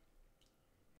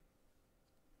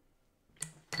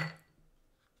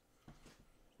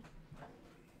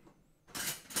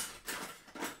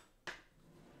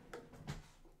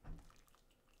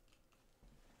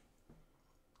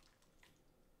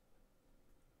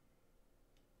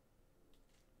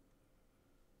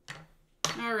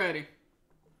 Alrighty.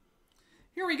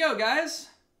 Here we go, guys.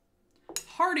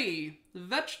 Hearty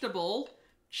vegetable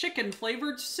chicken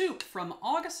flavored soup from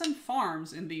Augustin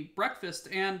Farms in the breakfast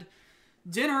and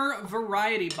dinner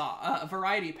variety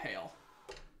pail.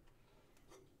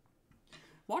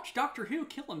 Watch Doctor Who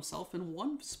kill himself in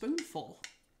one spoonful.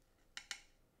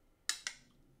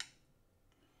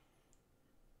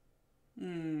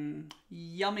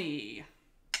 Yummy,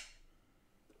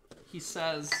 he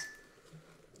says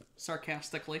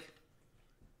sarcastically.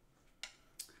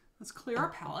 Let's clear our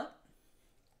palate.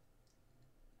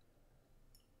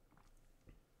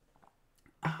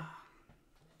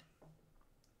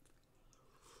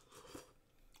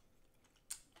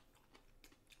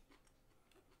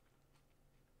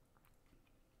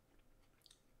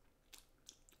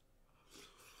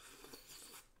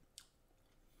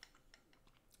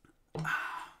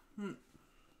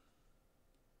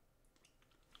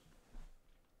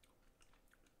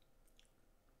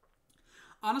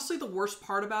 Honestly, the worst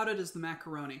part about it is the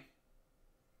macaroni.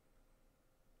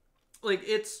 Like,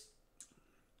 it's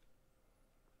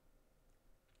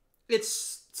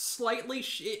slightly,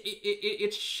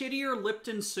 it's shittier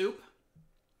Lipton soup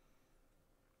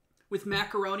with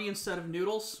macaroni instead of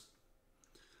noodles.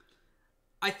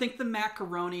 I think the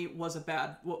macaroni was a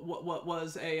bad,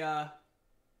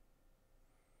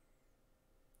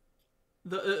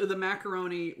 the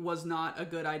macaroni was not a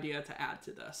good idea to add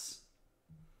to this.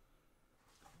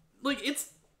 Like, it's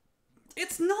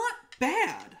not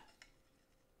bad.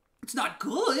 It's not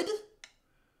good,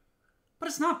 but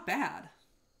it's not bad.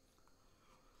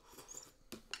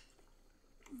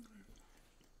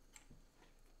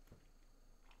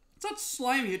 It's not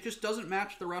slimy, it just doesn't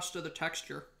match the rest of the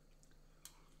texture.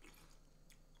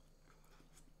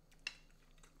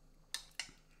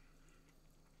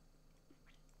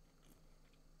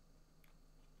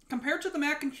 Compared to the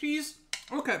mac and cheese,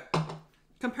 okay.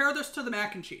 Compare this to the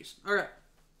mac and cheese. All right.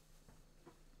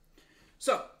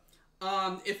 So,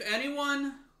 if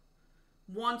anyone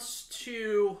wants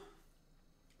to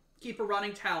keep a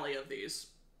running tally of these,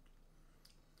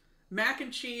 mac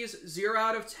and cheese, 0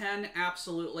 out of 10,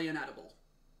 absolutely inedible.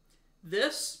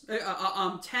 This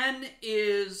 10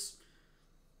 is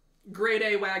grade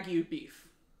A Wagyu beef.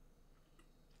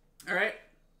 All right,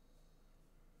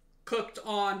 cooked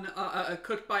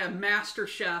by a master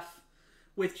chef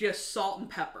with just salt and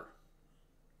pepper.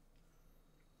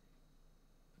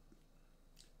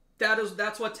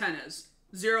 That's what 10 is.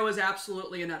 0 is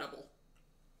absolutely inedible.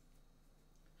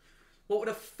 What would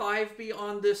a 5 be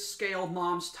on this scale?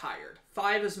 Mom's tired.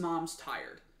 5 is mom's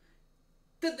tired.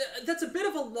 That's a bit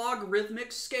of a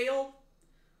logarithmic scale,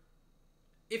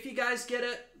 if you guys get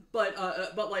it. But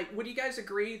like, would you guys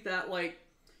agree that like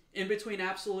in between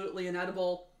absolutely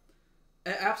inedible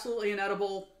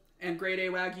and grade A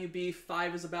Wagyu beef,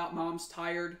 5 is about mom's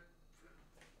tired.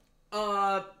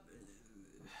 3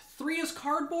 is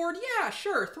cardboard? Yeah,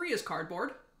 sure, 3 is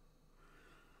cardboard.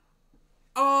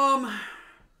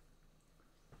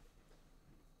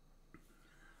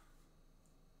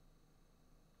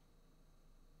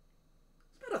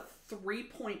 It's about a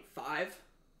 3.5.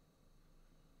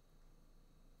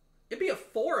 It'd be a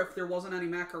 4 if there wasn't any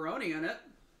macaroni in it.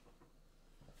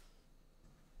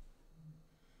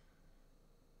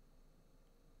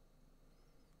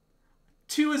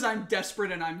 Two is I'm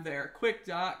desperate and I'm there. Quick,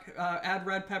 Doc. Add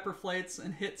red pepper flakes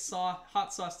and hit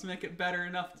hot sauce to make it better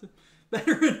enough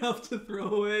to throw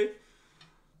away.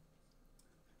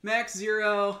 Max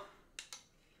 0.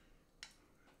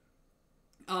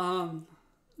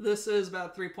 This is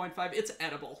about 3.5. It's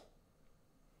edible.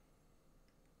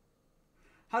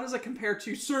 How does it compare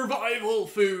to survival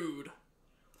food?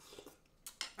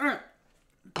 All right.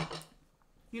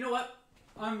 You know what?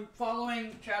 I'm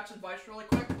following chat's advice really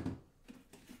quick.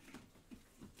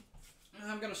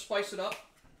 I'm going to spice it up.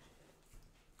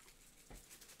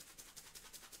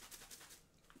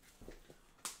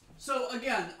 So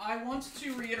again, I want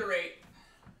to reiterate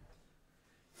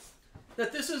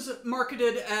that this is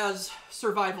marketed as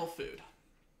survival food.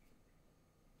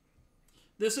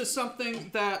 This is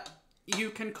something that you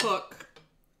can cook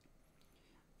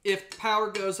if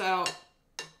power goes out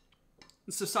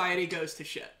and society goes to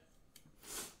shit.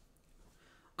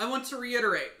 I want to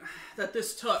reiterate that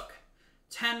this took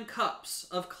 10 cups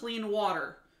of clean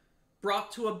water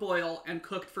brought to a boil and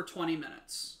cooked for 20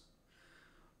 minutes.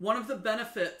 One of the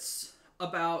benefits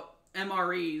about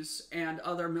MREs and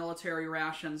other military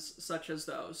rations such as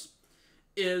those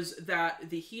is that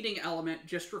the heating element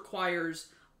just requires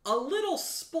a little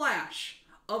splash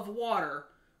of water,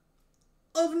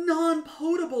 of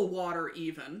non-potable water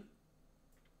even,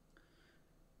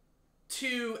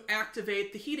 to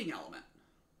activate the heating element.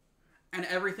 And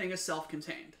everything is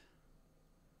self-contained.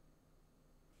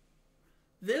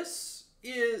 This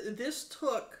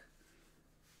took,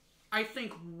 I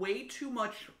think, way too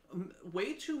much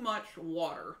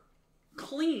water,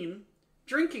 clean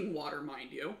drinking water,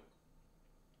 mind you,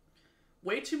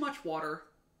 way too much water,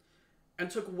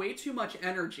 and took way too much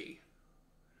energy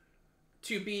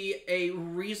to be a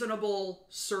reasonable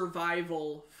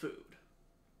survival food.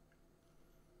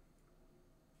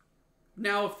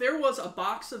 Now, if there was a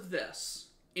box of this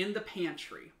in the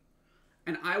pantry,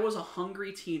 and I was a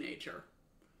hungry teenager,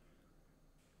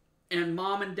 and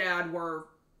mom and dad were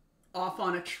off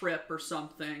on a trip or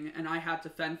something, and I had to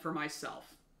fend for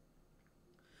myself,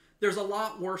 there's a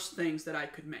lot worse things that I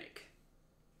could make.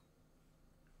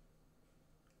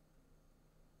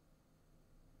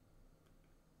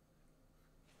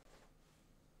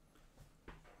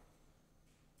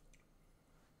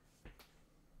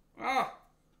 Ah!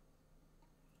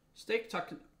 Steak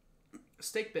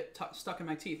bit stuck in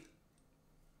my teeth.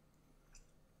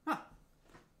 Huh.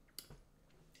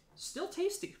 Still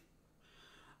tasty.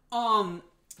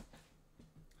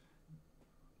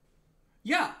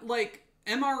 Yeah, like,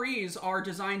 MREs are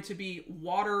designed to be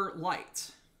water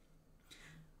light.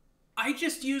 I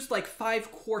just used like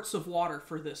 5 quarts of water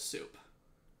for this soup.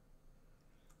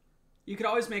 You could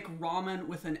always make ramen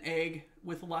with an egg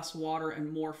with less water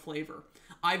and more flavor.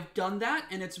 I've done that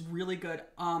and it's really good.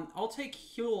 I'll take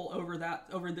Huel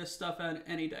over this stuff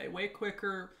any day. Way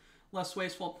quicker, less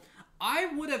wasteful. I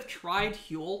would have tried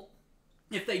Huel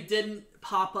if they didn't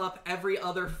pop up every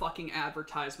other fucking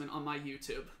advertisement on my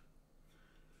YouTube.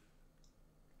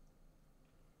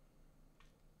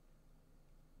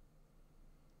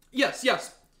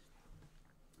 Yes.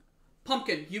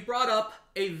 Pumpkin, you brought up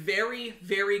a very,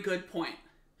 very good point.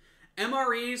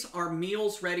 MREs are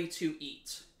meals ready to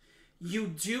eat. You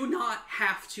do not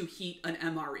have to heat an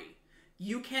MRE.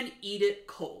 You can eat it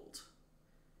cold.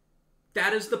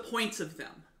 That is the point of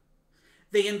them.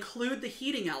 They include the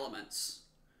heating elements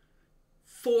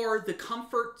for the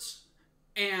comforts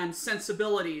and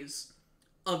sensibilities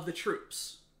of the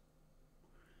troops.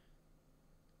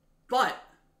 But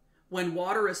when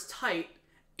water is tight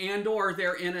and or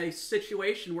they're in a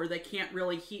situation where they can't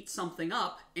really heat something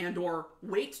up and or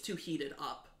wait to heat it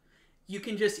up, you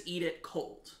can just eat it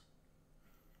cold.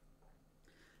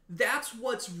 That's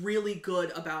what's really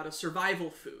good about a survival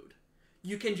food.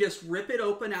 You can just rip it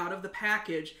open out of the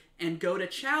package and go to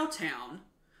Chowtown.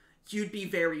 You'd be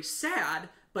very sad,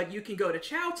 but you can go to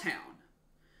Chowtown.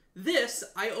 This,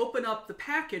 I open up the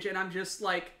package and I'm just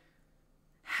like,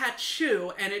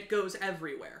 Hachoo, and it goes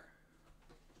everywhere.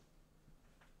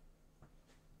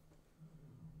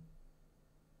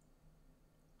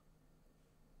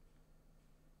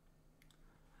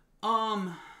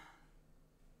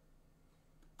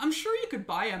 I'm sure you could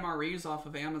buy MREs off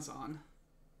of Amazon.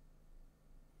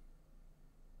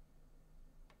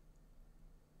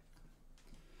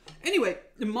 Anyway,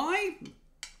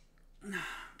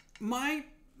 my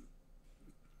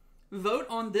vote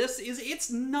on this is it's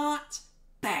not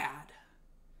bad.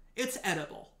 It's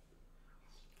edible.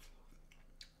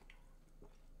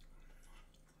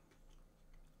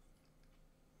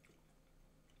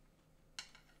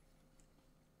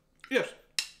 Yes.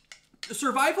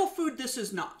 Survival food, this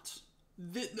is not.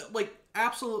 Like,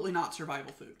 absolutely not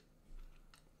survival food.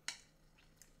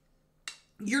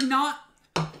 You're not...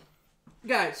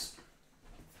 Guys.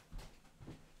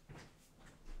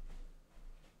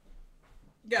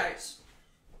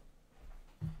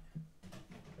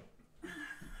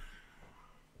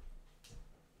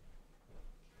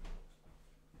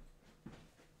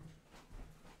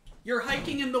 You're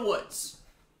hiking in the woods.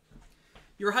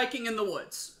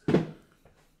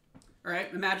 All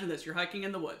right, imagine this. You're hiking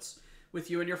in the woods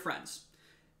with you and your friends.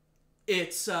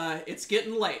 It's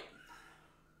getting late.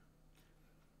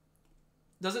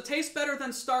 Does it taste better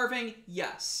than starving?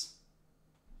 Yes.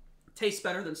 Tastes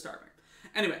better than starving.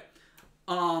 Anyway,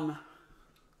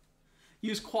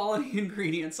 use quality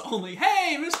ingredients only.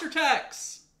 Hey, Mr.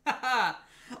 Tex!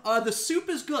 The soup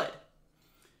is good.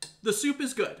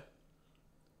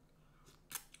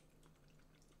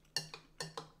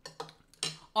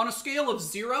 On a scale of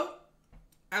 0,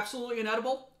 absolutely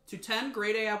inedible, to 10,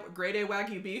 grade A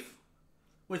Wagyu beef,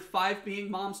 with 5 being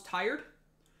mom's tired,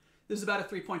 this is about a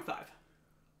 3.5.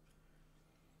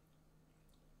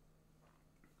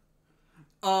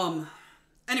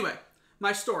 Anyway,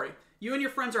 my story. You and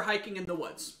your friends are hiking in the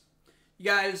woods. You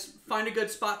guys find a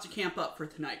good spot to camp up for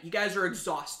tonight. You guys are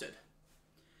exhausted.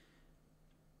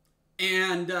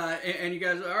 And you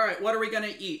guys, all right, what are we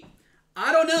going to eat?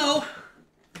 I don't know.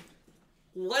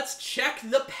 Let's check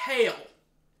the pail.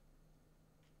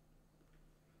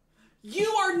 You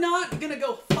are not going to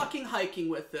go fucking hiking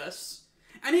with this.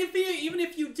 And even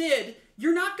if you did,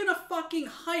 you're not going to fucking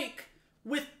hike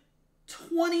with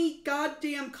 20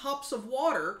 goddamn cups of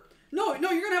water. No,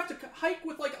 you're going to have to hike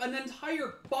with like an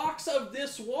entire box of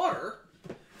this water.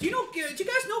 Do you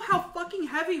guys know how fucking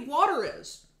heavy water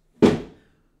is?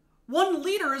 1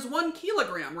 liter is 1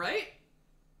 kilogram, right?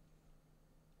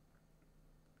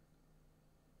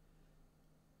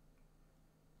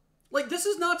 Like, this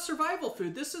is not survival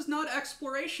food. This is not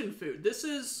exploration food. This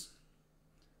is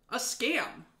a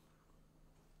scam.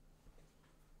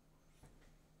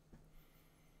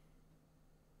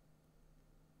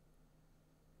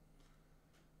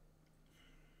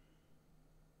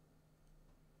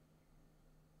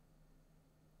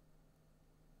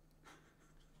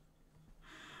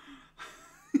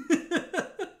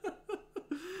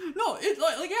 No, it's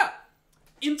like, yeah.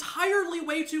 Entirely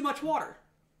way too much water.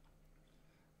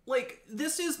 Like,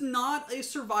 this is not a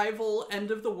survival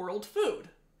end-of-the-world food.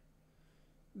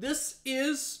 This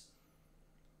is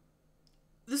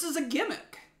a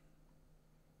gimmick.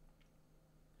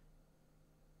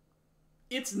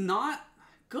 It's not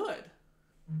good.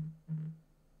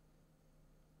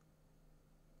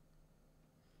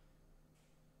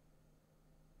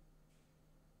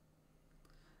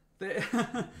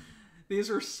 These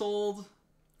are sold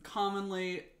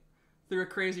commonly through a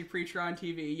crazy preacher on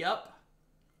TV. Yep.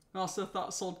 Also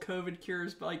sold COVID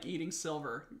cures by like eating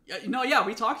silver. No, yeah,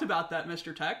 we talked about that,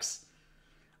 Mr. Tex.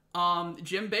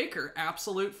 Jim Baker,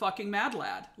 absolute fucking mad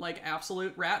lad. Like,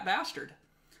 absolute rat bastard.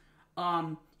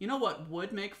 You know what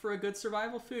would make for a good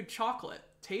survival food? Chocolate.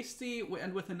 Tasty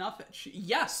and with enough...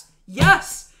 Yes!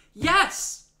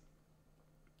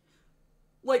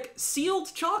 Like,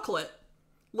 sealed chocolate.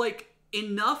 Like,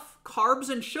 enough carbs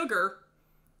and sugar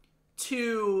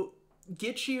to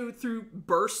get you through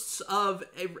bursts of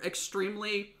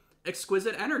extremely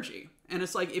exquisite energy. And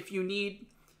it's like, if you need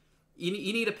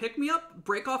a pick-me-up,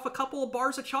 break off a couple of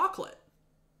bars of chocolate.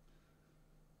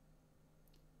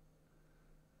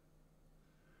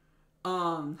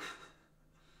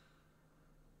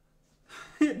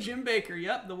 Jim Baker,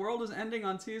 yep, the world is ending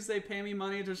on Tuesday, pay me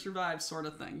money to survive, sort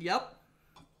of thing. Yep.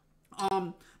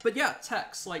 But yeah,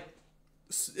 Tex, like,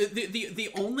 the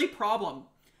only problem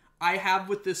I have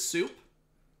with this soup,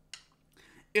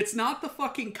 it's not the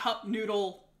fucking cup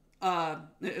noodle,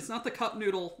 it's not the cup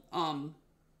noodle,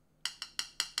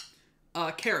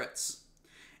 carrots.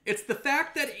 It's the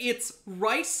fact that it's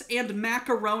rice and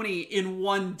macaroni in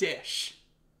one dish.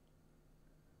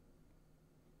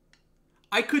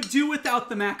 I could do without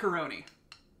the macaroni.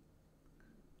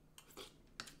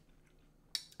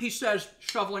 He says,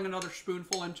 shoveling another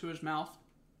spoonful into his mouth.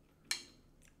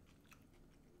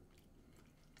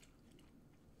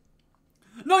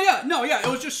 No, yeah, it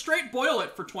was just straight boil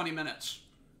it for 20 minutes.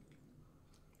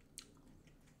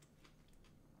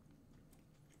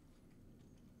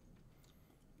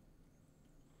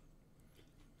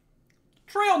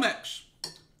 Trail mix.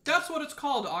 That's what it's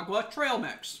called, Agua. Trail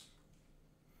mix.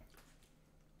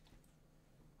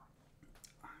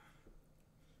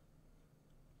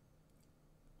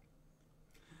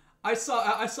 I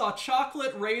saw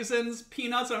chocolate, raisins,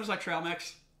 peanuts, and I was like, trail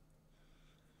mix.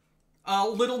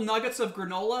 Little nuggets of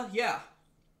granola, yeah.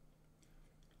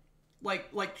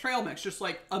 Like trail mix, just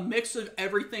like a mix of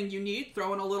everything you need,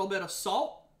 throw in a little bit of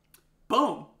salt.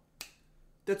 Boom.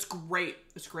 That's great.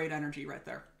 It's great energy right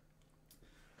there.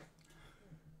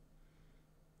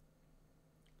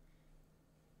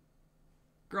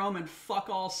 Grow them in fuck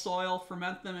all soil,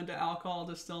 ferment them into alcohol,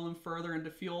 distill them further into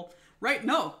fuel. Right?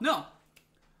 No.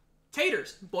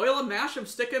 Taters. Boil them, mash them,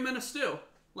 stick them in a stew.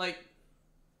 Like,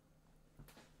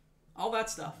 all that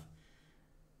stuff.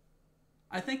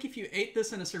 I think if you ate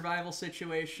this in a survival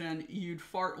situation, you'd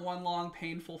fart one long,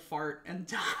 painful fart and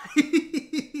die.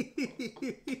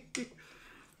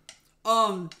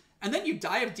 And then you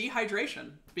die of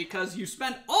dehydration because you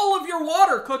spent all of your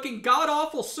water cooking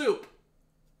god-awful soup.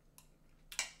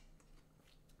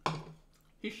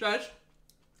 He says,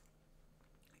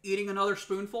 eating another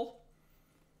spoonful.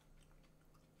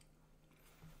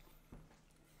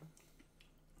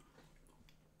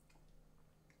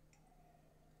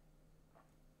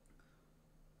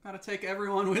 Gotta take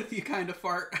everyone with you kind of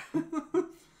fart.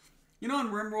 You know in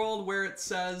RimWorld where it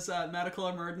says medical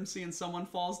emergency and someone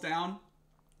falls down?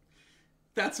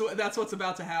 That's what's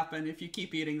about to happen if you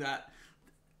keep eating that.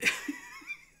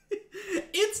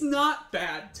 It's not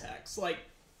bad, Tex. Like,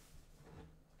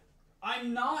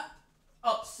 I'm not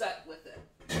upset with it.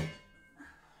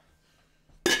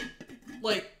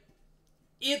 Like,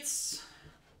 it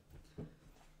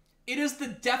is the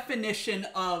definition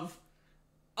of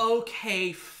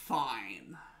okay,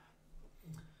 fine.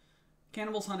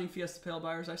 Cannibals hunting Fiesta Pale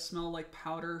buyers. I smell like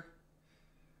powder.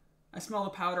 I smell the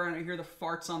powder and I hear the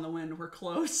farts on the wind. We're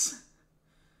close.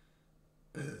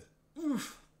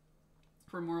 Oof.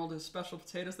 From World is special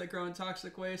potatoes that grow in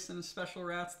toxic waste and special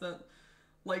rats that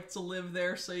like to live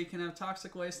there so you can have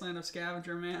toxic wasteland of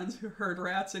scavenger mans who herd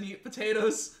rats and eat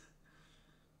potatoes.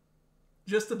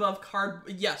 Just above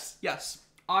yes.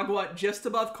 Agua, just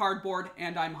above cardboard,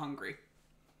 and I'm hungry.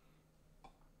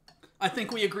 I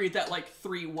think we agreed that, like,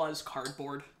 3 was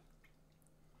cardboard.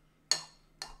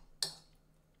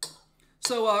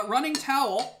 So, running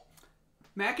towel.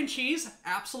 Mac and cheese,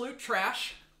 absolute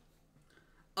trash.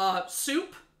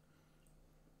 Soup.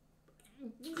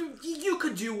 You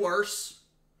could do worse.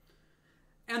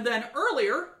 And then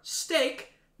earlier,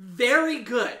 steak, very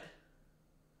good.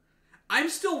 I'm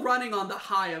still running on the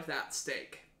high of that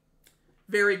steak.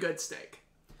 Very good steak.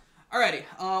 Alrighty,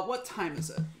 what time is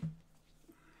it?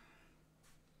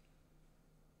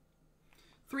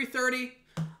 3:30.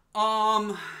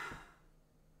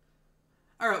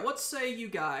 Alright, let's say you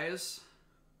guys,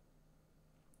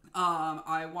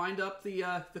 I wind up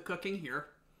the cooking here,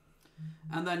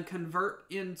 and then convert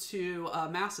into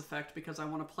Mass Effect because I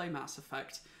want to play Mass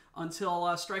Effect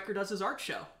until Stryker does his art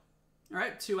show.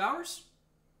 Alright, 2 hours?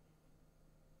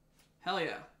 Hell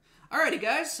yeah. Alrighty,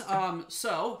 guys.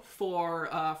 So for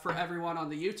everyone on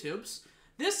the YouTubes,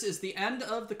 this is the end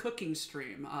of the cooking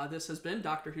stream. This has been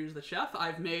Dr. Who's the Chef.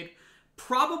 I've made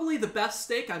probably the best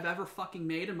steak I've ever fucking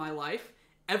made in my life,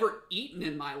 ever eaten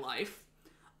in my life.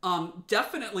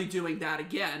 Definitely doing that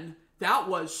again. That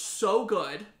was so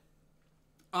good.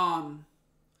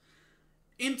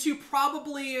 Into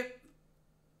probably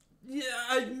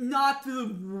not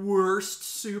the worst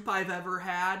soup I've ever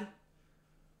had.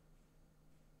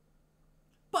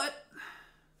 But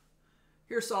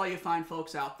here's all you fine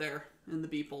folks out there in the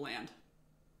Beeple land.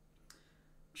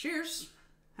 Cheers.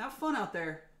 Have fun out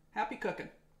there. Happy cooking.